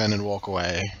you turn and walk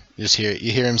away, you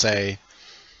hear him say,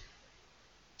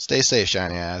 "Stay safe,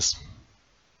 Shiny Eyes."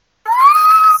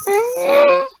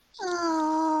 Aww.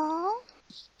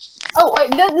 Oh, wait,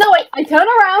 no, wait, I turn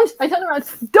around.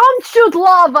 Don't shoot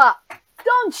lava!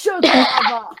 Don't shoot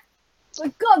lava!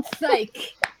 For God's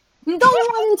sake. Don't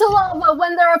run into lava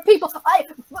when there are people.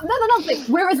 Another thing.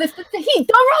 We're resistant to heat.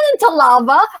 Don't run into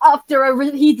lava after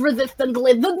a heat-resistant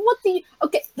lizard. What the?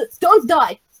 Okay, don't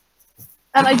die.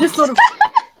 And I just sort of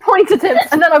point at him,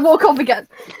 and then I walk off again.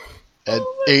 And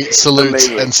he salutes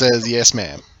Amazing. and says, "Yes,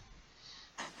 ma'am."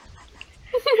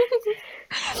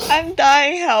 I'm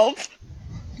dying. Help.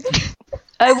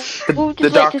 I would The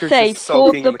just like doctor's to say just for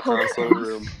sulking the in the console podcast.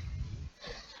 room.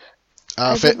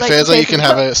 I would like to Faiza, say you can for-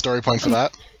 have a story point for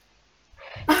that.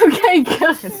 Okay,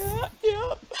 good.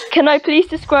 Yeah. Can I please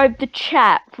describe the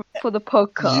chat for the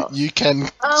podcast? You can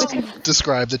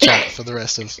describe the chat for the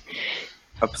rest of.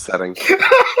 Upsetting.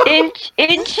 In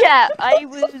chat, I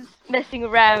was messing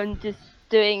around, just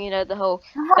doing, the whole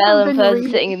Belle and Fern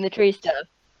sitting in the tree stuff,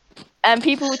 and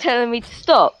people were telling me to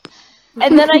stop.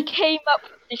 And then I came up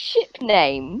with the ship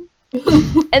name,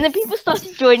 and then people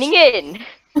started joining in.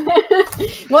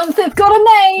 Once it's got a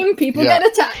name, people get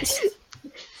attached.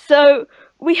 So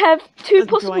we have two A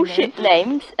possible join ship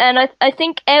names, and I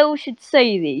think Elle should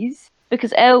say these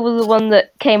because Elle was the one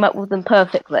that came up with them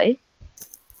perfectly.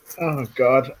 Oh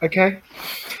God. Okay.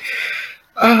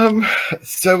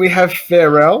 So we have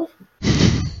Farewell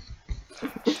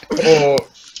or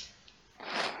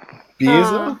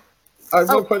Beerza. I'm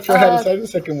not quite sure how to say the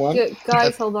second one.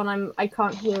 Guys, hold on. I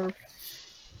can't hear.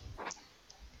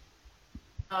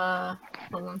 Hold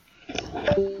on.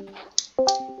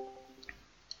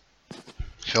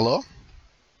 Hello?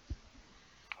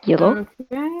 Yellow.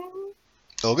 Okay.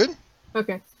 All good?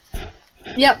 Okay.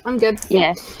 Yep, I'm good.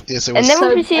 Yeah. Yeah, so And then So,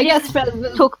 we I proceeded guess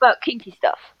to talk about kinky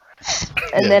stuff.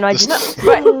 And Yeah, then I this- just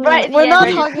right at the We're end, not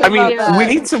I talking just I mean, about that. we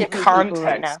need some shipping people right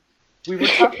context. now. We were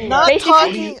talking Not about Basically-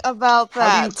 talking about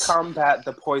how do you that. combat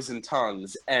the poison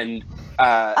tongues, and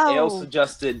Oh. Ale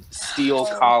suggested steel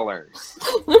collars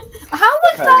How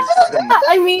was that?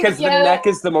 I mean, because the neck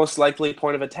is the most likely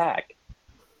point of attack.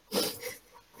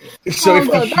 So if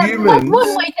the that's one humans,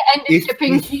 way to end a if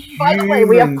shipping. the By the way,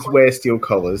 we have humans wear steel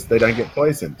collars, they don't get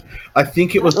poisoned. I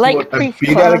think it was Like thought a priest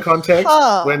bit out of class. context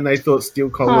Huh. when they thought steel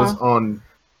collars on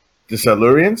the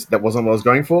Silurians. That wasn't what I was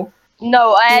going for.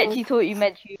 No, I actually thought you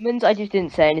meant humans. I just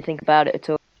didn't say anything about it at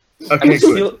all. I Okay, mean,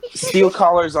 good. steel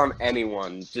collars on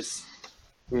anyone. Just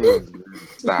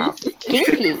stop.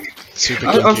 Kinky. super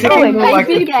I'm kinky. thinking more like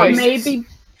maybe, the priest. maybe,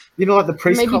 You know, like the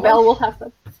priest maybe collar. Belle will have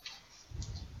them.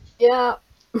 Yeah,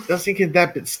 I was thinking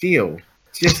that, but steel.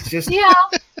 Just yeah.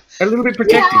 a little bit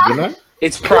protected, you know.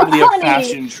 It's probably a Honey.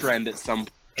 fashion trend at some point.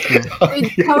 It's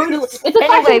totally. It's a Anyway,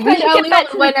 fashion we trend should early get back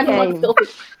on to when the everyone's game. still.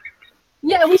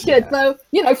 Yeah, we should. So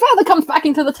Father comes back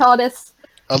into the TARDIS.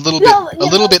 A little No, bit, a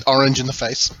little bit orange in the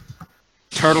face.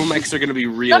 Turtlenecks are going to be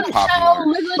real That's how popular.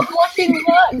 lizard blushing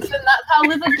works, and that's how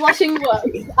lizard blushing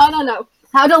works. I don't know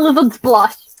how do lizards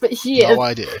blush, but she is. No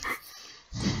idea.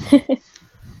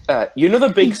 You know the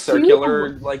big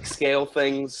circular scale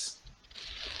things?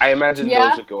 I imagine Yeah.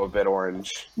 those would go a bit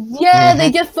orange. Yeah,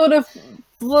 they just sort of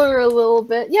blur a little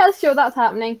bit. Yeah, sure, that's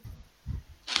happening.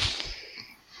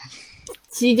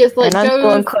 She just And I'm still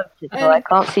goes. unconscious, so I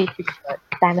can't see shit.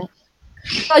 Damn it.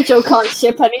 Virgil can't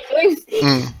ship anything.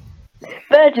 Mm.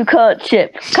 Virgil can't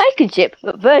ship. Kai can ship,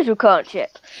 but Virgil can't ship.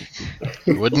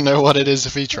 Wouldn't know what it is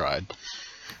if he tried.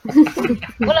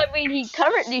 Well, I mean, he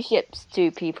currently ships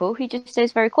two people. He just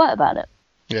stays very quiet about it.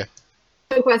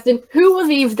 Good question. Who was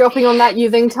eavesdropping on that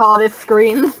using TARDIS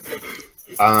screen?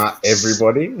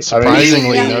 Everybody.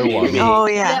 Surprisingly, Yeah. no one. Oh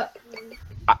yeah.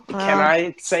 Can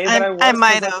I say that I was? I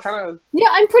might 'Cause have. kinda- Yeah,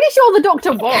 I'm pretty sure the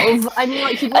Doctor was. I mean,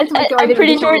 like, she went to the guy I'm that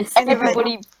pretty was sure on it's screen.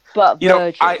 everybody but You know,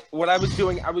 Virgil. what I was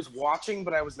doing, I was watching,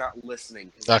 but I was not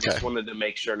listening. 'Cause I Okay. just wanted to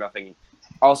make sure nothing.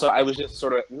 Also, I was just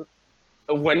sort of.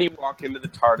 When you walk into the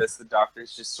TARDIS, the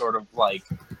Doctor's just sort of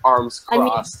arms I mean-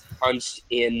 crossed, hunched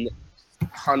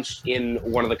in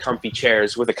one of the comfy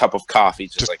chairs with a cup of coffee,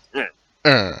 just like.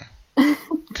 I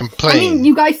Complain. mean,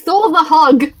 you guys saw the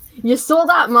hug. You saw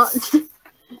that much.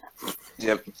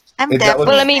 Yep. I'm That was- definitely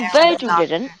Well, I mean, down with Virgil that.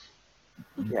 didn't.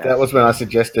 Yeah. That was when I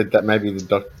suggested that maybe the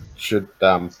doc should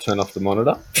turn off the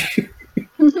monitor.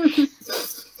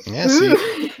 Yeah,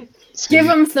 see, Give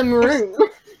him some room.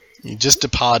 you just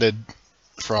departed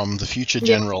from the future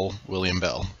General William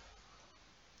Bell.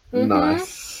 Mhm.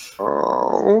 Nice.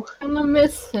 Oh. I'm gonna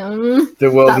miss him. The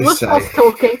world That is was us safe.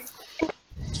 talking.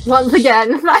 Once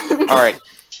again, thanks. All right.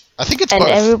 I think it's And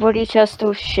both. everybody shall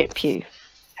still ship you.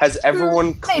 Has everyone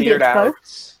Maybe cleared it's out?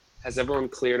 both. Has everyone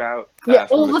cleared out? Yeah,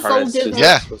 from all the TARDIS soldiers who's have-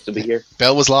 Yeah. supposed to be here.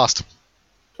 Bell was last.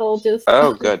 Soldiers.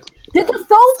 Oh, good. Did the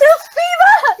soldiers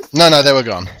see No, they were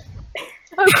gone. that?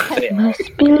 Okay.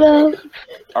 Must be love,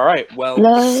 All right. Well,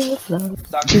 love, love.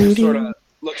 Doctor sort of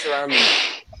looks around. And,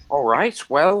 all right.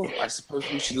 Well, I suppose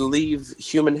we should leave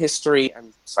human history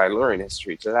and Silurian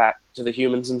history to the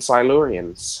humans and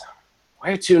Silurians.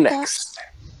 Where to next?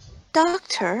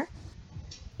 Doctor,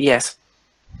 Yes.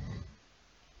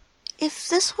 if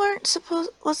this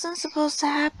wasn't supposed to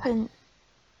happen,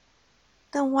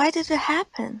 then why did it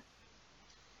happen?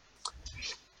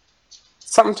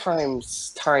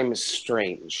 Sometimes time is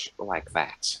strange like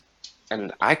that,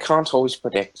 and I can't always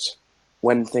predict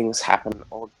when things happen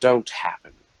or don't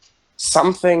happen.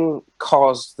 something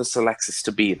caused the Selexis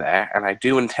to be there, and I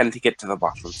do intend to get to the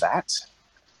bottom of that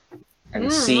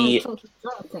and see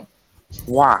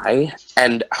why,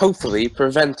 and hopefully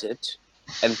prevent it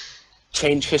and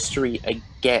change history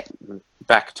again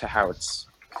back to how it's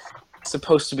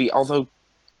supposed to be. Although,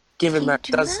 given that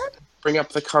does bring up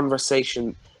the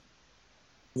conversation,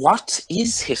 what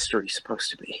is history supposed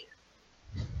to be?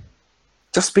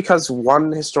 Just because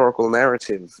one historical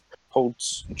narrative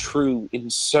holds true in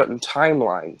certain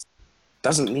timelines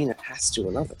doesn't mean it has to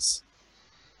in others.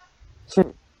 A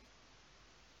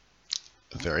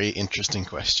very interesting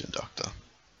question, Doctor.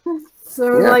 So,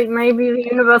 like, maybe the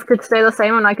universe could stay the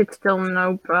same and I could still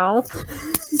know Belle?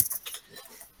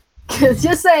 Because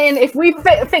just saying, if we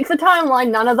fix the timeline,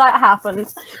 none of that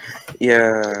happens.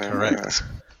 Yeah. Correct.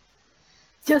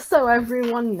 Just so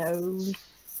everyone knows.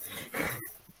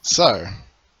 So,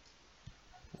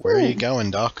 where are you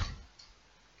going, Doc?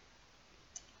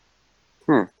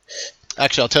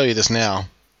 Actually, I'll tell you this now.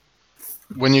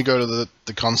 When you go to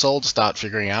the console to start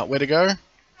figuring out where to go,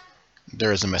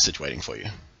 there is a message waiting for you.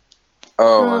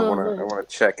 Oh, I wanna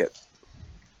check it.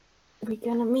 We're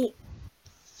gonna meet.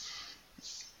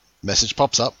 Message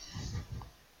pops up.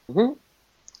 Mm-hmm.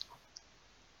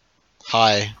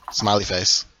 Hi, smiley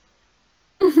face.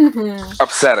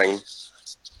 Upsetting.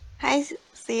 Hi,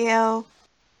 Theo.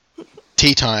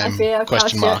 Tea time?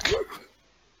 Question mark.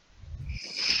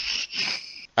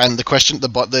 And the question,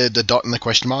 the dot in the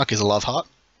question mark is a love heart.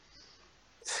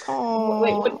 Oh.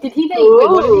 Wait, what did he say?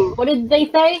 Wait, what did they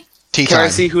say? Tea Can time. I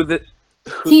see who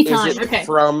Tea is time, it okay.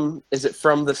 from? Is it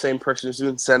from the same person who's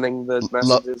been sending the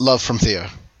messages? Love from Theo.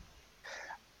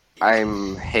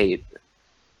 I'm hate.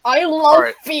 I love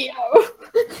Alright. Theo.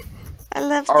 I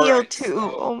love All Theo right, too.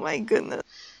 so- Oh my goodness.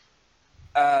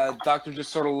 Doctor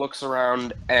just sort of looks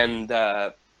around and,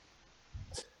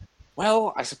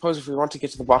 well, I suppose if we want to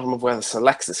get to the bottom of where the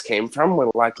Selexis came from,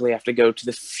 we'll likely have to go to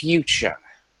the future.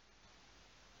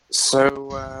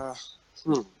 So,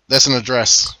 There's an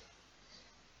address.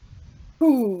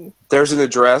 Ooh. there's an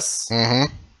address. Mm-hmm.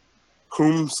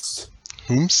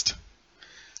 Whomst.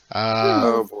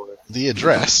 Oh boy. The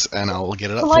address, and I'll get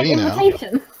it up for Polite you now.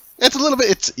 invitation. It's a little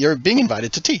bit. You're being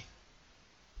invited to tea.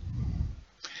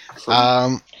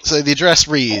 So the address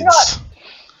reads: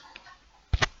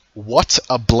 What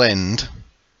a blend,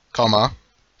 comma,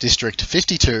 District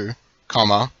 52,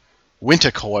 comma,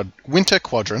 Winter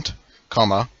Quadrant,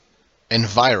 comma,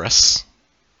 Envirus,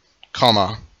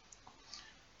 comma,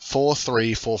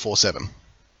 43447.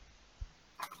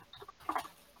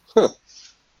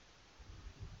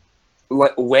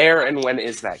 Where and when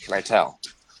is that? Can I tell?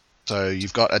 So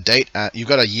you've got a date, you've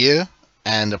got a year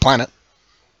and a planet.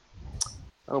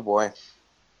 Oh boy.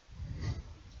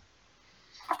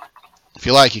 If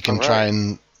you like, you can Alright. try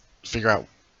and figure out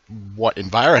what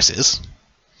Envirus is.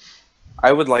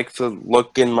 I would like to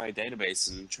look in my database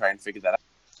and try and figure that out.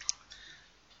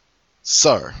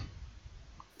 So,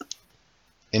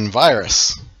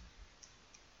 Envirus,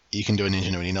 you can do an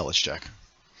ingenuity knowledge check.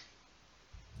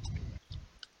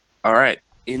 Alright.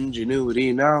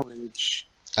 Ingenuity knowledge.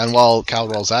 And while Cal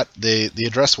rolls that, the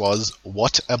address was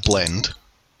What a Blend,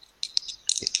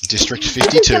 District This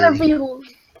is gonna 52,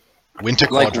 be. Winter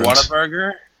Like Quadrant,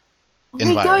 Whataburger? Are we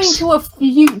going Envirus. to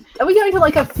Are we going to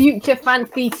like a future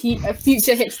fancy a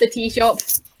future hipster tea shop?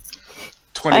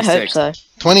 26. I hope so.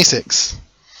 26.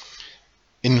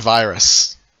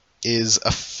 Envirus is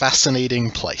a fascinating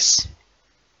place.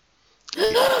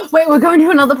 Wait, we're going to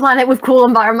another planet with cool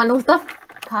environmental stuff.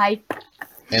 Hi.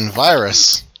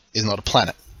 Envirus is not a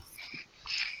planet.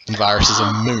 Envirus is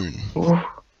a moon.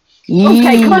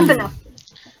 Okay, close enough.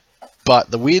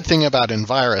 But the weird thing about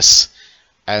Envirus,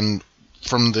 and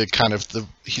from the kind of the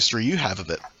history you have of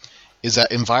it, is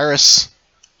that Envirus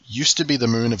used to be the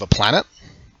moon of a planet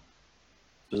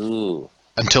Ooh.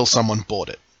 until someone bought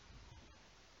it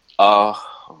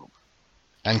Oh.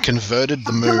 and converted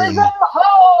the moon Capitalism,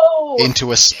 ho!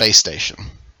 into a space station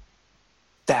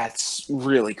That's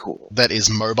really cool. that is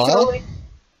mobile. Totally.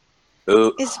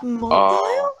 Ooh. Is mobile?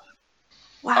 Oh.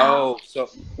 Wow. Oh, so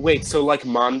wait, so like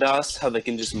Mondas, how they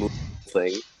can just move the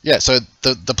thing? Yeah, so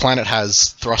the planet has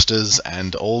thrusters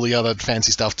and all the other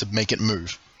fancy stuff to make it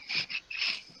move.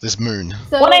 This moon.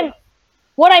 So,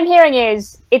 What I'm hearing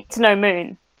is it's no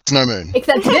moon. It's no moon.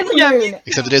 except it is a moon.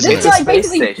 Except it is a This moon. guy space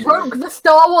basically station. broke the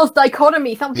Star Wars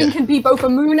dichotomy. Something Yeah. can be both a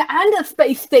moon and a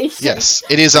space station. Yes,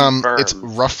 it is. It's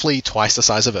Confirmed. roughly twice the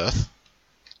size of Earth.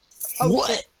 Oh,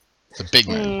 shit. It's a big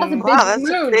moon. That's a big Wow, that's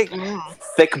moon. a big move.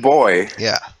 Thick boy.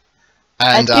 Yeah.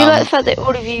 I And do like the fact that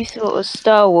all of you thought of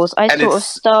Star Wars. I And thought of it's-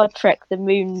 Star Trek, the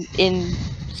moon in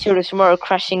Shield of Tomorrow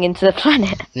crashing into the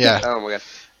planet. yeah, Oh my god.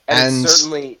 And, And- it's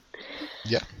certainly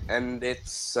Yeah. And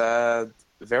it's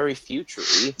very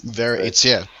futury.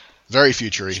 Very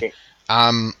futury.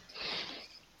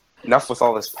 Enough with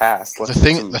all this past. The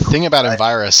thing about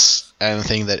Envirus, and the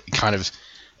thing that kind of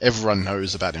everyone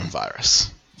knows about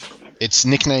Envirus, its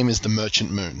nickname is the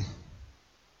Merchant Moon.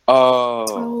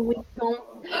 Oh. we don't.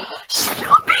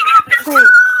 Wait,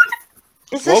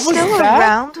 is What this was still that?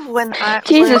 around when I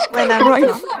Jesus when I'm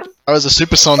Christ. That was a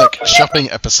supersonic shopping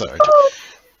episode.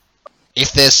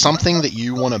 If there's something that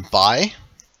you want to buy,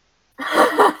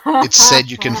 it said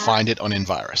you can find it on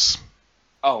Envirus.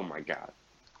 Oh my god.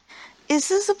 Is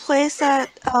this a place that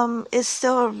is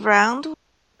still around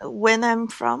when I'm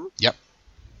from? Yep.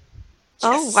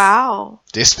 Oh Yes. wow.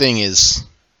 This thing is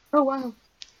Oh wow! a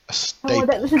Oh, staple.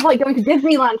 this is like going to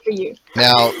Disneyland for you.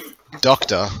 Now,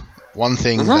 Doctor, one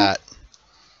thing Mhm. that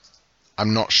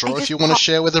I'm not sure I if just you want to pop-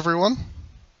 share with everyone.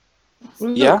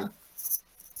 Yeah?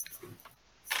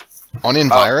 On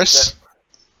Envirus,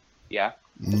 Yeah.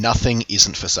 nothing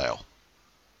isn't for sale.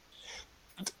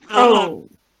 Oh.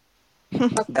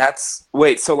 That's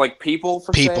wait. So like people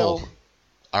for People sale.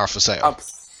 are for sale. Up.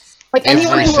 Like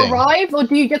anyone who Everything. arrives, or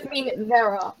do you just mean there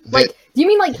are? The- Like, do you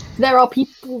mean like there are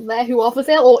people there who are for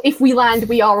sale, or if we land,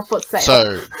 we are for sale?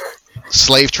 So,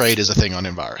 slave trade is a thing on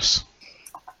Envirus.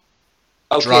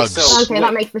 Okay, Drugs. so okay,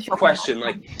 that makes the shopping. question: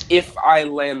 like, if I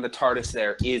land the TARDIS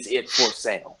there, is it for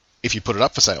sale? If you put it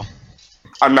up for sale,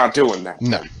 I'm not doing that.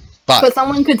 no. But But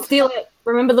someone could steal it.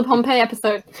 Remember the Pompeii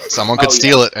episode? someone could Oh,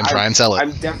 steal yeah. it and try and sell it.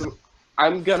 I'm definitely.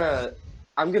 I'm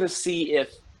gonna see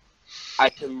if I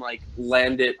can like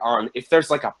land it on if there's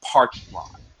like a parking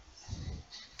lot.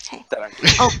 Okay. That I can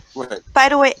Oh. land. By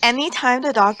the way, anytime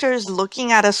the doctor is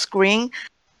looking at a screen,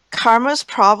 Karma's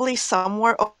probably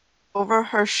somewhere over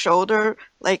her shoulder,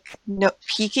 like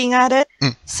peeking at it.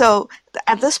 Mm. So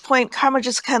at this point, Karma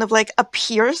just kind of like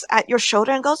appears at your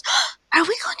shoulder and goes, "Are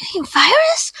we going to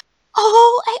Envirus?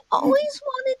 Oh, I always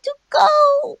wanted to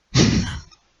go."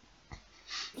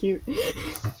 Cute.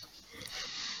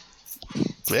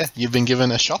 Yeah, you've been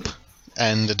given a shop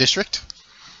and a district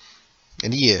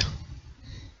in a year.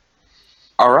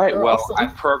 All right. Well, Awesome. I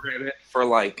programmed it for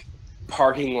like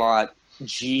parking lot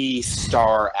G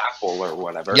Star Apple or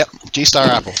whatever. Yep, G-Star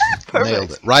Apple. Perfect.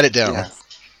 Nailed it. Write it down. Yeah.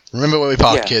 Remember where we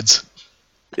parked, Yeah. kids.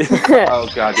 Oh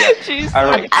god, yeah. Jeez. I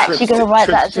wrote I'm actually trips gonna to- write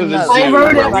trips that as to a the note. I zoo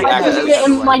wrote it. where we I put actually it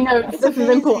in went. my notes. This is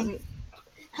important.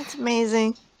 That's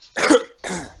amazing.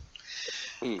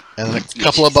 And then a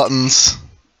couple of buttons,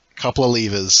 couple of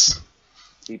levers.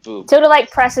 Beep boop. Tilda like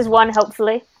presses one,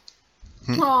 hopefully.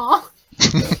 Aww.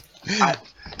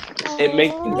 It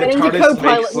makes Get the into TARDIS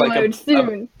co-pilot makes like mode a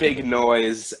soon. big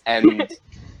noise, and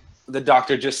the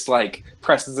doctor just like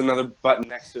presses another button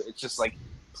next to it. It's just like,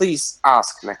 please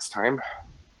ask next time.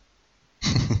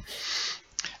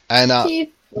 And Cute.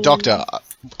 Doctor,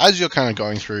 as you're kind of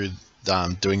going through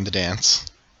doing the dance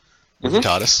with the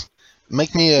TARDIS,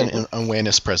 make me an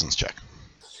awareness presence check.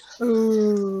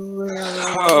 Ooh.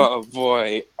 Oh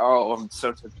boy! Oh, I'm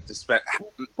so tempted to spend.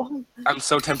 I'm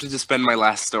so tempted to spend my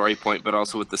last story point, but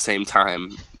also at the same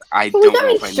time, I But don't we've know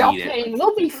done if I need it. shopping.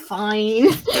 We'll be fine.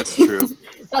 That's true.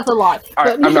 That's a lot. All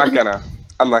right, But- I'm not gonna.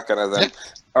 I'm not gonna then.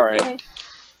 All right. Okay.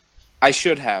 I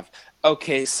should have.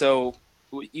 Okay, so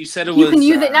you said it You was. can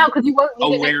use it now because you won't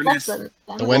need awareness. it next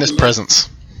lesson. Awareness presence.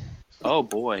 Oh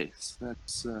boy,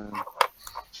 that's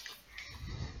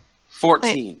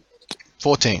 14.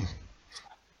 14.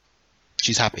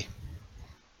 She's happy.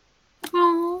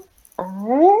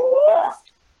 Aw.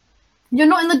 You're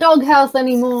not in the doghouse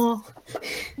anymore.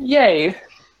 Yay!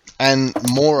 And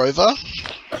moreover,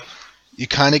 you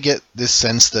kind of get this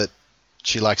sense that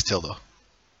she likes Tilda.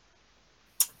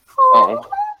 Oh,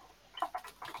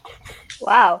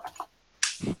 Wow.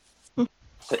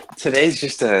 today's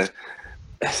just a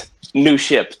new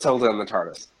ship. Tilda and the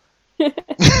TARDIS.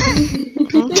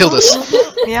 Tildus.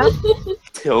 Yeah,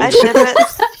 Tilda. I did it.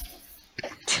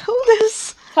 Do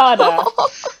this. Tada.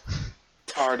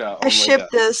 Tarda. Oh I my ship God.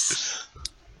 this.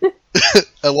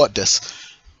 What dis?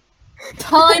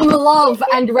 Time, love,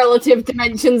 and relative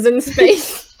dimensions in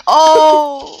space.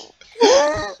 Oh.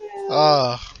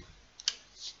 Ah,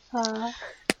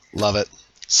 love it.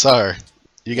 So,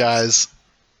 you guys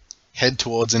head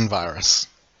towards Envirus.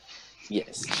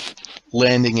 Yes.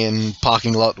 Landing in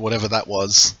parking lot, whatever that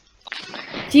was.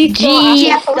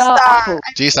 G-Star Apple.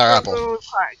 G-Star Apple. Where we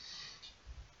parked.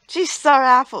 G-Star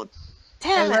Apple.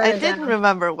 Damn I it, wrote I it didn't down.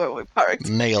 remember where we parked.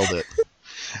 Nailed it.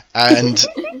 And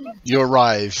you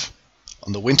arrive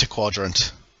on the Winter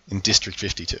Quadrant in District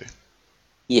 52.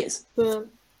 Yes. Are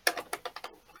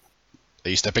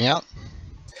you stepping out?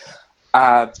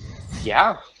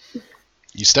 Yeah.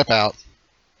 You step out.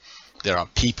 There are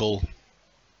people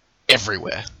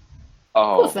everywhere.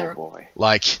 Oh there are. boy.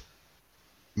 Like,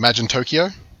 imagine Tokyo.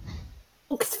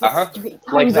 Uh-huh. Like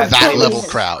Tons that, of That buildings. level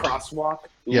crowd. Crosswalk.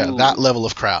 Yeah, Ooh. that level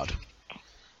of crowd.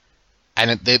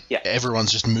 And Yeah.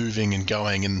 everyone's just moving and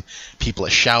going, and people are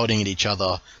shouting at each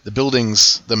other. The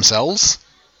buildings themselves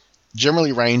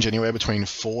generally range anywhere between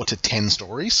 4 to 10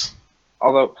 stories.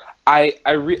 Although I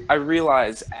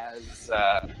realize as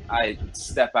I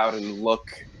step out and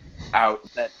look out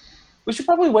that we should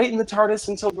probably wait in the TARDIS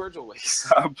until Virgil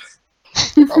wakes up.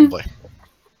 Probably.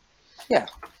 Yeah.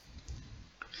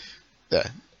 Yeah.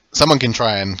 Someone can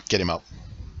try and get him up.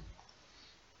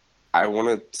 I want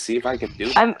to see if I can do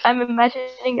it. I'm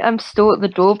imagining I'm still at the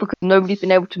door because nobody's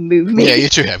been able to move me. Yeah, you're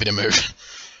too heavy to move.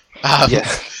 Yeah.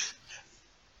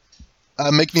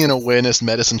 Make me an awareness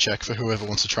medicine check for whoever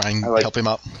wants to try and help him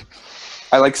up.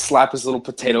 I like slap his little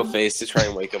potato face to try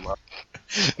and wake him up.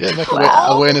 Yeah, make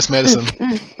awareness medicine.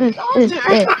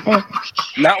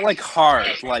 Not like hard,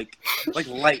 like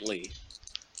lightly.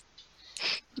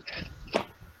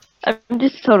 I'm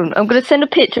just hold on. I'm gonna send a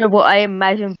picture of what I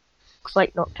imagine looks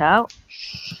like knocked out.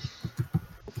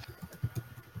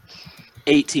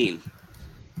 18.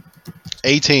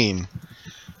 18.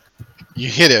 You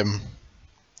hit him.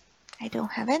 I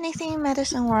don't have anything in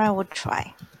medicine where I would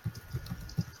try.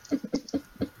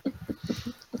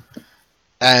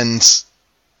 And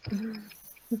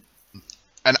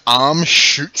an arm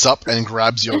shoots up and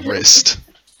grabs your wrist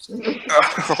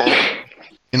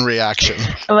in reaction.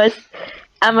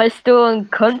 Am I still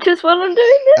unconscious while I'm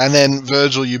doing this? And then,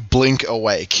 Virgil, you blink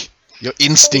awake. Your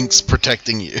instincts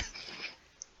protecting you.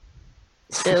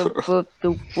 The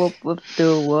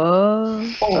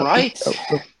what? All right.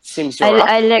 Seems you're up.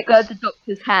 I let go of the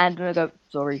doctor's hand and I go,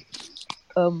 sorry.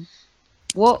 What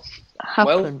Well,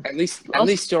 happened? at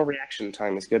least your reaction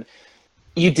time is good.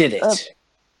 You did it.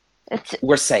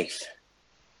 We're safe.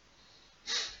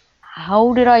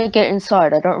 How did I get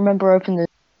inside? I don't remember opening the.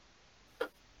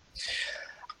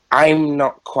 I'm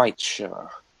not quite sure.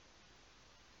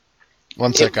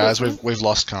 One sec, guys. We've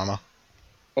lost Karma.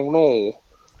 Oh no.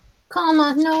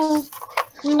 Karma, no.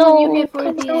 No, You're here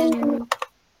for the end.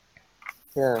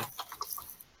 Yeah.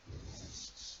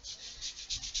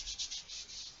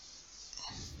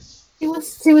 He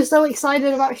was so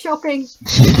excited about shopping.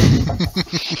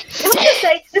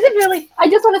 I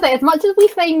just want to say, as much as we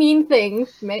say mean things,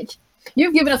 Mitch,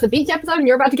 you've given us a beach episode and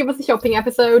you're about to give us a shopping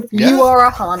episode. Yeah. You are a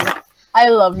hun. I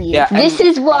love you. Yeah, This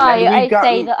is why and I we've say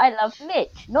gotten- that I love Mitch,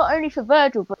 not only for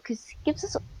Virgil, but because he gives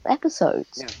us episodes.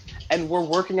 Yeah. And we're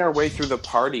working our way through the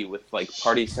party with like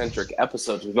party-centric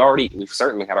episodes. We've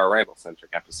certainly had our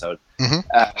Randall-centric episode.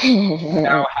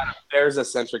 Now there's a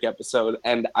centric episode,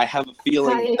 and I have a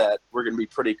feeling Hi. that we're going to be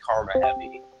pretty karma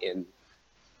heavy in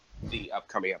the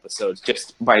upcoming episodes,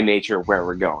 just by nature where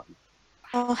we're going.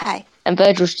 Oh, hi. And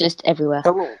Virgil's just everywhere.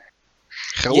 Hello.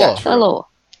 Hello. Yeah. Hello.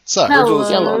 So, Hello. Virgil is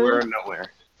nowhere and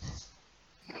nowhere.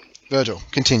 Virgil,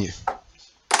 continue.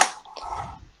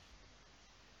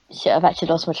 Shit, I've actually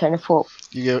lost my train of thought.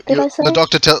 You, Did I say? the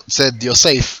doctor said you're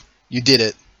safe. You did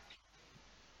it.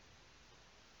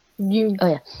 You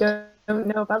Oh, yeah. don't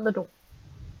know about the door.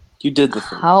 You did the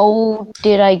thing. How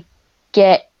did I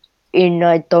get in?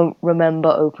 I don't remember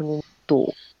opening the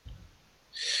door.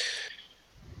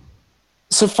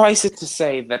 Suffice it to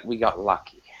say that we got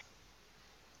lucky.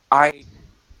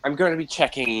 I'm going to be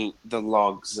checking the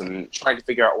logs and trying to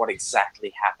figure out what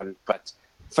exactly happened, but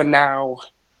for now,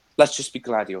 let's just be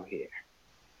glad you're here.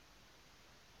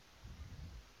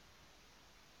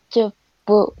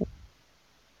 But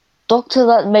Doctor,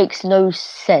 that makes no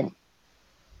sense.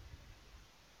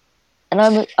 And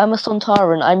I'm a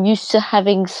Sontaran. I'm used to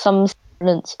having some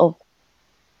semblance of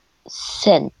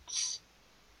sense.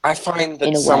 I find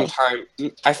In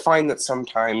that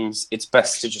sometimes it's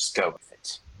best to just go with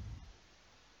it.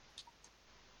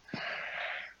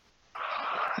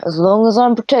 As long as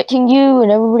I'm protecting you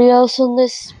and everybody else on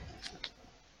this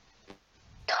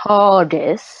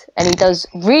TARDIS, and he does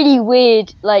really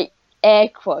weird, like, air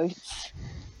quotes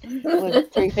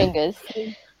with 3 fingers,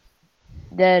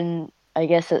 then I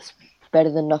guess it's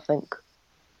better than nothing.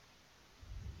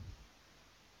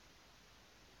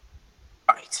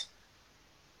 Right.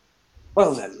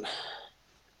 Well then,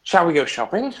 shall we go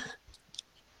shopping?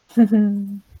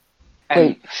 And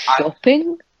Wait,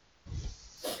 shopping?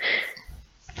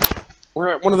 we're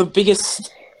at one of the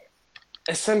biggest,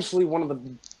 essentially one of the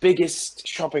biggest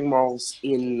shopping malls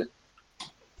in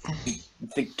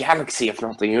the galaxy, if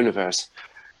not the universe.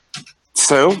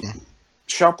 So,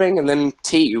 shopping and then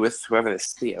tea with whoever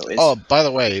this Theo is. Oh, by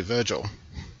the way, Virgil,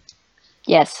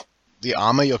 Yes. the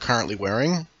armor you're currently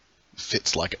wearing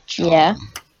fits like a charm. Yeah.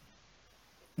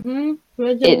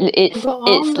 It's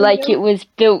like it was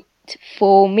built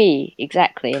for me,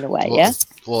 exactly, in a way, yeah?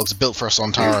 Well, it's built for a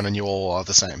Sontaran, and you all are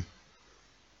the same.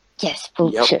 Yes,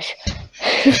 bullshit.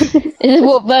 This is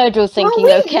what Virgil's thinking,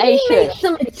 okay, we made shush.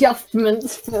 some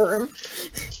adjustments for him.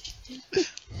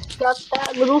 Got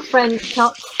that little friend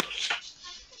touch,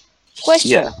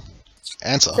 Question. Yeah.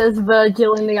 Answer. says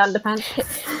Virgil in the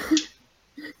underpants.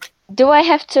 Do I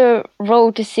have to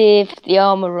roll to see if the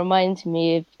armor reminds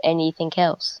me of anything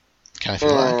else? Can if you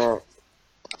like.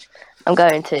 I'm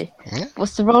going to. Yeah.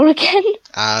 What's the roll again?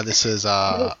 This is,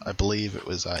 I believe it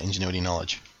was Ingenuity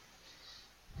Knowledge.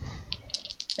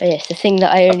 Oh yes, the thing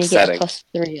that I only Upsetting. get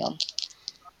 +3 on.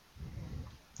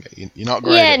 Yeah, you're not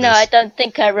great Yeah, at no, this. I don't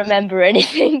think I remember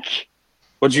anything.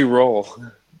 What'd you roll?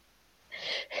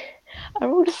 I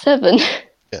rolled a 7.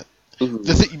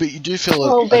 But you do feel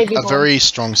Oh, baby a boy. very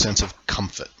strong sense of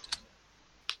comfort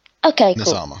Okay, in this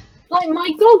cool. armor. Like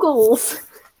my goggles.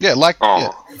 Yeah,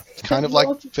 Oh. kind of like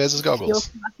Fez's Your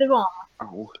goggles. massive arm.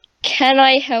 Oh. Can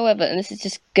I, however, and this is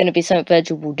just going to be something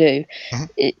Virgil will do,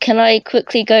 Mhm. can I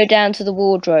quickly go down to the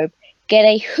wardrobe, get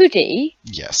a hoodie,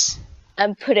 Yes.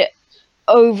 and put it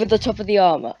over the top of the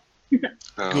armor?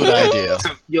 Good idea. So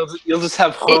you'll just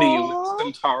have hoodie Aw.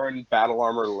 with Sontaran battle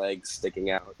armor legs sticking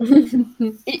out.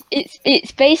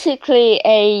 It's basically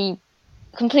a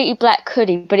completely black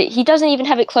hoodie, but he doesn't even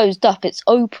have it closed up. It's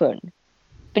open.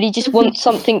 But he just wants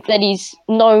something that he's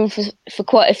known for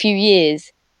quite a few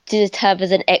years to just have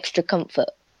as an extra comfort.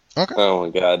 Okay. Oh my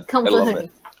god. I Comfort love hoodie.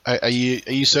 it. Are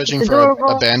you searching It's for adorable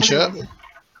a band and shirt? amazing.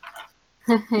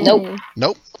 Nope.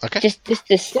 Nope. Okay. Just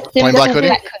this Plain black hoodie?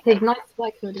 His nice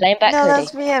black hoodie. plain black No, hoodie.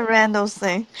 that's me and Randall's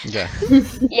thing. Okay.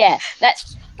 Yeah,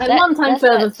 that's And That- one time that's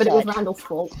service, but it was outside. Randall's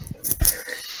fault.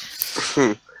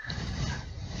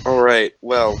 Alright,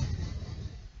 well.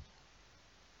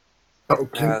 Oh,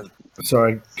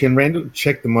 can Randall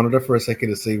check the monitor for a second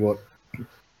to see what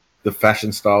the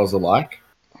fashion styles are like?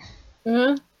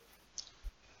 Mm-hmm.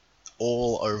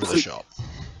 All over the shop.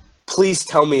 Please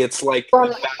tell me it's like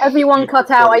Everyone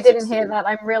cut out. I didn't hear 2016. that.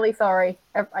 I'm really sorry.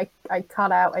 I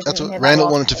cut out. I That's didn't what hear Randall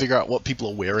that. wanted to figure out what people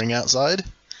are wearing outside.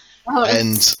 Oh,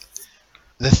 And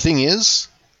the thing is,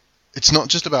 it's not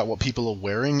just about what people are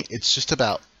wearing, it's just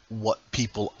about what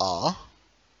people are.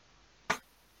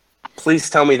 Please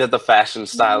tell me that the fashion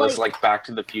style is Like- like Back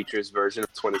to the Future's version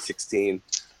of 2016.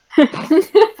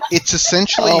 It's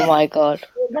essentially oh my god.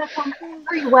 they're from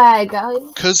everywhere, guys.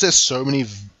 because there's so many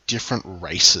different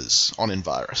races on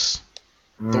Envirus.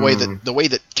 The way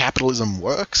that capitalism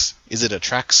works is it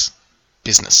attracts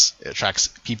business. It attracts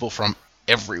people from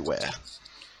everywhere.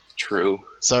 True.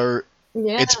 So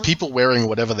Yeah. it's people wearing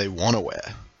whatever they want to wear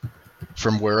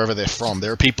from wherever they're from.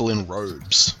 There are people in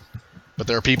robes, but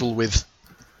there are people with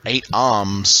 8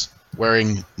 arms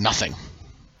wearing nothing.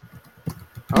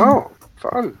 Oh,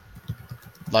 fun.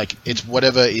 Like, it's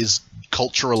whatever is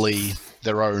culturally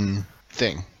their own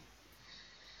thing.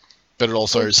 But it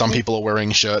also, some people are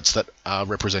wearing shirts that are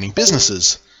representing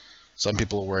businesses. Some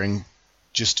people are wearing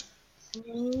just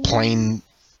plain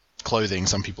clothing.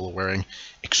 Some people are wearing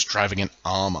extravagant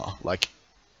armor. Like,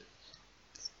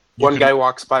 you One could- guy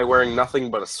walks by wearing nothing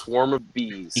but a swarm of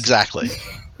bees. Exactly.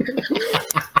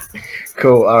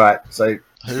 Cool. All right. So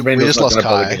We Randall's just not lost gonna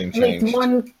bother Kai.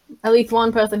 getting At least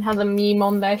one person has a meme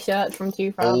on their shirt from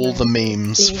 2000. All the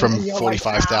memes from You're like,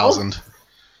 45,000.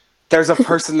 There's a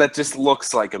person that just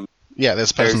looks like him. Yeah,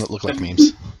 there's a person There's that look like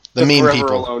memes. The meme Forever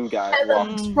people. Alone guy And a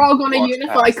walks. frog on a Walks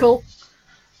unicycle.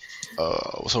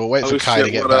 So we'll wait Oh, for Kai to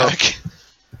shit, get what up? back.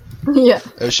 Yeah.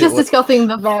 Oh shit! Just What? discussing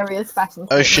the various fashion.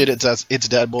 Oh shit! It's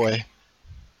Dad Boy.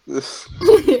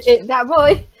 That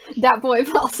boy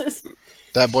passes.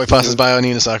 That boy passes by on a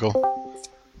unicycle.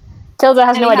 Tilda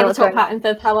has And no he idea has what's a top going on. hat and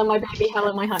says, "Hello, my baby.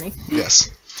 Hello, my honey." Yes.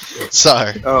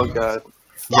 So Oh god.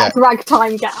 yeah, That's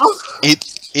ragtime gal.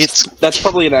 it's That's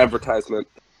probably an advertisement.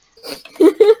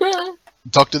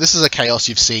 Doctor. This is a chaos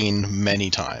you've seen many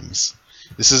times.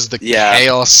 This is the Yeah.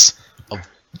 chaos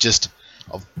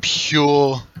of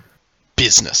pure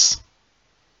business.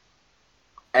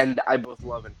 And I both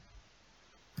love it.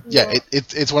 Yeah,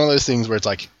 it's one of those things where it's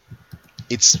like,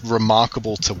 it's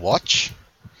remarkable to watch,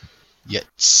 yet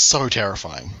so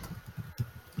terrifying.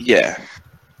 Yeah.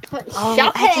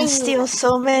 I can steal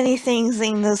so many things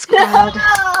in this crowd.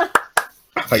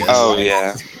 Oh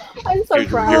yeah. I'm so You're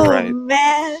proud. Oh right.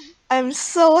 man, I'm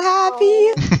so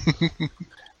happy.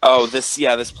 Oh, this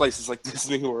place is like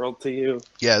Disney World to you.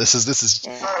 Yeah, this is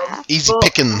Yeah. easy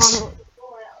pickings.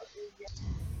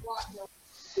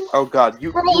 Oh god,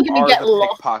 you We're all gonna are get the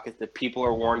lost. pickpocket that people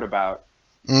are warned about.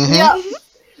 Hmm. Yeah.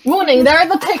 Warning, there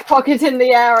is a pickpocket in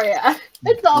the area.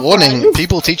 It's not Warning: fun.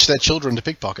 people teach their children to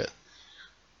pickpocket.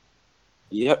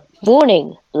 Yep.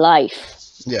 Warning, life.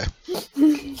 Yeah.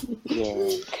 Yeah.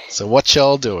 So what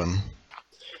y'all doing?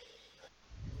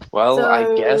 Well,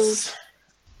 So-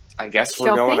 I guess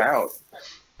we're going Shopping? out.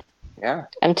 Yeah.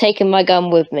 I'm taking my gun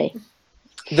with me.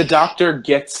 The doctor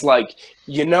gets like,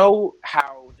 you know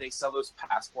how they sell those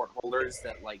passport holders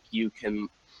that like you can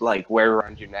like wear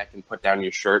around your neck and put down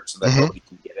your shirt so that Mhm. nobody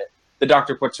can get it. The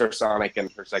doctor puts her Sonic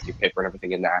and her psychic paper and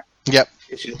everything in that. Yep.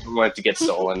 If she doesn't want it to get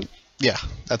stolen. Yeah,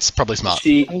 that's probably smart.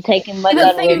 She I'm taking my You gun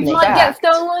don't with think me. might get Fact.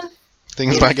 stolen?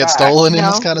 Things In might get fact, stolen in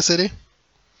no. this kind of city.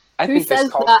 I Who think this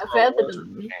says calls that for a further wardrobe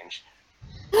than me? change.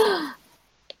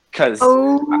 Because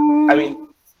Oh. I mean,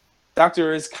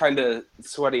 Doctor is kind of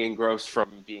sweaty and gross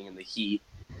from being in the heat.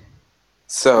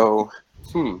 So,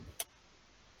 I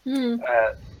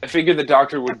figured the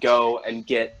Doctor would go and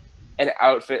get an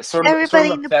outfit, sort Everybody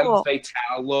of in a the femme pool.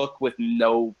 fatale look with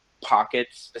no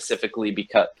pockets, specifically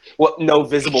because, well, no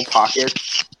visible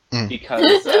pockets Mm.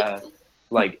 because,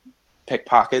 like,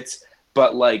 pickpockets,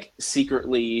 but like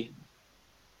secretly,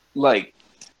 like.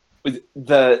 With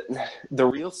the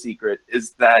real secret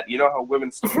is that you know how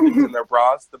women store things in their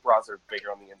bras? The bras are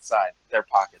bigger on the inside. Their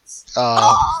pockets. 10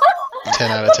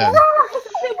 out of 10.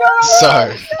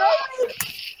 So,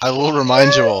 I will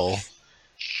remind you all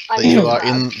that you are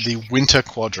in the winter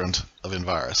quadrant of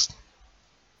Envirus.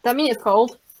 That mean it's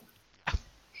cold?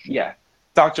 Yeah.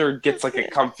 Doctor gets like a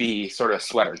comfy sort of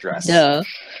sweater dress. Duh.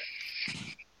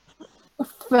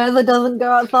 Feather doesn't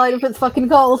go outside if it's fucking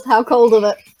cold. How cold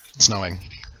is it? Snowing.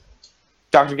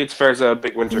 Doctor gets Fairs a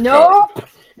big winter coat.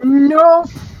 Nope.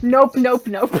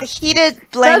 Nope. A heated Feather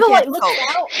blanket like looks coat.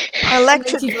 out. and then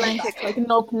Electric she's blanket coat. like,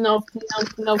 nope. No,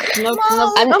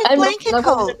 I'm- blanket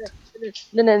coat.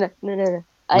 No.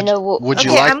 I know what. Would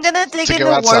you Okay, like I'm gonna dig to in go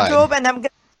the outside? wardrobe and I'm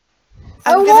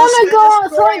I gonna wanna spend go a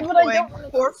story outside, but I point don't wanna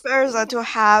for Ferza to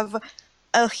have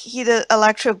a heated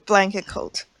electric blanket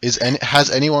coat.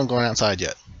 Has anyone gone outside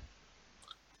yet?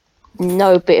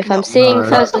 No, but if No. I'm seeing No,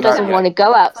 Furza not doesn't yet. want to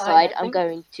go outside, I I'm think-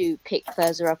 going to pick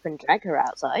Furza up and drag her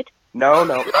outside. No.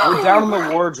 We're down in the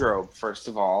wardrobe, first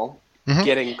of all. Mhm.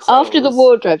 Getting clothes. After the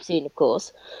wardrobe scene, of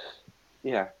course.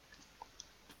 Yeah.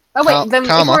 Oh wait, then if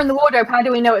Karma. we're in the wardrobe, how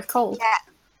do we know it's cold?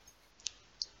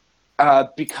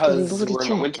 Because Bloody we're in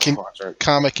the check. winter quadrant.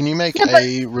 Karma, can you make Yeah, but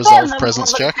a resolve Feather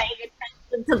presence wasn't check? paying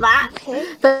attention to that.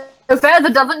 So Feather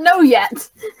doesn't know yet.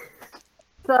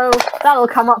 So that'll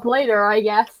come up later, I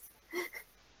guess.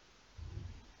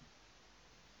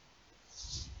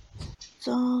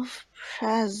 Resolve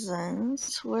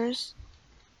presence. Where's?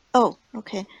 Oh,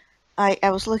 okay. I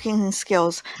was looking in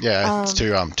skills. Yeah, it's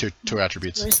two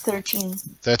attributes. Where's 13?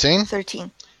 13?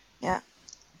 13.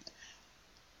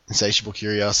 Insatiable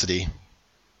curiosity.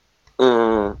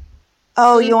 Mm.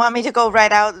 Oh, you want me to go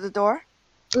right out the door?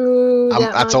 Ooh,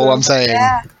 That's all I'm saying.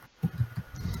 Yeah.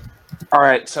 All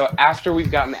right, so after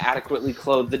we've gotten adequately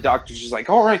clothed, the doctor's just like,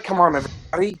 all right, come on,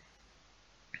 everybody.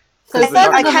 So And then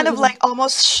I Feather kind of doesn't- like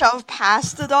almost shove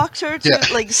past the doctor to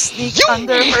Yeah. like sneak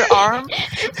under her arm.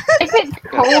 If it's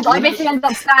cold, I basically end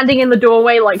up standing in the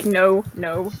doorway like, no.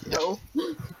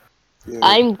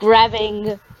 I'm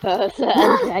grabbing Furza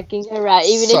and dragging her out.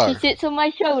 Even So- if she sits on my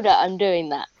shoulder, I'm doing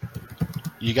that.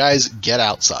 You guys get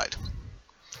outside.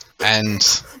 And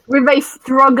With a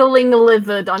struggling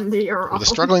lizard under your arm. with a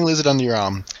struggling lizard under your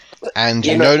arm, and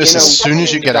you You know- notice you know- as soon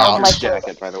as you get The out, doctor's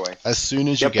jacket, by the way. as soon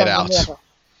as you Yep. get out,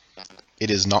 it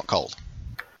is not cold.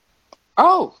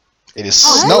 Oh, It is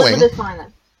Oh, the snowing. lizard is fine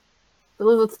then. The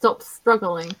lizard stops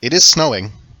struggling. It is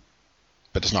snowing,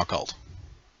 but it's not cold.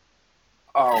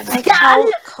 oh, Like Yeah. how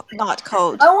not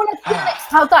cold. I want to feel it.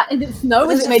 How's that? Is it snow?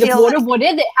 What Is does it it made of feel water? like? What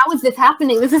is it? How is this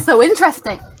happening? This is so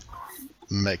interesting.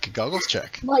 Make a goggles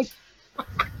check. Like,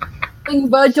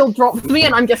 Virgil drops me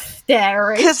and I'm just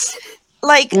staring. Because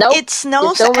like Nope. it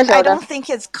snows It's over and I shoulder. don't think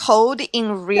it's cold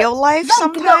in real life no,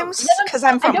 sometimes no, because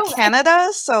I'm I from don't- Canada.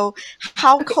 So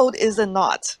how cold is it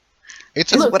not?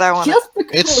 It's Is Look, what I want. just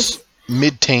because it's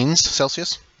mid-teens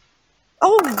Celsius.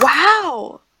 Oh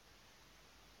wow!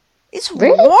 It's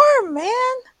Really? warm,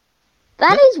 man.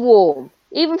 That is warm.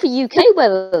 Even for UK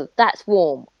weather, that's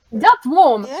warm. that's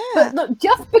warm. Yeah. But look,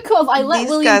 just because I let These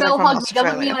William guys are Bell from hug me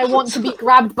doesn't mean Australia. I want to be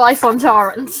grabbed by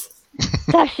Sontarans.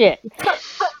 That's it.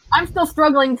 I'm still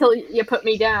struggling till you put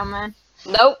me down, man.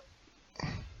 Nope.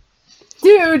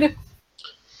 Dude,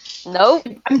 Nope.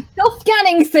 I'm still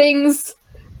scanning things.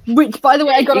 Which, by the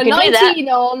way, I got You a can do that 19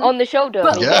 on. On the shoulder.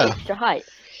 But- you Yeah. get extra height.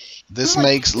 This Like,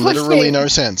 makes pushing. literally no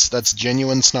sense. That's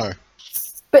genuine snow.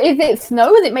 But is it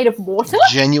snow? Is it made of water?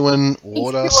 Genuine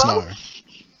water H2O? snow.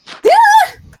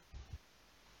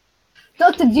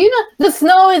 Doctor, do you know the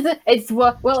snow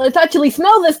it's actually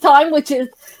snow this time, which is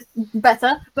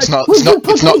better. But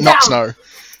It's not snow.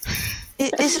 Is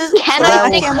this, Can I I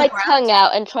stick on my the ground? tongue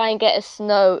out and try and get a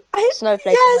snowflake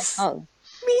yes. on my tongue?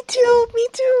 Me too.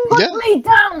 Yeah. Put me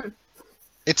down.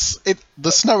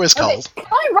 The snow is Okay, cold. can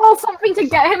I roll something to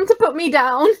get him to put me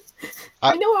down?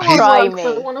 I know it he's- won't Try work, me.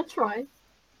 but I want to try.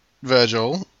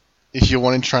 Virgil, if you're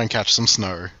wanting to try and catch some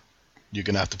snow, you're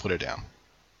gonna have to put it down.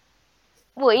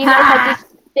 Well, even if I just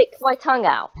stick my tongue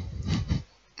out.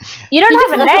 You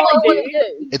don't have a That's neck, all I want dude.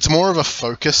 to do. It's more of a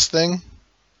focus thing.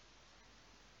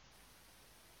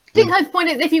 I think I've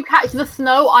pointed if you catch the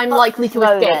snow, I'm likely to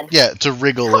Snow escape. then. Yeah, to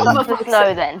wriggle Hold in. on. The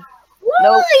snow then.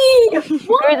 Why?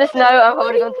 Through the snow, I'm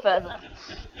holding on further.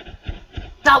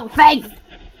 Something.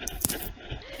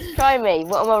 Try me.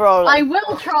 What am I rolling? I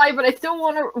will try, but I still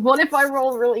want to. What if I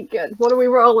roll really good? What are we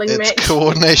rolling, It's Mitch?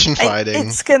 coordination fighting.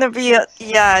 It's gonna be a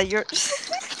you're.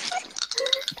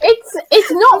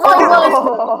 It's not my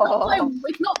Oh.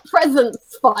 it's not presence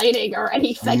fighting or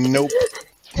anything. Nope.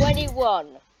 21.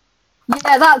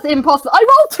 Yeah, that's impossible. I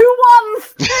rolled 2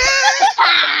 ones.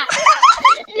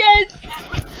 Yes!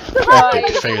 Epic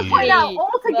Right failure. now,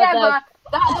 altogether,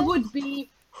 that would be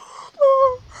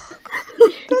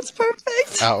That's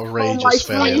perfect. Outrageous my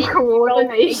failure. fine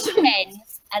coordination. 10,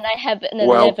 and I have an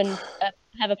Well- 11.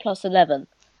 Have a plus 11.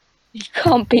 You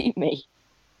can't beat me.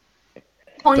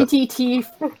 Pointy teeth.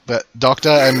 But Doctor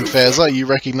and Feza, you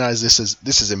recognize this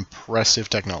is impressive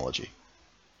technology.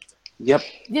 Yep.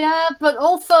 Yeah, but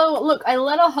also, look, I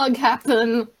let a hug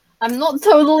happen. I'm not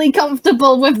totally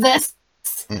comfortable with this.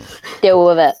 Deal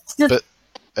with it. Just,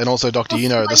 And also, Doctor, you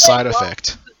know the side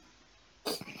effect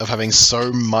of having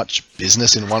so much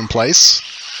business in one place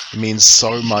means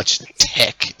so much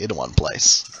tech in one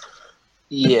place. so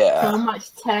Yeah.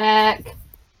 much tech.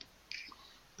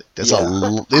 This Yeah.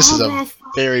 is a there's-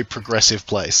 very progressive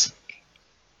place.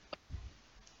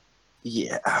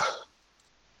 Yeah.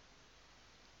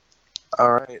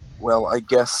 All right. Well, I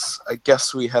guess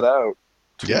we head out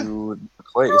to Yeah. the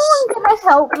place. Someone gonna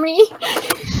help me.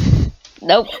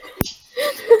 Nope.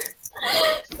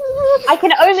 I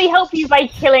can only help you by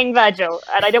killing Virgil,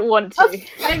 and I don't want to.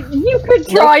 And you could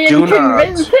try Do and not.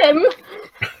 convince him.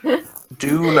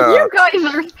 Do You not. guys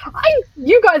are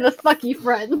sucky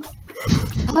friends.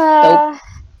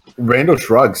 Randall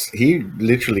shrugs. He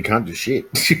literally can't do shit.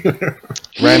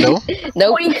 Randall,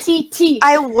 Nope. Pointy teeth.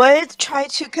 I would try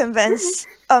to convince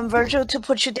Virgil to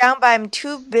put you down, but I'm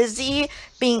too busy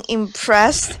being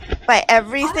impressed by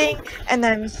everything, and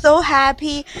I'm so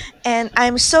happy, and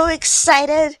I'm so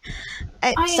excited.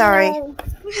 Sorry. know.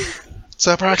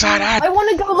 super excited! I want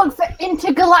to go look for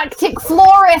intergalactic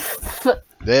florists.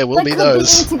 There will There be could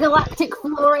those. be intergalactic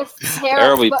florists here,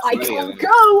 There'll be but I plenty of can't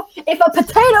them. go if a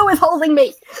potato is holding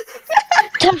me.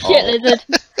 Tough shit, lizard.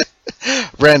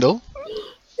 Randall,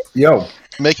 Yo.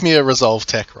 make me a resolve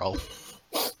tech roll.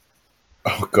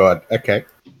 Oh god. Okay.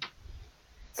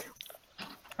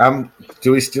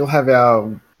 Do we still have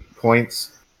our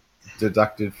points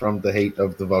deducted from the heat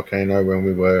of the volcano when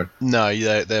we were? No,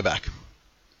 they're back.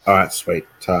 All right, sweet.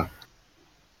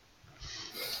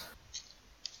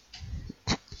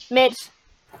 Mitch,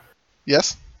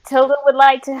 Yes? Tilda would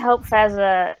like to help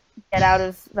Feza get out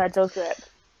of Virgil's grip.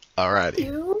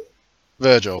 Alrighty.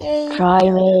 Virgil. Try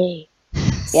me.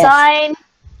 Sign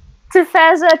to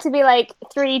Feza to be like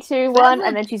 3, 2, 1,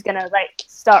 and then she's gonna like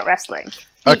start wrestling.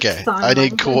 Okay, Fine, I need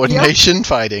fine. coordination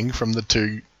fighting from the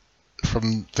two,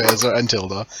 from Feza and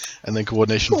Tilda, and then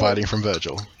coordination fighting from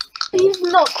Virgil. He's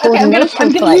not. Okay, I'm gonna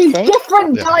Coordination use fighting.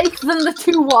 different Yeah. dice than the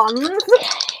 2 ones.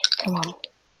 Come on.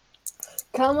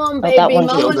 Come on, But that baby. one's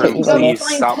Mama Tilda, can you go got it. Please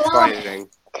find stop Clark. fighting.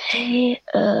 Okay,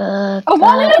 A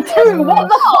 1 and a 2. What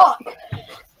the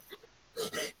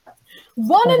fuck?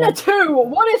 1 and a 2.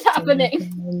 What is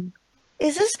happening?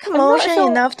 Is this commotion sure.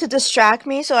 enough to distract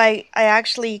me so I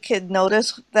actually could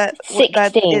notice that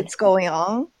 16. it's going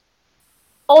on?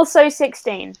 Also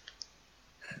 16.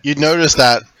 You'd notice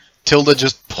that Tilda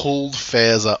just pulled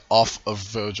Feza off of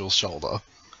Virgil's shoulder,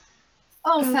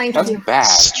 Oh, thank That's you. bad.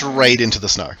 straight into the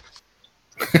snow.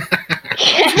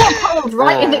 It's not cold,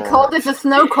 right? Is it cold? Is the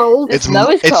snow cold? snow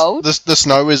is cold. The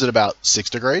snow is at about 6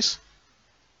 degrees,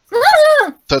 so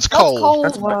it's That's cold,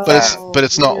 cold. That's but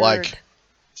it's not Weird. like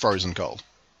frozen cold,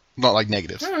 not like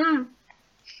negatives. Mm.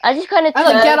 I just kind of I,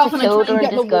 like, turn get to up and I try Tilda and and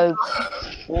get just the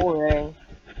go, boring.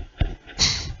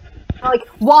 Like,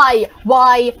 why?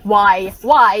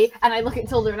 And I look at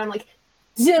Tilda and I'm like,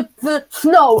 the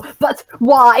snow, but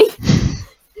why?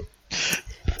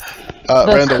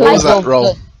 Randall, what was that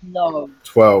roll? No.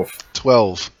 12.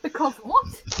 12. Because what?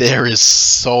 There is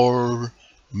so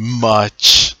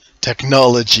much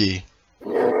technology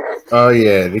Oh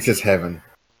yeah, this is heaven.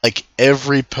 Like,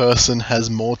 every person has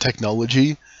more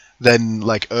technology than,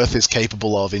 like, Earth is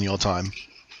capable of in your time.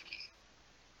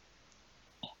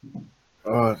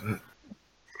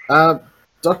 Oh,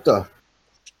 Doctor,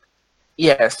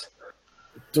 Yes.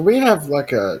 do we have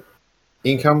like a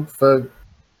income for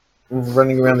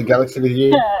running around the galaxy with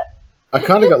you? I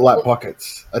kind of got light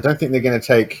pockets. I don't think they're going to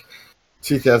take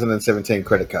 2017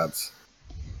 credit cards.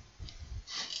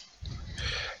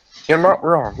 You're not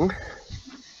wrong.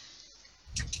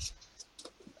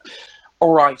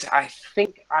 All right, I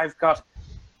think I've got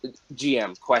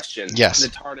GM question. Yes. The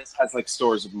TARDIS has like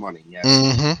stores of money. Yes.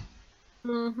 Mm-hmm.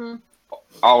 Mm-hmm.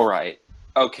 All right.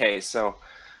 Okay, so.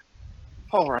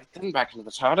 All right, then back into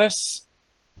the TARDIS.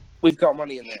 We've got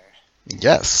money in there.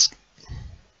 Yes.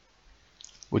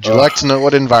 Would you like to know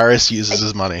what Envirus uses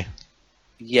as money?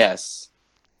 Yes.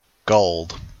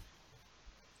 Gold.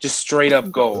 Just straight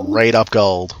up gold. Straight up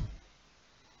gold.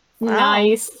 Wow.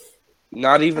 Nice.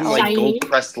 Not even like Shiny. gold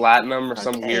pressed platinum or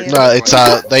some Okay. weird. No, thing it's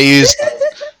like- they use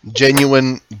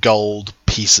genuine gold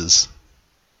pieces.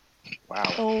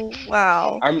 Wow. Oh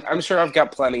wow! I'm sure I've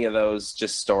got plenty of those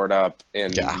just stored up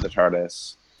in Yeah. the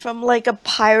TARDIS. From like a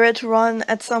pirate run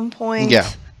at some point. Yeah.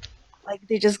 Like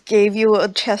they just gave you a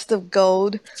chest of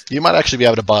gold. You might actually be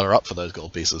able to barter up for those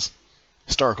gold pieces.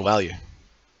 Historical value.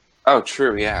 Oh,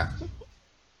 true. Yeah.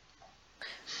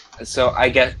 So I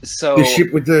get so. The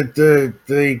ship with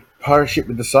the pirate ship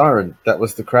with the siren. That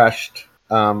was the crashed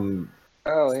Oh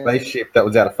yeah. spaceship that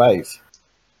was out of phase.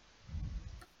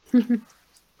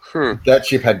 That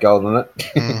ship had gold on it.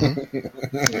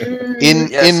 Mhm. In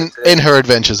Yes, it in her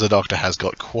adventures, the Doctor has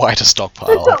got quite a The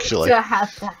stockpile, actually. Doctor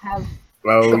has to have.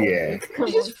 Oh yeah. Come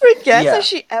She on. just forgets Yeah. that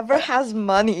she ever has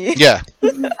money Yeah.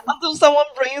 until someone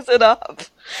brings it up.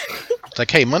 It's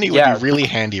like, hey, money would Yeah. be really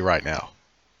handy right now.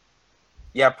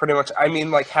 Yeah, pretty much. I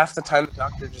mean, like half the time the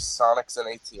Doctor just sonics an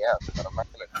ATM, but I'm not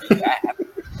gonna do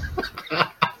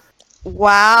that.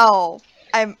 Wow.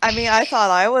 I mean, I thought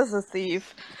I was a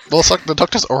thief. Well, it's like the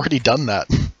Doctor's already done that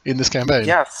in this campaign.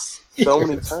 Yes, so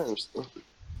many times.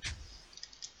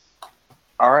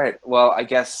 All right. Well, I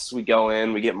guess we go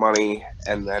in, we get money,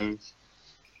 and then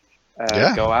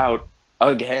Yeah. go out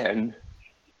again.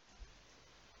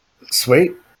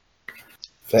 Sweet.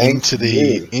 Thank Into the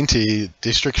you. into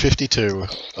District 52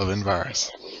 of Envirus.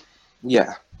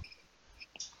 Yeah.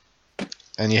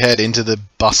 And you head into the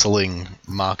bustling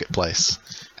marketplace.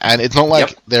 And it's not like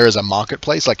Yep. there is a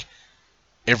marketplace, like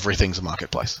everything's a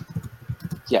marketplace.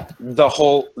 Yeah. The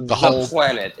whole whole-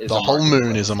 planet is The a whole moon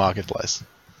marketplace. is a marketplace.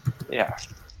 Yeah.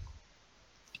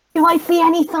 Do I see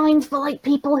any signs for like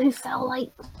people who sell like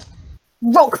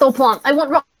rocks or plants? I want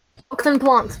rocks and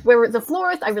plants. Where it's a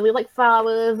florist, I really like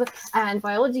flowers and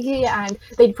biology, and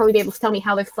they'd probably be able to tell me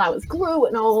how those flowers grew.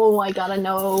 And oh, I gotta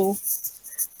know.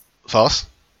 Foss?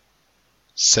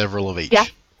 Several of each. Yeah.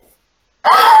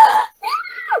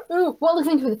 Ooh, what looks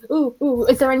interesting? Ooh,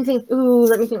 is there anything? Ooh,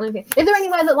 let me think. Is there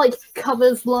anywhere that like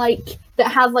covers like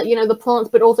that has like the plants,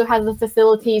 but also has the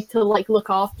facility to like look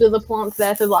after the plants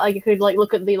there, so that like, I could like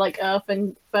look at the like earth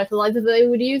and fertilizer that they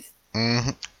would use? hmm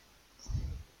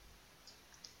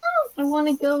I want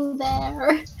to go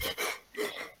there.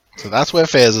 So that's where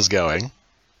Fairs is going.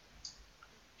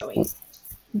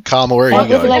 Karma, where are I you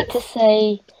would going? like to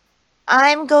say,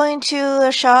 I'm going to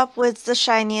the shop with the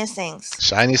shiniest things.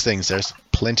 Shiniest things. There's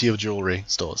plenty of jewelry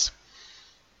stores.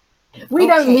 We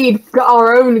don't Okay. need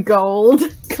our own gold.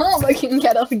 Karma can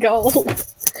get us gold.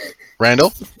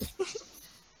 Randall?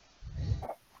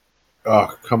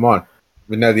 Oh, come on.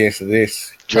 We know the answer to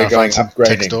this. Trying We're to going find some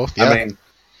tech upgrading. store, yeah.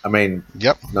 I mean,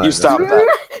 Yep. no. You stop that.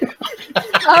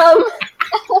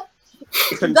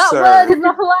 That word is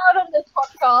not allowed on this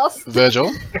podcast.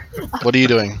 Virgil? What are you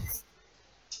doing?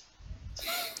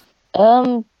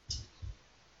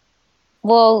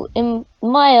 well, in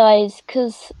my eyes,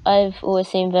 because I've always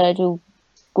seen Virgil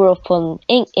grew up in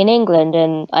England,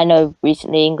 and I know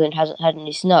recently England hasn't had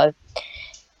any snow.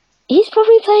 He's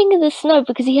probably playing in the snow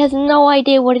because he has no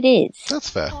idea what it is. That's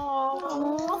fair.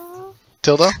 Aww.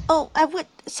 Tilda? Oh, I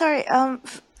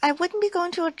wouldn't be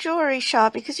going to a jewelry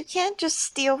shop because you can't just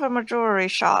steal from a jewelry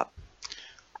shop.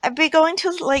 I'd be going to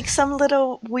like some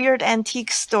little weird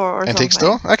antique store or Antique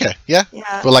something. store? Okay, yeah.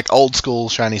 Yeah. For like old school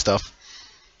shiny stuff.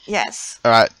 Yes.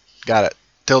 Alright, got it.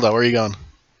 Tilda, where are you going?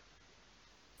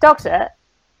 Doctor,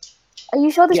 are you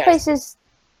sure this Yes. place is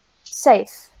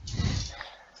safe?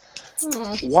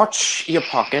 Watch your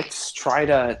pockets. Try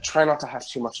not to have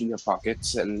too much in your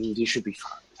pockets, and you should be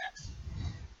fine.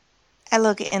 I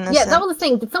look innocent. Yeah, that was the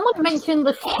thing. Did someone mention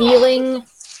the stealing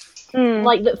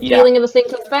Like the Yeah. feeling of the thing.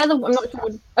 So Feather, I'm not sure.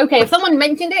 Okay, if someone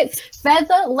mentioned it,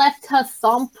 Feather left her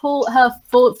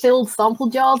filled sample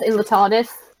jars in the TARDIS.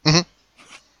 Mhm.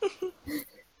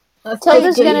 That's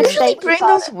Tilda's pretty gonna good. stay- Bring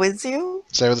those with you?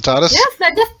 Stay with the TARDIS?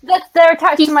 Yes, they're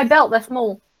attached to my belt. They're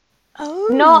small. Oh.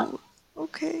 Not-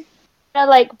 Okay.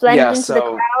 Like blend Yeah, into so- the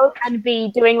crowd and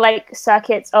be doing like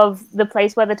circuits of the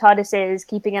place where the TARDIS is,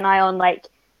 keeping an eye on like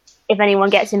if anyone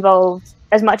gets involved,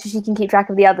 as much as you can keep track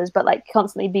of the others, but like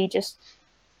constantly be just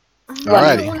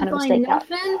Alrighty. I kind of a buy stakeout.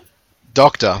 nothing.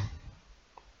 Doctor.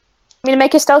 Me to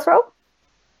make a stealth roll?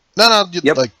 No,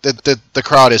 Yep. like the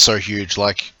crowd is so huge,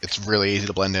 like it's really easy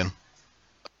to blend in.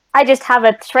 I just have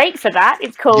a trait for that.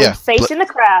 It's called Yeah, face in the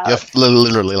crowd. You're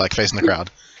literally like facing the crowd.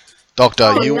 Doctor,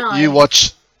 Oh, you nice. you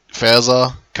watch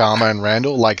Faiza, Karma, and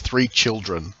Randall like 3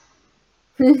 children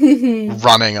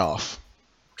running off.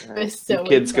 They're so You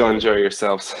kids go excited. enjoy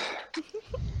yourselves.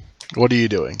 What are you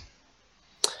doing?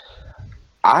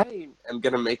 I am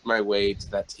gonna make my way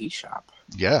to that tea shop.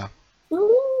 Yeah. Ooh,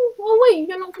 oh wait,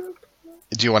 you're not gonna...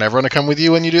 Do you want everyone to come with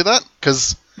you when you do that?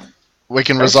 Because we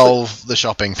can Actually- resolve the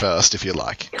shopping first if you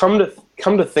like. Come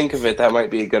to think of it, that might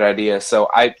be a good idea. So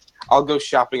I'll go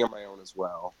shopping on my own as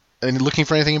well. And you looking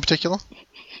for anything in particular?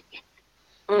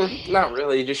 Not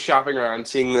really, just shopping around,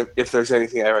 seeing if there's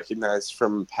anything I recognize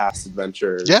from past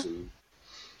adventures. Yeah. And,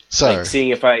 So, like, seeing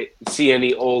if I see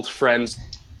any old friends,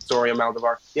 Soria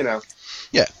Maldavar, you know.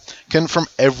 can from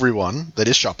everyone that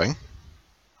is shopping,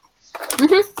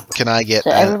 can I get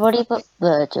So everybody but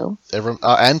Virgil.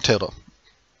 and Tilda?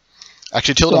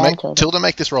 Actually, Tilda, Yeah, make and Tilda. Tilda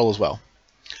make this roll as well.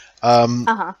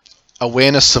 Uh-huh.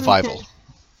 Awareness survival.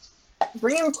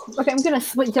 Bring him... Okay, I'm gonna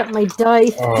switch up my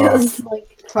dice Oh. because, like...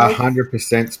 try-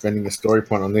 100% spending a story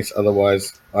point on this,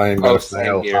 otherwise I am going to same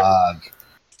fail here. hard.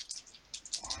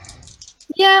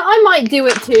 Yeah, I might do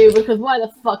it too, because why the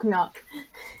fuck not?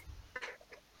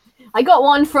 I got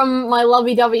one from my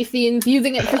lovey-dovey fiends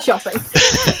using it for shopping.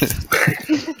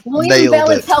 William Nailed Bell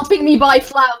it. is helping me buy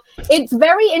flowers. It's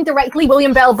very indirectly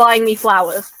William Bell buying me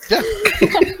flowers.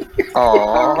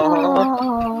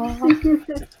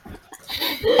 Aww.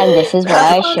 And this is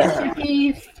why I share.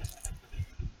 Chickies.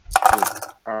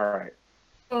 Alright.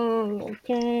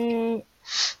 Okay.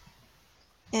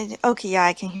 Okay, yeah,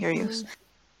 I can hear you.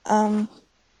 All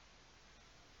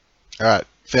right,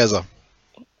 Faiza.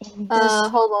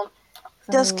 Hold on.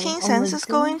 Does So, King on Census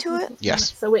the go into it?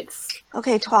 Yes. So it's...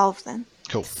 Okay, 12 then.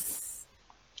 Cool.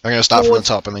 I'm gonna start from the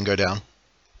top and then go down.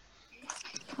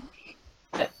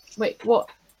 Wait, what?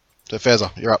 So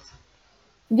Faiza, you're up.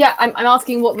 Yeah, I'm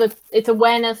asking what the... It's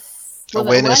awareness... was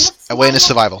it Awareness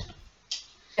survival.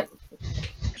 Yep.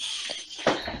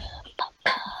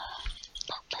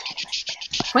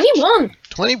 21!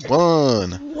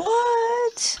 21.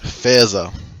 What?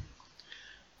 Faiza.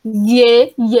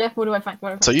 Yeah. What do I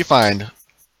find? So you find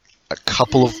a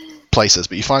couple of places,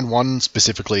 but you find one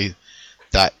specifically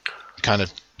that kind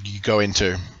of you go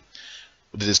into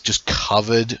that is just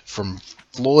covered from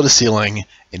floor to ceiling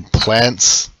in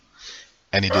plants,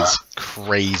 and it is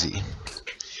crazy.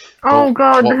 Oh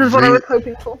god, what this is what I re- was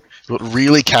hoping for. What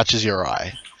really catches your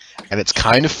eye, and it's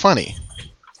kind of funny,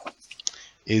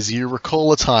 is you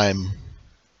recall a time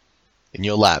in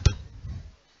your lab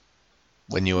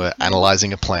when you were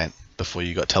analyzing a plant before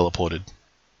you got teleported.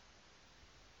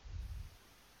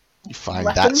 You find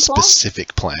Weapon that plant?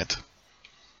 specific plant.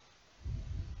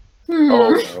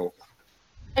 Oh no.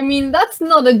 I mean, that's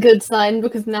not a good sign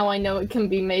because now I know it can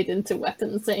be made into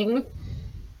weapon things.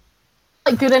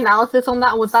 Like, good analysis on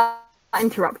that, was that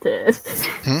interrupted?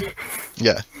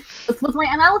 Yeah, Was my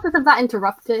analysis of that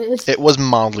interrupted? it was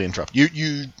mildly interrupted.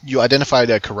 You identified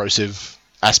a corrosive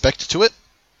aspect to it.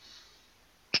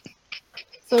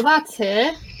 So that's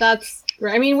it. That's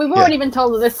great. I mean, we've already been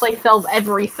told that this place sells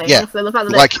everything. Yeah, So the fact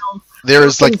that like, it sells There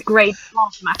is like great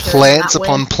plant matter in plants that way.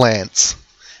 upon plants,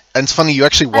 and it's funny. You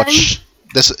actually watch.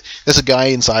 There's a guy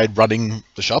inside running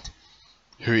the shop,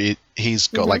 who he's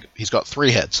got he's got 3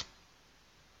 heads,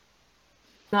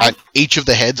 Nice. and each of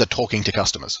the heads are talking to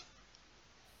customers,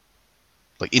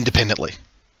 like independently.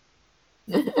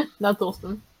 That's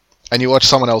awesome. And you watch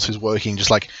someone else who's working,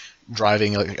 just like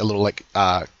driving a little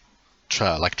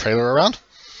trailer around,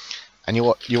 and you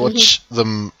watch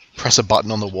them press a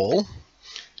button on the wall,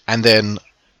 and then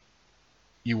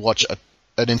you watch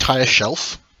an entire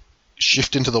shelf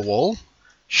shift into the wall,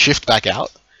 shift back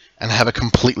out, and have a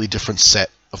completely different set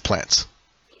of plants.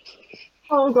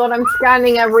 Oh god, I'm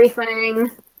scanning everything.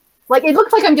 Like, it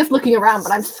looks like I'm just looking around,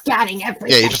 but I'm scanning everything.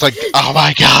 Yeah, you're just like, oh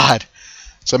my god!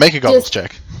 So make a governance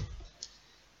check.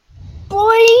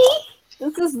 Boy!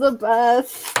 This is the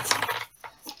best.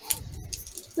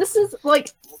 This is, like,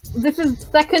 This is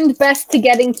second best to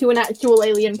getting to an actual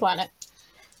alien planet.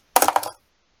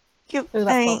 You, Oh, that's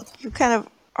I mean, close. you kind of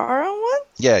are on one?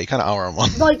 Yeah, you kind of are on one.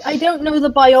 Like, I don't know the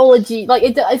biology. Like,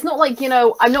 it's not like,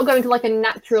 I'm not going to like a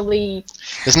naturally.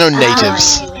 There's no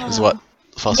natives, Ah. is what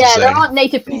Foss Yeah, is there saying. aren't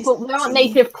native people. There aren't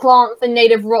native plants and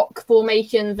native rock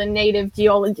formations and native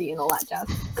geology and all that jazz.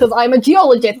 Because I'm a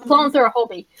geologist. Plants are a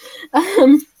hobby.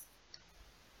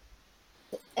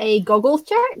 A goggles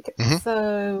check. Mhm.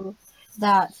 So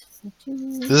that.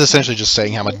 This is essentially just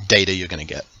saying how much data you're going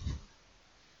to get.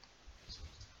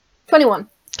 21.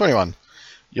 21.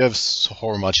 You have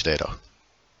so much data.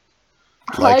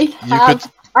 I Like, you have.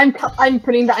 could I'm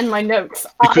putting that in my notes.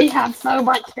 You I could- have so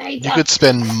much data. you could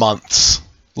spend months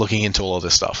looking into all of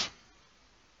this stuff.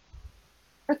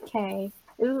 Okay.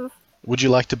 Ooh. Would you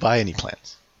like to buy any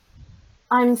plants?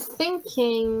 I'm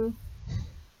thinking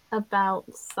about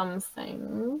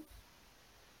something,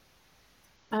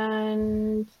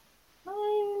 and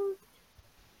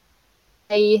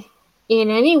I, in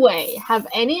any way, have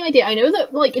any idea? I know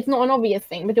that like it's not an obvious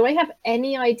thing, but do I have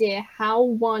any idea how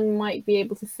one might be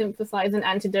able to synthesize an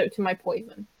antidote to my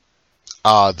poison?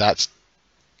 That's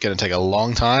going to take a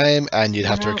long time, and you'd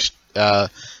have to.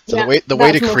 So Yeah, the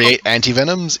way to that's more create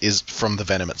antivenoms is from the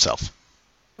venom itself.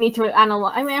 Need to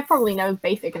analyze. I mean, I probably know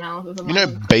basic analysis. Of You know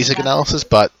my- basic yeah. analysis,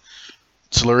 but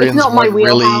Silurians not my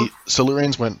wheelhouse.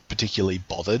 Silurians weren't particularly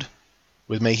bothered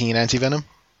with making an antivenom.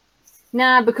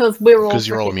 Nah, because we're all 'Cause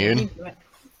you're all freaking immune. to it.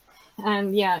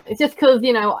 And yeah, it's just because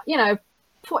it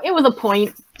was a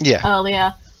point Yeah,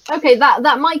 earlier. Okay,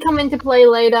 that might come into play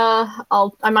later.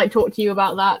 I might talk to you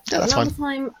about that Yeah, that's another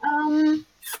time.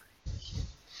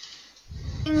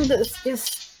 Thing that's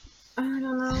just I don't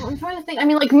know. I'm trying to think. I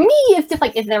mean, like me, it's just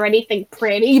like, is there anything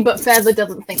pretty? But Feather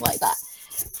doesn't think like that.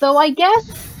 So I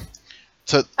guess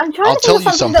so I'm trying I'll to tell think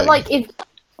of you something that something. like is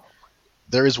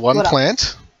there is one What up?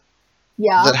 plant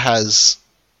yeah that has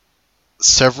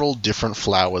several different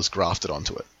flowers grafted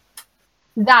onto it.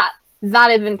 that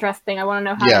is interesting. I want to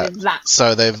know how Yeah. it is that.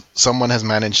 So someone has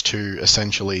managed to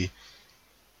essentially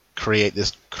create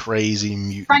this crazy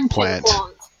mutant plant.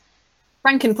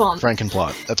 Frankenplant.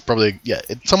 Frankenplant. That's probably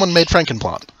someone made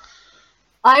Frankenplant.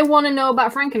 I want to know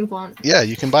about Frankenplant. Yeah,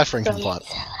 you can buy Frankenplant.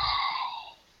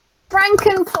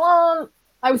 Frankenplant.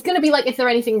 I was gonna be like, is there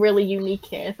anything really unique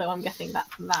here? So I'm guessing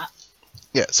that's that.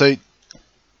 Yeah, so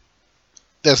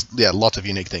there's lots of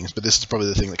unique things, but this is probably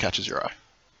the thing that catches your eye.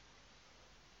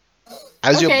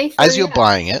 As Okay, you're yeah.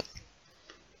 buying it,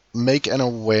 make an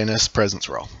awareness presence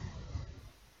roll.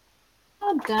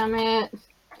 God damn it.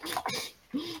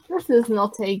 This is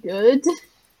not a good.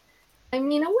 I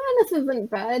mean, awareness isn't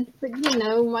bad, but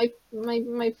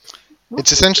my.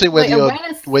 It's essentially Wait, whether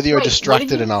awareness- you're wait, what did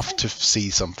distracted you enough say? to see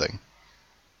something.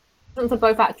 Those are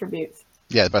both attributes.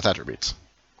 Yeah, both attributes.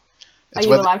 Are It's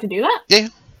you whether, allowed to do that? yeah,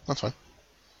 that's fine.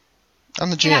 I'm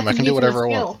the An GM. I can do attribute and a whatever I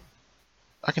want. skill.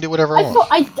 I can do whatever I I want.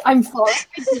 thought I'm sorry.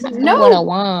 What I No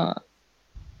want.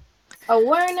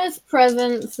 awareness,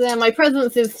 presence. Yeah, my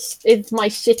presence is my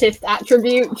shittest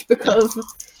attribute because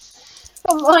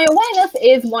my awareness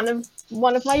is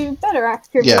one of my better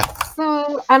attributes. Yeah.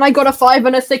 So, and I got a 5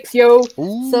 and a 6, yo.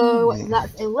 So Ooh.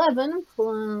 that's 11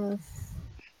 plus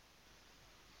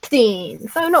 16.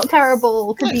 So not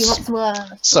terrible. Could Nice. be lots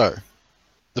worse. So,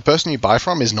 the person you buy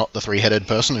from is not the three-headed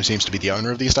person who seems to be the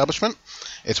owner of the establishment.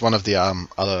 It's one of the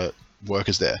other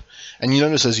workers there. And you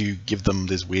notice as you give them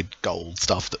this weird gold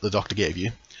stuff that the doctor gave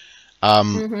you,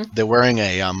 they're wearing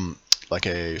a like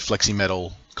a flexi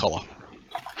metal collar.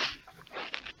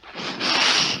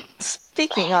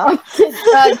 Speaking of,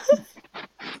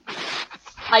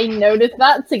 I noticed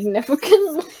that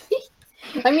significantly.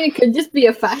 I mean, it could just be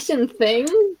a fashion thing,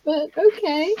 but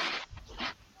okay.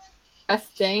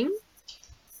 Interesting.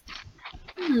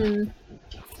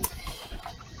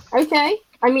 Okay.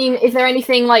 I mean, is there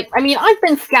anything like... I mean, I've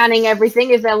been scanning everything.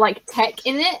 Is there, like, tech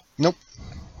in it? Nope.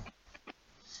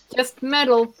 Just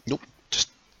metal. Nope. Just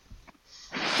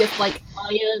Just, like,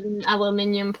 iron,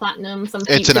 aluminium, platinum, some it's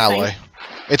an future thing. alloy.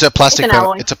 It's a plastic. It's an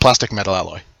alloy. It's a plastic metal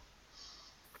alloy.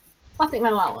 Plastic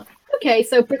metal alloy. Okay,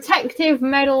 so protective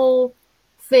metal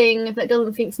thing that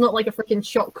doesn't think it's not like a freaking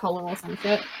shock collar or some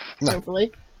shit. No.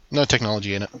 Hopefully. No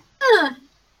technology in it.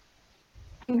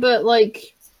 But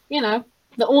like,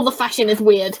 all the fashion is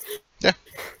weird.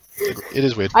 It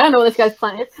is weird. I don't know what this guy's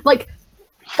plan is. Like,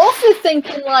 Boss is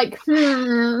thinking like,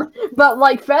 but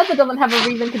like Feather doesn't have a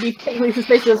reason to be particularly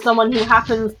suspicious of someone who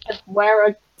happens to wear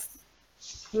a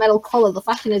metal collar. The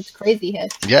fashion is crazy here.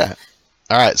 Yeah.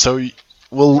 All right. So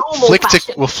we'll Normal flick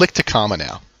fashion. to Karma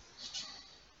now.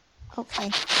 okay.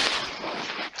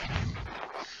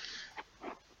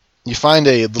 You find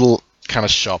a little kind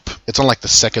of shop. It's on like the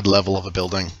second level of a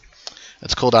building.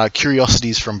 It's called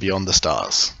Curiosities from Beyond the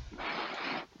Stars.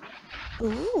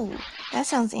 Ooh, that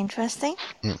sounds interesting.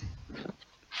 And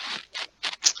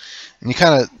you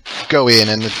kind of go in,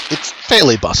 and it's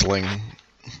fairly bustling,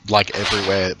 like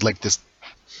everywhere. Like there's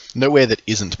nowhere that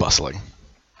isn't bustling.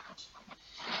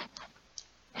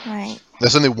 Right.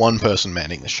 There's only one person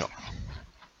manning the shop.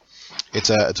 It's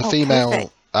a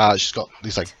female. Perfect. She's got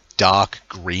this like dark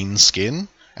green skin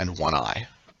and one eye.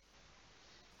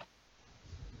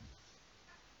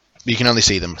 You can only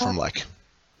see them from like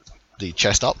the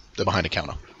chest up. They're behind a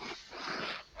counter.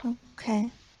 Okay.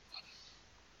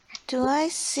 Do I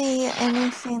see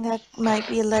anything that might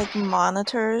be like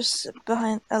monitors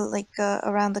behind,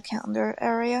 around the counter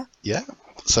area? Yeah.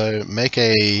 So make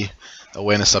a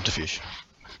awareness subterfuge.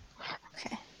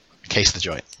 Okay. Case the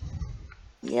joint.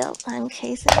 Yep, I'm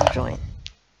casing the joint.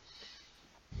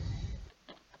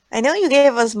 I know you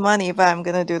gave us money, but I'm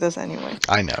gonna do this anyway.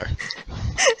 I know.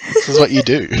 This is what you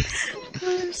do.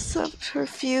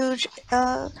 Subterfuge.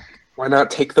 Why not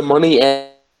take the money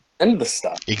and the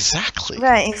stuff? Exactly.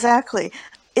 Right, exactly.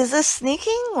 Is this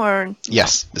sneaking or?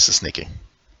 Yes, this is sneaking.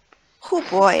 Oh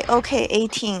boy. Okay,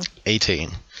 18. 18.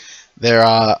 There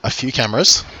are a few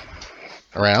cameras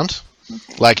around.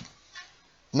 Okay. Like,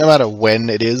 no matter when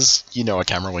it is, you know a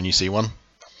camera when you see one.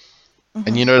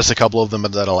 And you notice a couple of them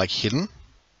that are like hidden.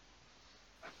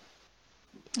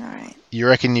 All right. You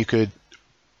reckon you could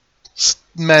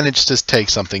manage to take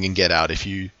something and get out if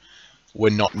you were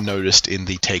not noticed in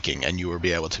the taking, and you would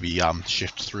be able to be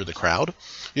shifted through the crowd.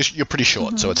 You're pretty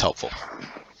short, so it's helpful.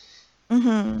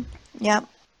 Mm-hmm. Yep.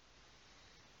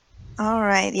 All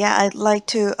right. Yeah, I'd like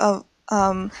to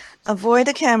avoid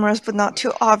the cameras, but not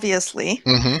too obviously.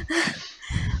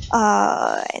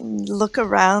 And look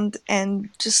around and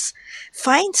just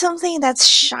find something that's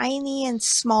shiny and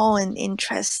small and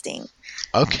interesting.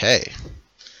 Okay.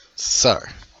 So,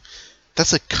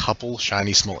 that's a couple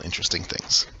shiny, small, interesting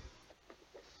things.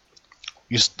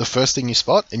 The first thing you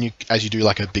spot, and as you do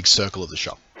like a big circle of the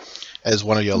shop, as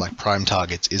one of your like prime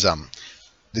targets is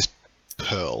this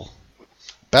pearl,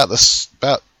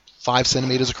 about 5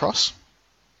 centimeters across.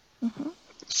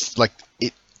 It's like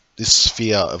this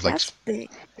sphere of like. That's big.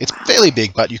 It's fairly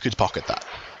big, but you could pocket that.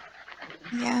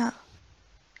 Yeah.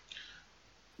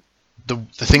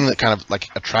 The thing that kind of like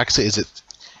attracts it is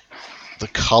the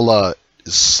color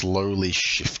is slowly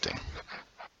shifting.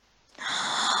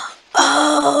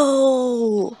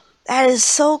 Oh, that is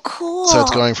so cool. So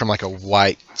it's going from like a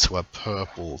white to a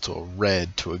purple to a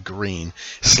red to a green,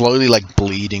 slowly like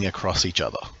bleeding across each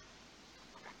other.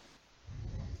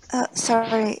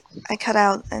 Sorry, I cut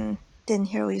out and didn't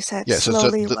hear what you said. Yeah,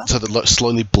 Slowly. so they're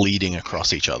slowly bleeding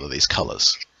across each other, these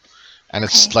colors, and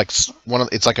it's Okay. like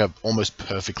it's like a almost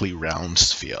perfectly round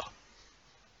sphere.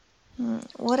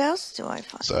 What else do I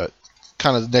find? So,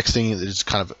 kind of the next thing that is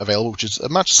kind of available, which is a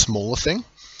much smaller thing,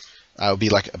 would be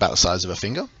like about the size of a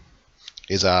finger,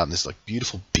 is this like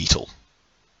beautiful beetle.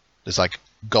 There's like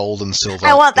gold and silver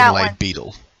I want that inlaid one.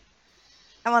 beetle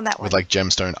I want that one. with like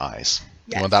gemstone eyes.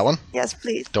 Yes. You want that one? Yes,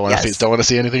 please. Don't want to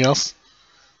see anything else?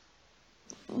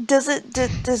 Does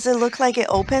it look like it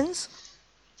opens?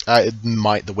 It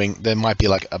might. There might be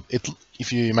like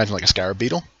if you imagine like a scarab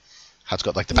beetle, how it's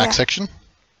got like the back Yeah. section,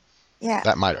 Yeah.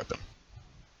 that might open.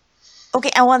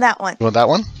 Okay, I want that one. You want that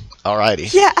one?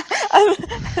 Alrighty. Yeah,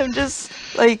 I'm just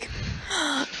like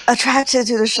attracted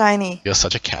to the shiny. You're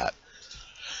such a cat.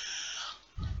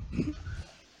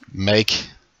 Make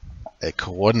a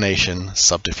coordination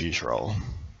subterfuge roll.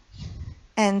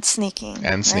 And sneaking. And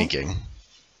right? sneaking.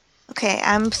 Okay,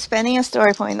 I'm spending a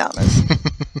story point on this.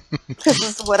 This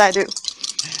is what I do.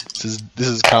 This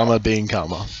is karma being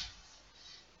karma.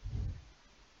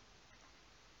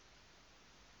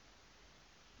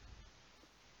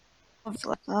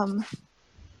 Um,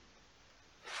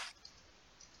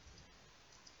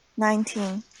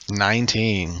 19.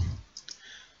 19.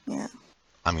 Yeah.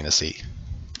 I'm gonna see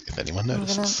if anyone I'm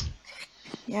notices.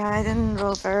 Yeah, I didn't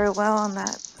roll very well on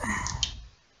that.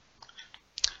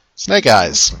 Snake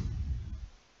eyes.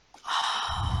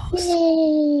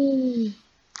 Yay!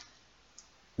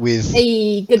 With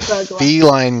Hey, good burglar.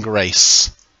 feline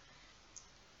grace.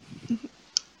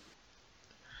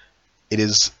 It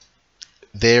is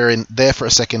there for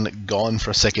a second, gone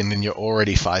for a second, and you're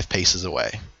already 5 paces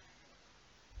away.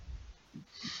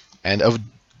 And of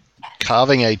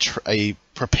carving a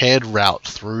prepared route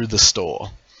through the store,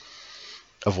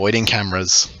 avoiding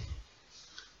cameras,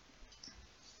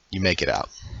 you make it out.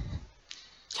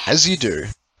 As you do,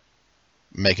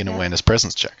 make an awareness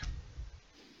presence check.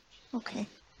 Okay.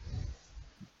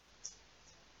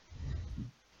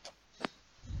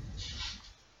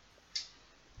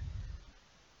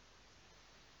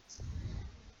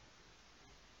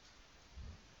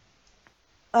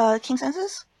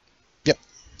 consensus? Yep.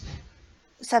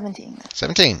 17.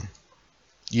 17.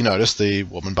 You notice the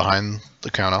woman behind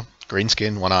the counter, green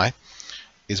skin, one eye,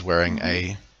 is wearing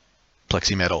a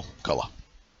plexi metal collar.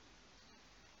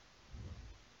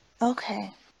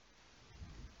 Okay.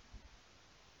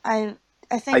 I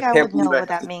think I I can't would know believe what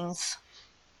that means.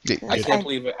 I can't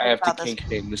believe I have to kink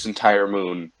shame this entire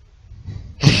moon.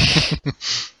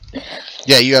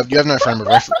 Yeah, you have no frame of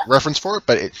reference for it,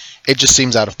 but it just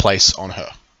seems out of place on her,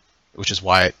 which is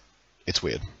why it's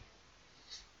weird.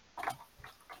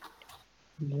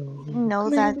 Know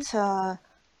that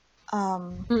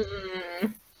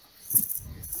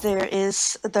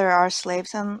there are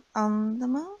slaves on the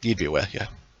moon? You'd be aware, yeah.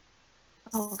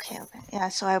 Oh, okay. Yeah,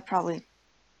 so I probably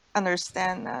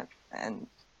understand that and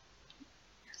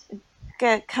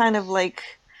get kind of like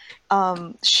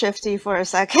shifty for a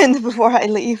second before I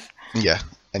leave. Yeah,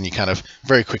 and you kind of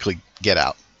very quickly get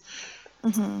out.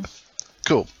 Mm-hmm.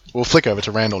 Cool. We'll flick over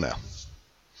to Randall now.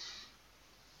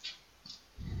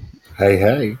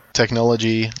 Hey.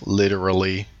 Technology,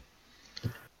 literally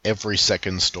every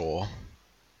second store.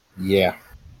 Yeah.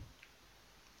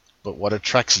 But what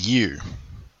attracts you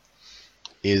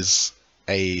is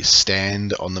a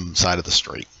stand on the side of the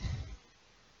street.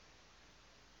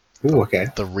 Ooh, okay.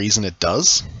 The reason it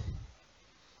does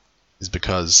is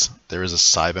because there is a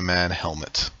Cyberman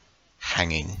helmet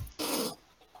hanging.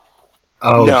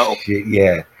 Oh, No. shit,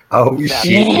 yeah. Oh, That's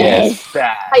shit, yes.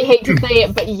 bad. I hate to say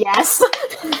it, but yes.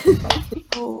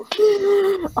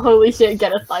 Holy shit,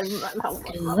 get a Cyberman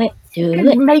helmet. Do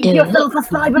it. Make do yourself it. a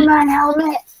Cyberman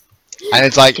helmet! And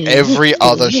it's like every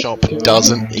other shop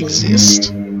doesn't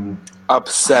exist.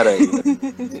 Upsetting.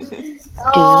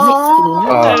 Oh,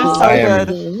 Oh, so I am,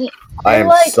 good. Do it. I am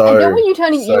like, so. I know when you're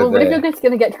turning so evil, but if there. you're just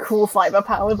gonna get cool cyber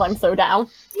powers, I'm so down.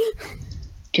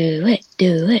 Do it.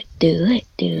 Do it. Do it.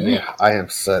 Do it. Yeah, I am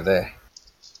so there.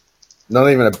 Not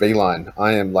even a beeline.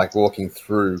 I am like walking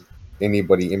through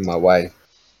anybody in my way.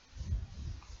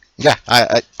 Yeah,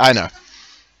 I know.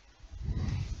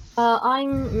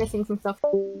 I'm missing some stuff.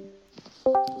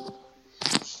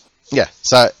 Yeah,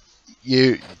 so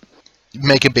you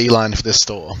make a beeline for this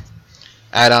store.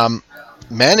 And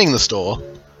manning the store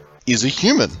is a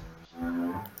human.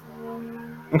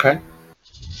 Okay.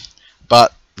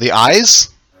 But the eyes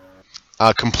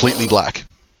are completely black.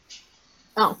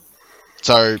 Oh.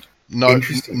 So no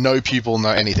Interesting. no pupil, no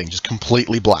anything, just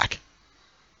completely black.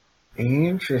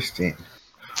 Interesting.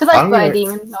 Because I I'm spy a gonna-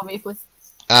 demon, obviously.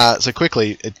 So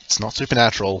quickly, it's not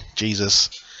supernatural. Jesus,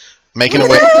 make an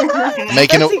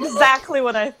Make an- That's exactly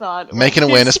what I thought. make an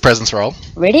awareness presence roll.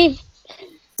 Really?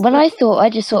 When I thought, I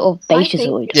just sort of I think-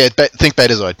 Betazoid. Yeah, think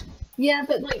Betazoid. Yeah,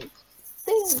 but like,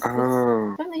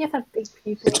 Oh. don't they just have big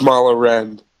people? It's Marla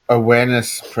Rend.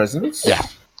 Awareness presence? Yeah.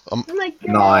 Oh my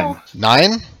God. 9.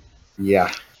 9.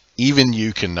 Yeah. Even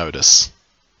you can notice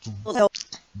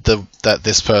that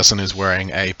this person is wearing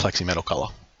a plexi metal collar.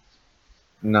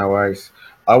 No worries.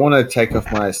 I want to take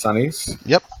off my sunnies.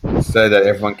 Yep. So that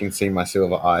everyone can see my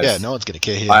silver eyes. Yeah, no one's gonna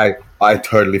care here. I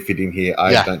totally fit in here.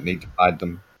 I Yeah. don't need to hide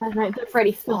them. That's right, the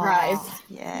Freddy surprise.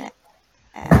 Yeah.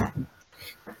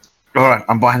 Alright,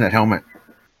 I'm buying that helmet.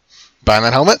 Buying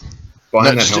that helmet?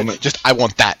 Buying No, that helmet. just I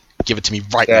want that. Give it to me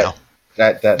right Yeah. now.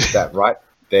 That right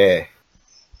there.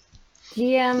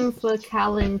 GM for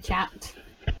Callan chat.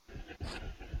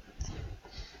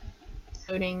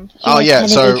 Loading. Oh, yeah, I kinda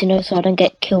so- need to know so I don't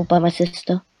get killed by my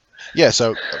sister. Yeah,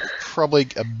 so probably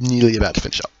nearly about to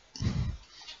finish up.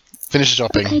 Finish the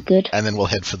shopping, Okay, good. and then we'll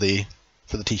head for the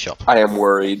tea shop. I am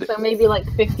worried. So maybe like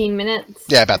 15 minutes.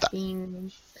 Yeah, about that.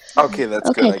 15... Okay, that's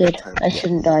Okay, good. I good. got time. I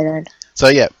shouldn't die then. So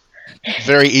yeah,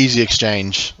 very easy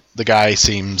exchange. The guy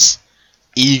seems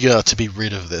eager to be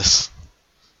rid of this.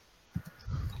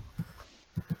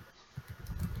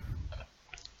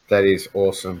 That is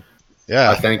awesome. I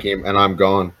Yeah. thank him and I'm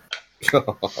gone.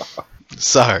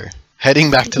 So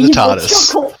heading back to the Evil TARDIS.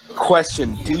 chuckle.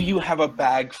 Question: do you have a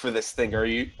bag for this thing,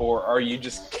 or are you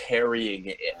just carrying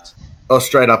it? Oh,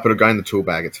 straight up, it'll go in the tool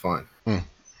bag. It's fine.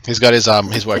 He's got his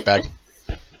work bag.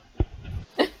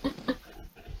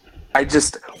 I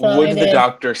just would the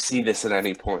doctor see this at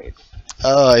any point?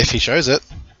 If he shows it,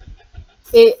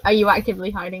 Are you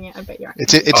actively hiding it? I bet you're.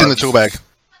 it's in the tool bag.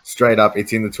 Straight up,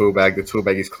 it's in the tool bag. The tool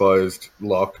bag is closed,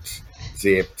 locked,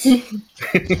 zipped.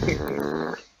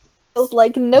 I was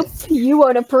like, nope, you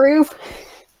won't approve.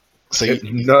 So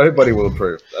Nobody will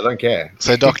approve. I don't care.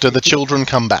 so Doctor, the children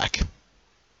come back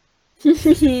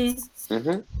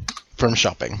Mm-hmm. from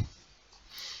shopping.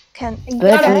 Can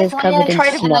Virgil is covered in try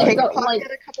to snow.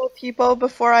 pickpocket a couple of people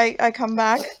before I come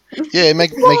back? Yeah,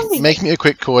 make me a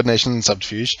quick coordination and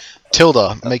subterfuge.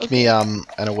 Tilda, make me an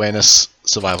awareness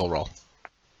survival roll.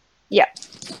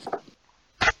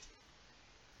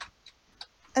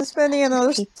 I'm spending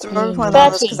another story 15. point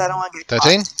on this because I don't want to get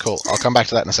 13? Cool. I'll come back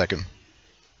to that in a second.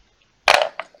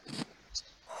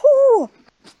 Whew.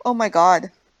 Oh my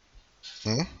god.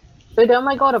 Good oh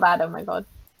my god or bad oh my god?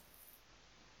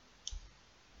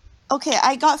 Okay,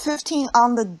 I got 15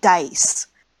 on the dice.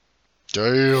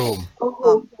 Damn.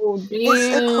 Oh, What's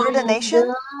the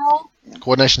coordination?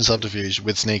 Coordination subterfuge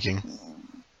with sneaking.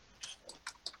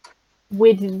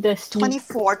 With the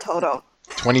 24 total.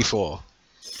 24.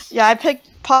 Yeah, I picked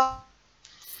pop.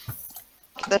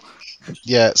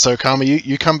 Yeah, so Karma,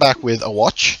 you come back with a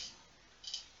watch,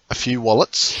 a few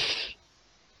wallets,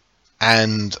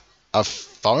 and a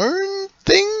phone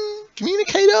thing?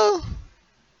 Communicator?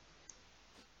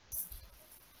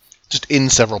 Just in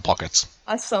several pockets.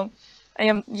 Awesome. I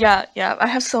am. Yeah. I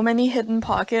have so many hidden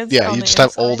pockets. Yeah, on you the just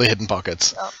have all inside. the hidden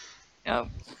pockets. Yep.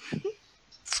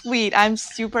 Sweet. I'm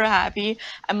super happy.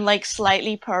 I'm like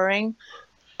slightly purring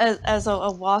as I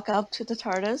walk up to the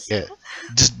TARDIS. Yeah,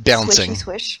 just bouncing. Swishy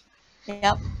swish.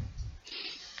 Yep.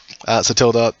 So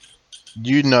Tilda,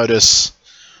 you notice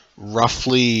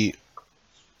roughly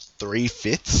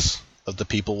 3/5 of the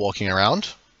people walking around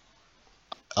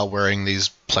are wearing these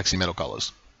plexi metal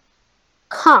collars.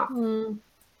 Huh.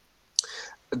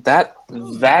 That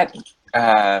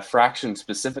fraction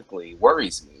specifically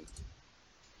worries me.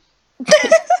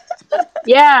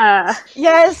 Yeah.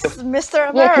 Yes,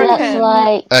 Mr. Yeah, 'cause American. that's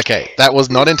like Okay, that was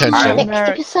not intentional. I'm-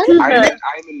 60%.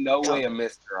 I'm in no way a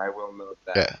mister, I will note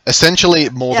that. Yeah, essentially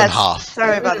more than Yes, half.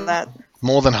 Sorry about that.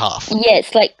 More than half. Yeah,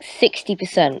 it's like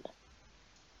 60%.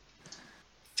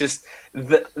 Just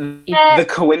the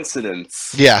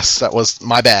coincidence, Yes, that was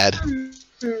my bad.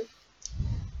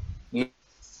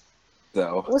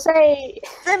 though. We'll say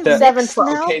The-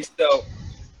 7-12. Okay, so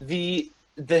the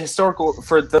historical,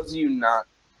 for those of you not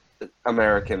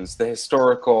Americans, the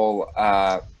historical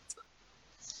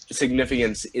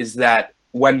significance is that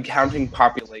when counting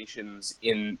populations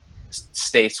in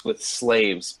states with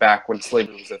slaves, back when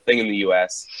slavery was a thing in the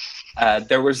U.S.,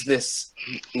 there was this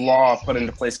law put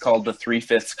into place called the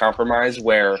 3/5 Compromise,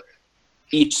 where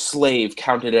each slave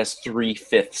counted as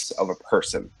 3/5 of a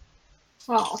person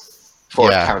Oh, for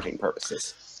Yeah. counting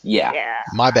purposes. Yeah, Yeah.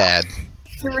 My bad.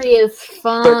 3 is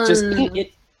fun. but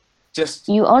just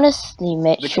You honestly,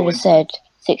 Mitch, The should have said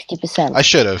 60%. I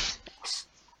should have.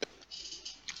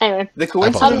 Anyway. the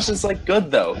coincidence is like good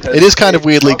though. 'cause It is kind of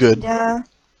weirdly draws- good. Yeah.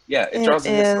 Yeah, it It draws a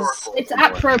is. historical. It's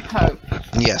apropos.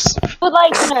 Yes. But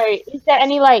like, you know, is there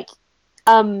any like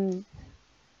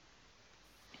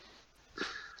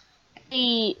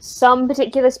some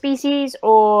particular species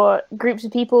or groups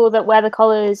of people that wear the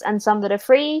collars and some that are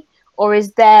free? Or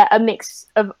is there a mix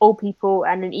of all people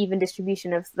and an even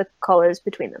distribution of the collars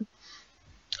between them?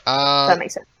 Does that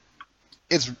makes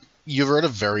sense? You're at a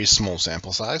very small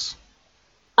sample size,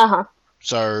 Uh-huh.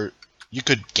 so you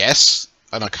could guess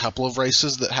on a couple of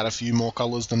races that had a few more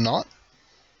colors than not.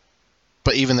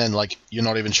 But even then, like, you're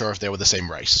not even sure if they were the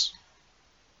same race.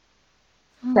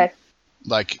 Okay.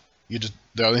 Like,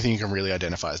 the only thing you can really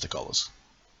identify is the colors.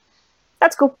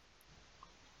 That's cool.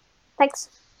 Thanks.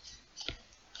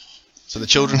 So the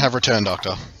children have returned,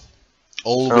 Doctor.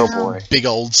 All Oh with boy. big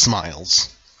old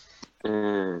smiles.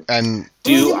 Mm. And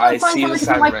Do I Find see the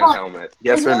something for my Cyberman plot. helmet?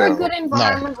 Yes Is or there a no? good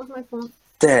environment with my plant?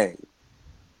 Dang.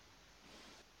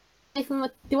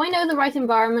 Do I know the right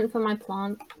environment for my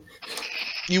plant?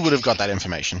 you would have got that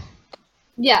information.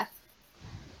 Yeah.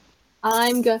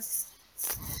 I'm good.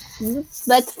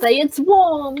 Let's say it's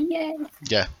warm, yay!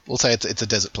 Yeah, we'll say it's a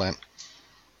desert plant.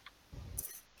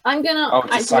 I'm gonna Oh,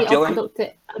 it's a actually succulent? look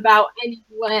it about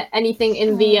anything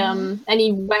in the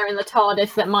anywhere in the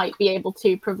TARDIS that might be able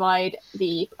to provide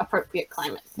the appropriate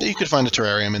climate. You could find a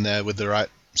terrarium in there with the right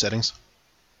settings.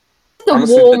 The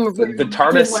Honestly, warm the room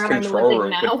TARDIS is where I'm control living room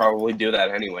now. could probably do that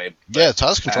anyway. Yeah,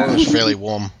 task controller is fairly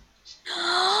warm.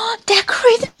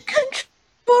 Decorated control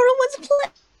room with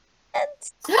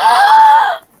plants.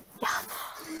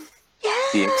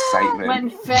 The excitement. When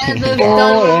feathers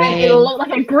done, make it look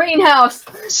like a greenhouse.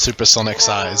 Supersonic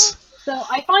size. So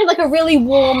I find like a really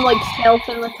warm like shelf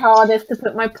in the TARDIS to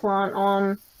put my plant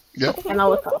on, Yep, and I'll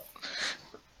look up.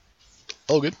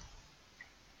 all good.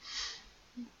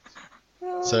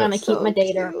 So, Trying to keep my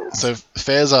data. so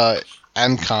Fairza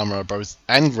and Karma both,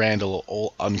 and Randall are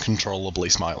all uncontrollably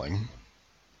smiling.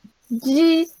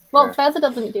 Gee. Well, Feather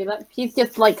doesn't do that. She's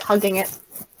just like hugging it.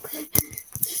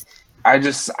 I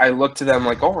look to them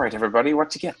like, all right, everybody,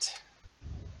 what you get?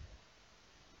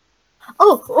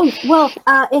 Well,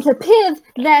 it appears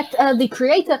that the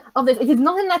creator of this, it is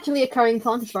not a naturally occurring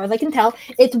plant as far as I can tell.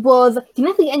 It was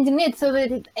genetically engineered so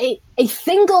that a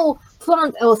single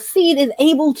plant or seed is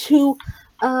able to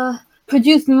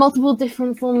produce multiple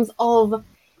different forms of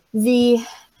the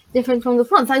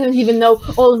plants. I don't even know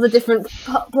all of the different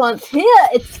plants here.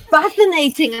 It's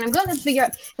fascinating, and I'm going to figure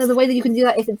out the way that you can do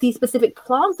that, if it's these specific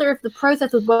plants or if the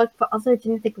process would work for other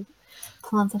genetic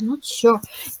plants. I'm not sure.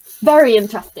 Very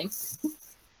interesting.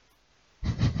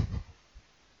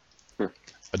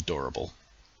 Adorable.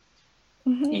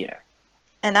 Yeah.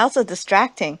 And also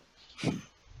distracting.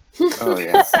 Oh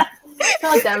yeah.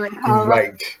 God damn it,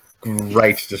 Carla.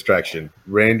 Great distraction.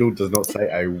 Randall does not say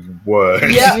a word.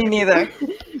 Yeah, me neither.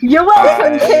 You're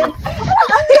welcome, kid.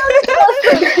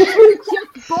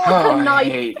 Oh,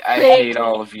 I hate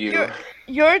all of you.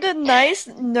 You're the nice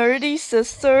nerdy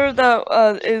sister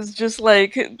that is just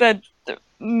like that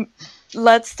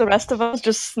lets the rest of us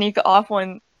just sneak off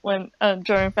when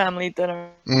during family dinner.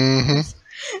 Mm-hmm.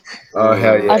 Oh,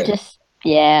 hell yeah. I just,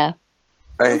 yeah.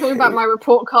 I'm talking about my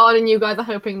report card, and you guys are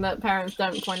hoping that parents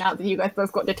don't point out that you guys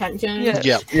both got detention. Yeah.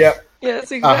 Yep. Yep.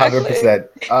 Yes, exactly. 100%.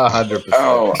 100%.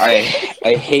 Oh,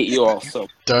 I hate you all so.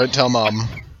 Don't tell Mum.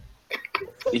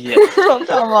 Yeah. Don't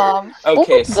tell mom. What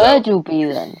Okay, would so Virgil be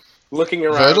then? looking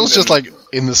around. Virgil's just and- like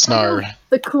in the snow.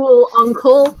 The cool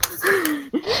uncle,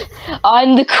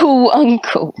 I'm the cool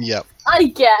uncle. Yep. I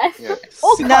guess. Yeah.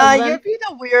 Or Nah, cousin. you'd be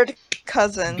the weird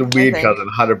cousin. The I weird think. cousin,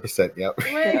 100%. Yep.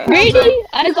 Yeah. Really?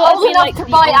 I He's thought old I'd be enough like to the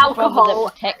buy older brother alcohol.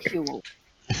 that protects you all.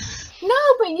 No,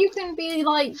 but you can be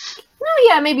like, no,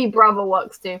 yeah, maybe brother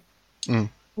works too. Mm.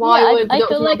 Why Yeah, would I the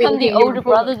doctor feel not like be I'm able the to give you older a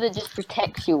brother that just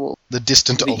protects you all, The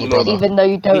distant The older emo- brother. even though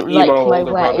you don't The like emo my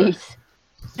older brother. ways.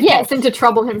 Gets into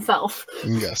trouble himself.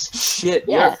 Yes. Shit,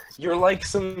 Yeah. you're like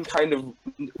some kind of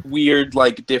weird,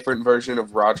 like, different version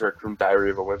of Roderick from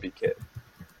Diary of a Wimpy Kid.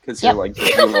 Because you're Yep. like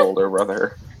the little older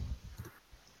brother.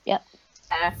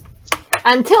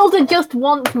 And Tilda just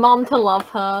wants mom to love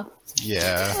her.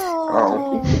 Yeah.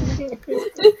 Oh.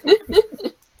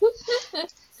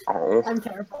 Oh, I'm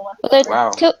terrible. Although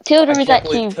wow. Tilda I is can't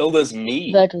believe actually Tilda's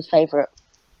me. Virgil's favourite.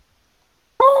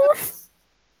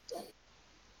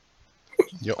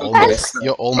 You're all Okay, my, so-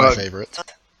 you're all my favorite.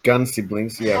 Gun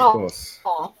siblings, yeah, Oh. of course.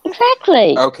 Aw.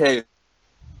 Exactly. Okay,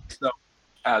 so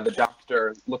the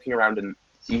doctor looking around and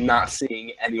not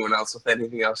seeing anyone else with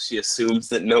anything else, she assumes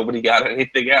that nobody got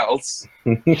anything else.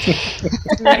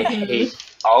 I hate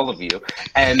all of you.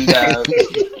 And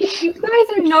You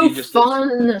guys are no She just-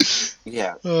 fun.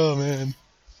 yeah, Oh man.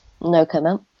 No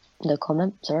comment. No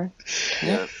comment. Sorry.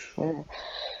 yeah. Yeah.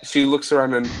 She looks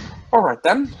around and, all right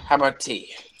then, how about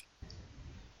tea?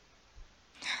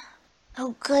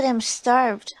 Oh, good, I'm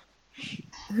starved.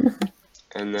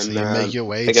 And then So you make your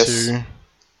way I guess- to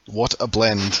What a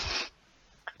Blend.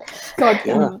 God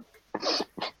Yeah. damn.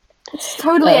 It's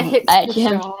totally a I hipster actually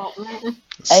have- shop,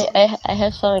 man. I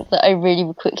have something that I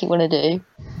really quickly want to do.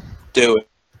 do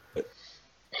it.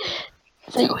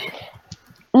 So,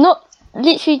 not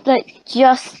literally like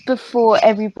just before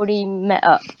everybody met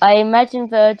up. I imagine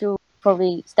Virgil would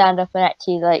probably stand up and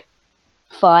actually like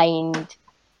find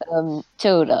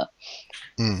Tilda.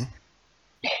 Mm.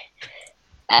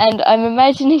 And I'm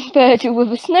imagining Virgil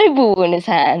with a snowball in his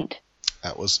hand.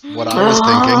 That was what I was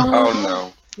thinking. Oh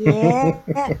no.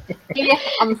 Yeah. Yeah,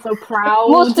 I'm so proud.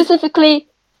 More specifically,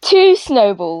 2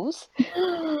 snowballs.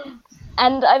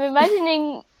 And I'm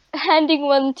imagining handing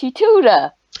one to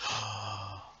Tilda.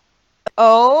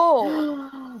 Oh.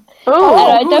 And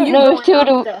I who don't you know if going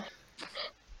Tilda. after?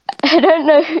 I don't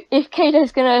know if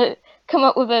Kato's gonna come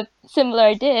up with a similar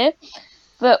idea,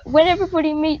 but when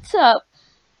everybody meets up,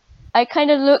 I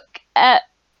kind of look at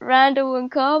Randall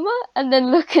and Karma, and then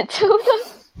look at Tilda,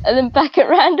 and then back at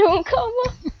Randall and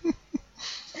Karma.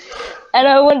 And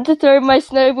I want to throw my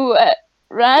snowball at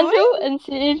Randall and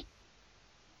see if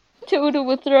Tilda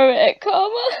will throw it at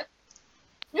Karma.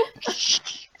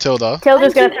 Tilda.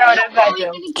 Tilda's gonna throw it at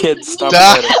Virgil. Kids, stop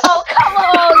Stop. fighting. Oh, come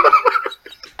on!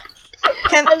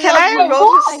 Can love I my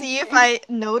roll to boy. see if I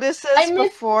notice I this miss-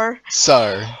 before?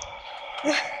 So.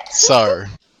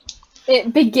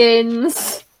 It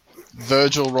begins.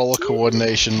 Virgil roll a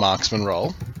coordination marksman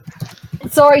roll.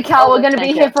 Sorry, Cal, Oh, we're gonna be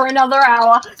take here it. for another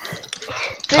hour.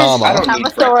 I Karma. don't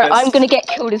need Sorry, breakfast. I'm gonna get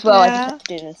killed as well. I Yeah. just have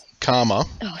to do this. Karma.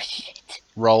 Oh shit.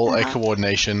 Roll a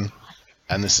coordination.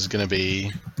 And this is going to be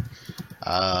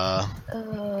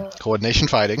coordination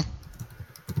fighting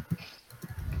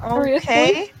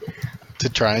Okay. to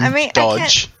try and I mean, I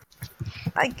dodge.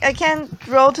 I can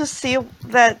roll to see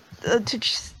that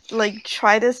like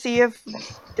try to see if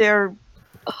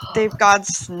they've got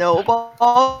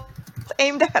snowballs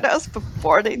aimed at us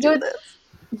before they do Good.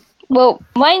 this. Well,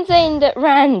 mine's aimed at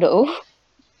Randall.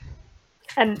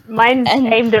 And mine's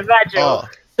And- aimed at Virgil. Oh,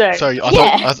 So Sorry,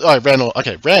 Yeah. Randall.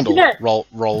 Okay, Randall. Yeah.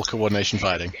 Roll coordination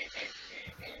fighting.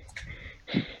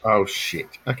 Oh shit.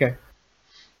 Okay.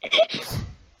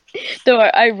 Don't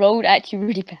worry, I rolled actually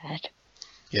really bad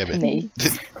Yeah, for but me.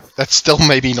 that's still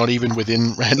maybe not even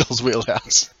within Randall's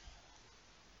wheelhouse.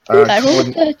 I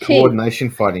rolled 13. Coordination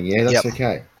fighting. Yeah, that's Yep.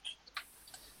 okay.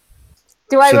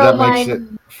 do I So roll that makes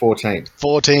mine? it 14.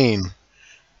 14.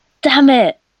 Damn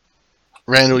it!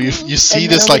 Randall, you see And then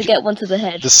this I'm gonna like get one to the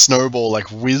head. the snowball like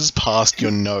whiz past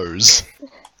your nose,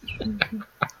 and then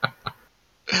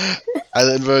I'm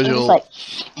just Virgil, like,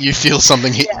 you feel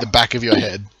something hit the back of your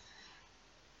head.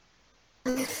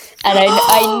 and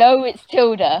I know it's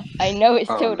Tilda. I know it's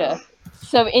Oh, Tilda. no.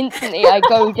 So instantly I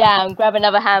go down, grab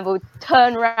another handle,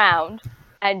 turn around,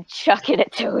 and chuck it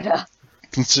at Tilda.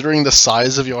 Considering the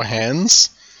size of your hands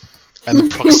and the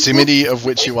proximity of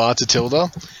which you are to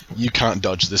Tilda, you can't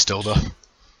dodge this, Tilda.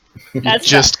 You That's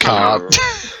just can't.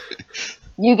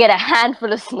 You get a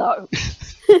handful of snow.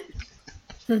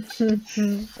 So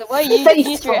while Face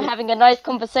you three are palm. having a nice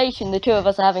conversation, the two of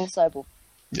us are having snowball.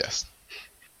 Yes,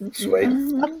 Sweet.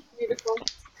 Beautiful.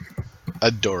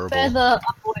 adorable. Feather.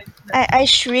 I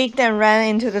shrieked and ran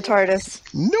into the TARDIS.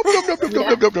 Nope, nope, nope,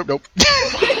 nope, nope, nope, nope, nope.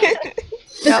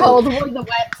 The cold, avoid the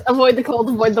wet. Avoid the cold,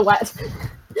 avoid the wet.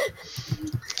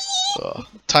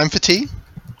 Time for tea.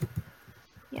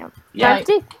 Yeah.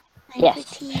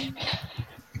 Yes.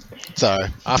 So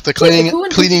after who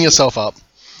would- cleaning yourself up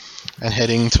and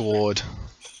heading toward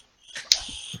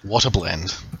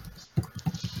Waterblend,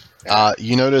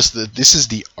 you notice that this is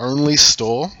the only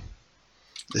store.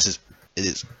 It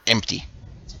is empty.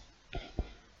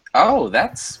 Oh,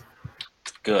 that's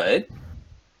good.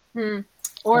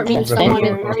 Or it means Interesting. someone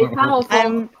is very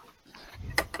powerful.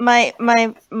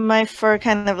 My fur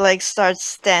kind of like starts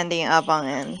standing up on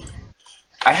end.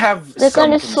 I have They're some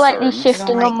kind of slightly concerns.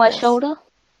 shifting like on my this. shoulder.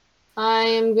 I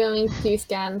am going to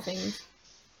scan things.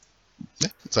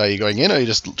 So are you going in, or are you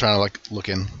just trying to like look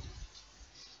in?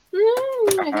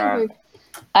 I think we're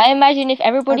I imagine if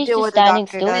everybody's I'll do just what the standing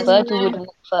doctor still, does. Virgil would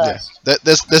look Yeah.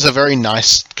 first. There's a very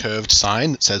nice curved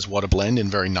sign that says Waterblend in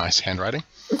very nice handwriting.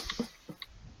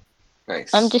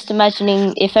 Nice. I'm just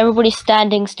imagining if everybody's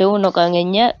standing still and not going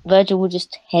in yet, Virgil will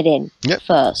just head in Yep.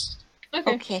 first.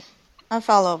 okay. Okay, I'll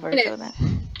follow over Okay. to that.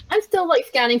 I'm still like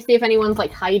scanning to see if anyone's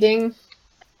like hiding.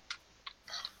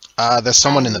 There's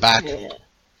someone in the back.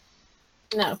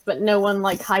 No, but no one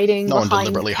like hiding. No one behind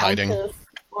deliberately hiding. counters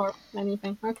or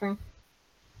anything. Okay.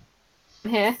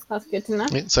 Here, that's good to know.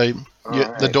 Yeah, so the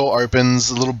Alright. door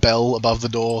opens, a little bell above the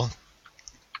door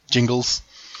jingles.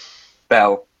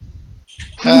 Bell.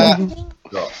 The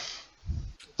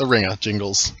ringer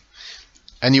jingles.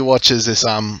 And you watch as this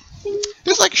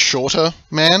like shorter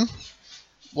man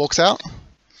walks out.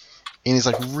 And he's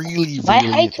like really, My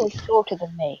really height was shorter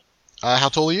than me. how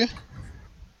tall are you?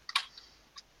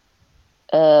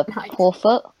 4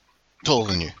 foot. Taller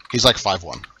than you. He's like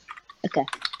 5'1". Okay.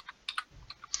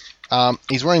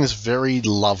 He's wearing this very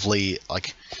lovely,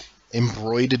 like,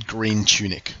 embroidered green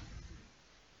tunic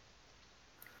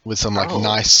with some like Oh.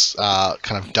 nice,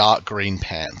 kind of dark green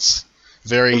pants.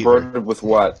 Very Embroidered with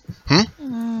what?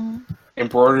 Mm.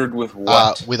 Embroidered with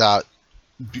what? without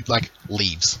like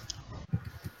leaves,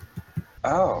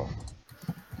 Oh.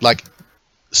 like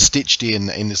stitched in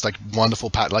this like wonderful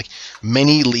pattern, like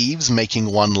many leaves making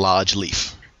one large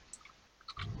leaf.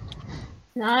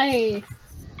 Nice.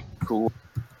 Cool.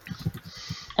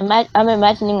 I'm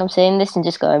imagining I'm saying this and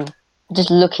just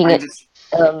looking I at just,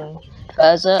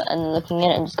 Urza and looking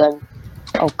at it and just going,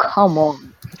 oh come on.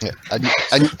 Yeah,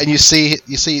 and you see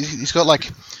he's got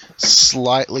like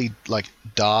slightly like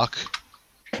dark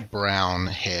brown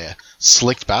hair,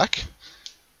 slicked back,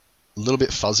 a little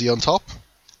bit fuzzy on top,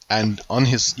 and on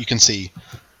his you can see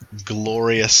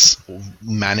glorious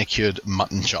manicured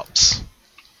mutton chops.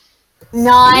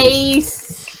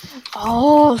 Nice.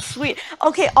 Oh, sweet.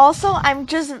 Okay, also, I'm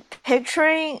just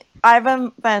picturing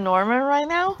Ivan Van Norman right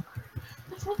now.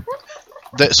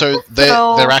 So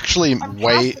they're actually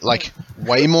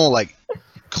way more like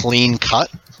clean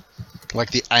cut.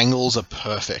 Like the angles are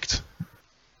perfect.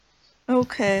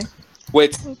 Okay,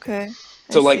 wait, okay.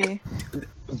 I So, like, see.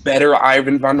 better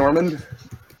Ivan Van Norman?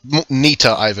 Neater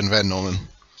Ivan Van Norman,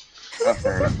 Oh,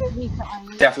 fair enough.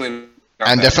 Definitely. not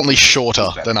and better. definitely shorter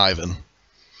He's better. than Ivan.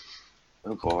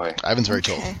 Oh boy. Ivan's very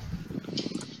tall, Okay.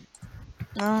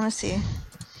 Oh, I see.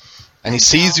 and he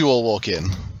sees you all walk in,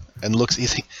 and looks.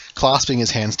 He's clasping his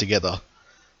hands together,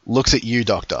 looks at you,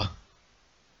 Doctor,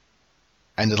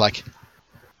 and like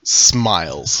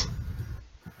smiles,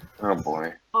 Oh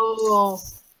boy. Oh.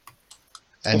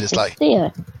 and This it's is like,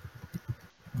 Theo.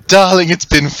 darling, it's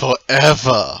been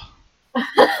forever.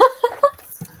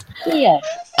 Yeah.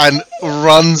 and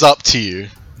runs up to you.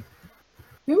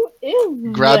 Who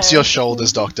is Grabs there? your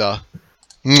shoulders, Doctor.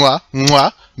 Mwah,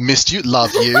 mwah. Missed you,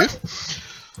 love you.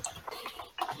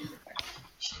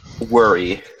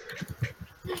 Worry.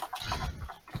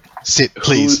 Sit,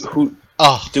 please. Who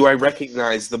Oh, do I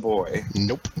recognize the boy?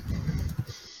 nope.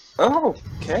 Oh,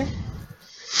 okay.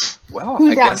 Well,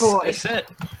 Who's I that guess boy? that's it.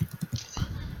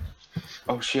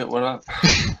 Oh shit! What up?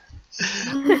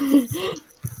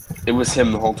 It was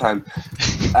him the whole time.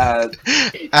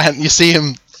 And you see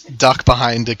him duck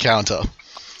behind a counter,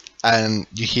 and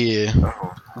you hear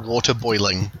Oh. water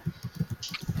boiling,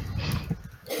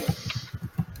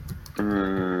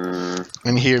 and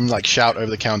you hear him like shout over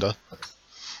the counter.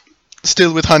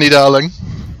 Still with honey, darling.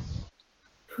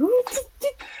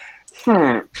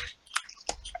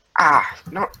 I'm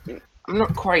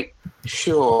not quite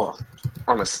sure.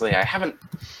 Honestly, I haven't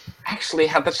actually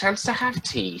had the chance to have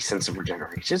tea since it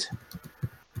regenerated.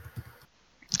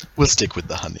 We'll stick with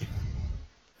the honey.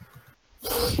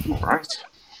 Right.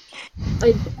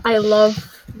 I love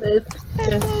this I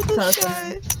love this person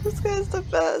guy. This guy's the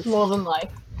best. more than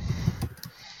life.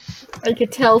 I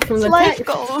could tell from the Life text.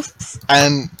 goals.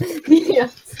 And Yeah.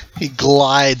 he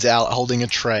glides out holding a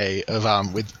tray of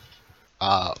with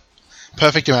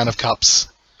perfect amount of cups,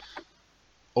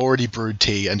 already brewed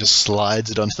tea, and just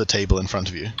slides it onto the table in front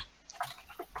of you.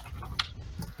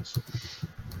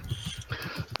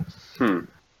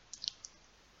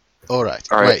 All right.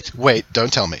 All right. Wait,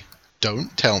 don't tell me.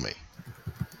 Don't tell me.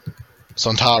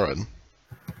 Sontaran.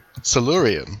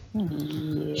 Silurian.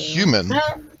 Human.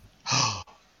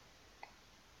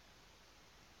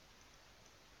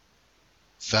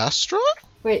 Vastra?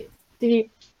 Wait, did you?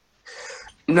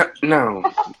 No.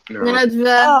 That's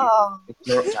Oh,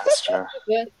 Not Vastra.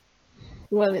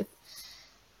 What is?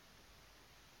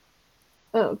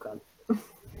 Oh god.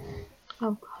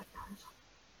 Oh god.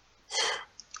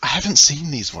 I haven't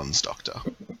seen these ones, Doctor.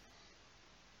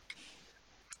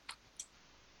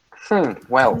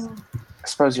 Well, I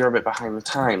suppose you're a bit behind the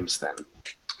times then.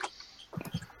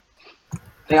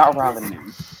 They are rather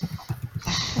new.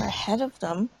 we're ahead of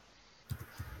them.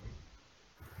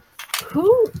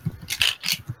 Who?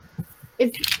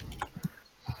 Is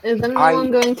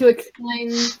anyone going to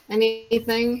explain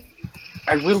anything?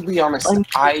 I will be honest, I'm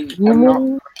I am presuming-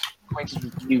 not acquainted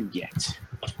with you yet.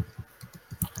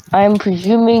 I'm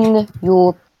presuming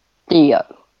you're Theo.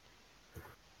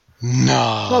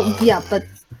 No. Well, yeah, but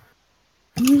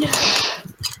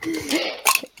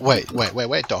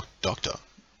Wait, Doctor.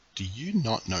 Do you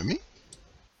not know me?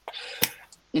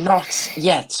 Not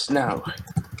yet, no.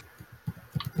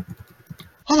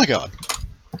 Oh my god.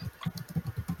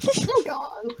 oh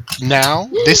god. Now?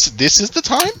 This is the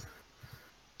time?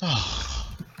 Oh,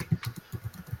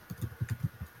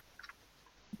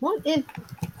 What is?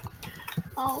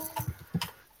 Oh,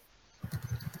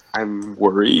 I'm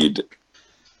worried.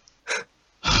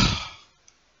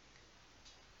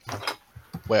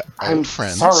 we're I'm old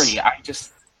friends. sorry, I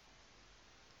just...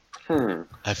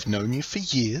 I've known you for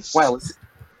years. Well,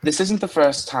 this isn't the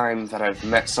first time that I've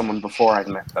met someone before I've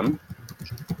met them.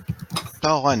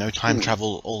 Oh, I know time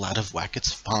travel all out of whack.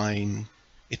 It's fine.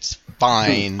 It's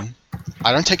fine.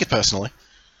 I don't take it personally.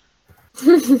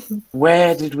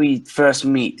 Where did we first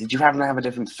meet? Did you happen to have a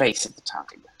different face at the time?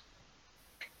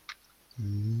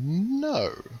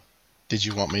 No. Did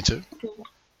you want me to?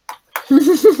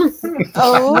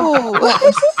 Oh,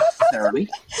 Necessarily.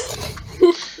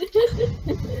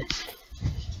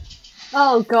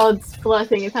 oh god,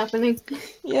 flirting is happening.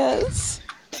 yes.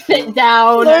 Sit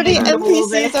down. Flirty and do all NPCs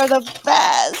this. are the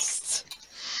best.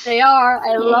 They are.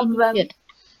 I love them. Good.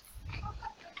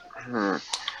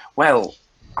 Well,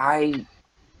 I'm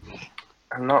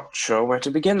not sure where to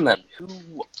begin then. Who?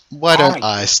 Why don't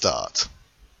Hi. I start?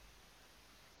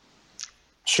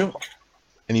 Sure.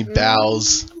 And he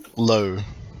bows low.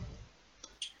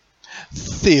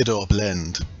 Theodore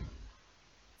Blend.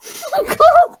 Oh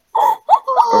god.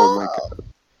 Oh my god.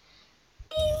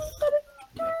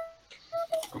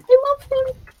 I love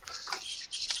him.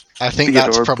 I think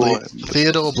that's Theodore probably Blend.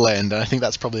 Theodore Blend, and I think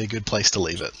that's probably a good place to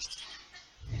leave it.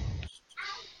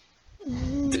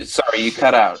 Sorry, you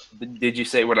cut out. Did you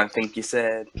say what I think you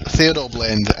said? Theodore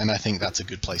Blend, and I think that's a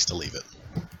good place to leave it.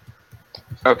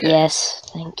 Okay. Yes,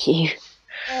 thank you.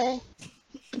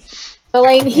 Well,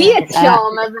 ain't he a Yeah.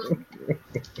 charmer? That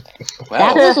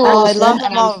Well, was Oh, I awesome, love and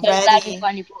him I'm so glad already. we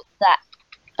finally brought that.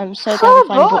 I'm so glad we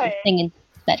finally brought the thing in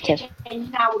perspective.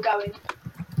 Now we're going.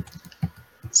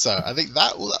 So I think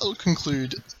that will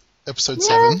conclude episode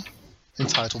 7,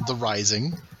 entitled The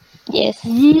Rising. Yes.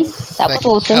 Yes. That Thank was you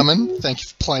for awesome. coming. Thank you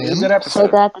for playing. Good So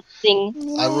episode. glad to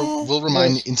sing. I will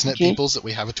remind Yes. internet Thank you. peoples that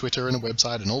we have a Twitter and a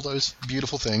website and all those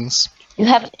beautiful things. You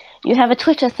have a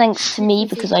Twitter thanks to me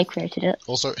because I created it.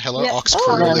 Also, hello Yeah. Ox Oh,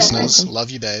 Crew yeah. listeners. Love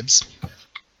you, babes.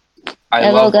 I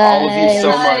Hello, love all of you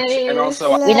so guys. much, and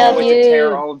also I We love can't wait to tear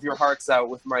you. all of your hearts out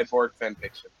with my Borg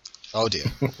fanfiction. Oh dear.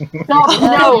 No,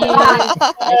 no.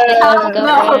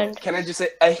 No. Can I just say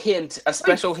a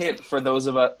special hint for those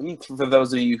of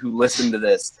you who listen to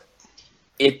this?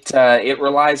 It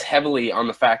relies heavily on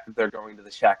the fact that they're going to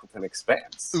the Shackleton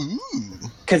Expanse. Ooh.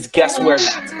 Because guess where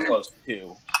that's close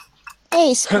to?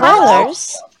 Hey,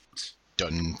 spoilers.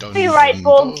 Dun, dun, Be right, dun,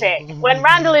 Borg dun. chick. When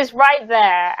Randall is right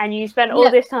there, and you spend all Yeah.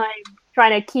 this time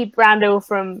trying to keep Randall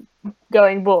from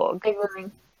going Borg. Hey,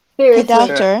 Seriously.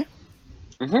 Doctor.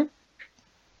 Mhm.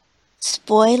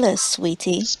 Spoilers,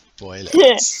 sweetie. Spoilers.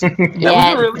 That was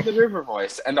Yeah. a really good River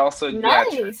voice, and also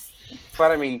Nice.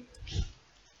 but I mean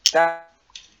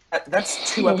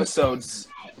that's 2 episodes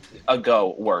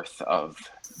ago worth of,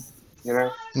 you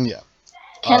know. Yeah.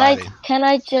 Can Alrighty.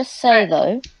 I just say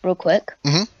though, real quick,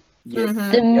 Yeah.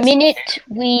 the minute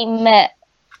we met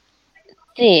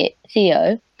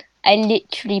Theo, I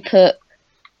literally put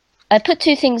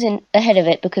 2 things in ahead of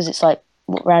it because it's like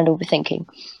what Randall be thinking,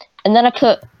 and then I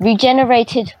put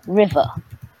regenerated river.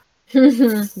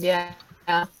 Yeah.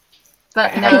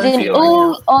 But I no, have Because a in feeling.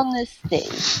 all honesty,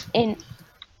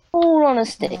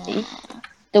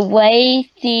 the way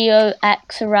Theo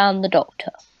acts around the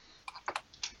Doctor.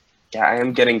 Yeah, I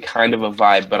am getting kind of a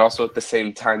vibe, but also at the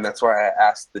same time, that's why I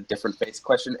asked the different face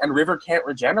question. And River can't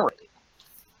regenerate.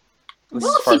 At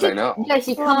least as far as I know. Yeah,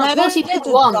 she can't. Well, Well, she did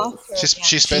once.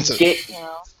 She spent She it. gave,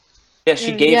 yeah,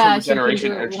 she gave Yeah, her she can regeneration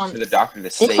do it energy once. to the Doctor to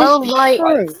This save is Oh his my-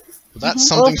 life. That's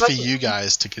Oh, something for fuck. you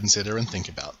guys to consider and think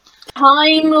about.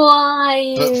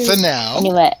 Timeline. But for now,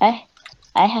 Anyway,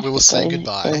 I have We will to say go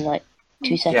goodbye. in like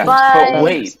 2 seconds. Yeah, Bye. but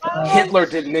wait, Hitler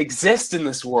didn't exist in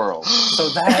this world, so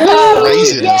that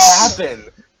Craziness. didn't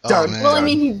happen. Oh Dun, man. Well, I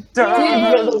mean, he Dun.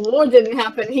 did, but the war didn't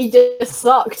happen. He just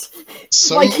sucked.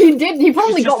 so Like he did. He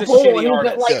probably He's just got a shitty born,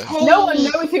 but artist. like Yeah. no one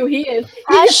knows who he is. He's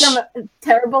Hush. just a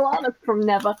terrible artist from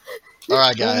never. all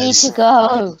right, We need guys. to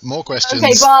go. More questions.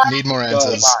 Okay, bye. Need more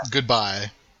answers. Goodbye.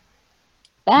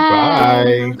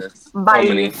 Bye. Bye. So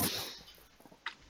many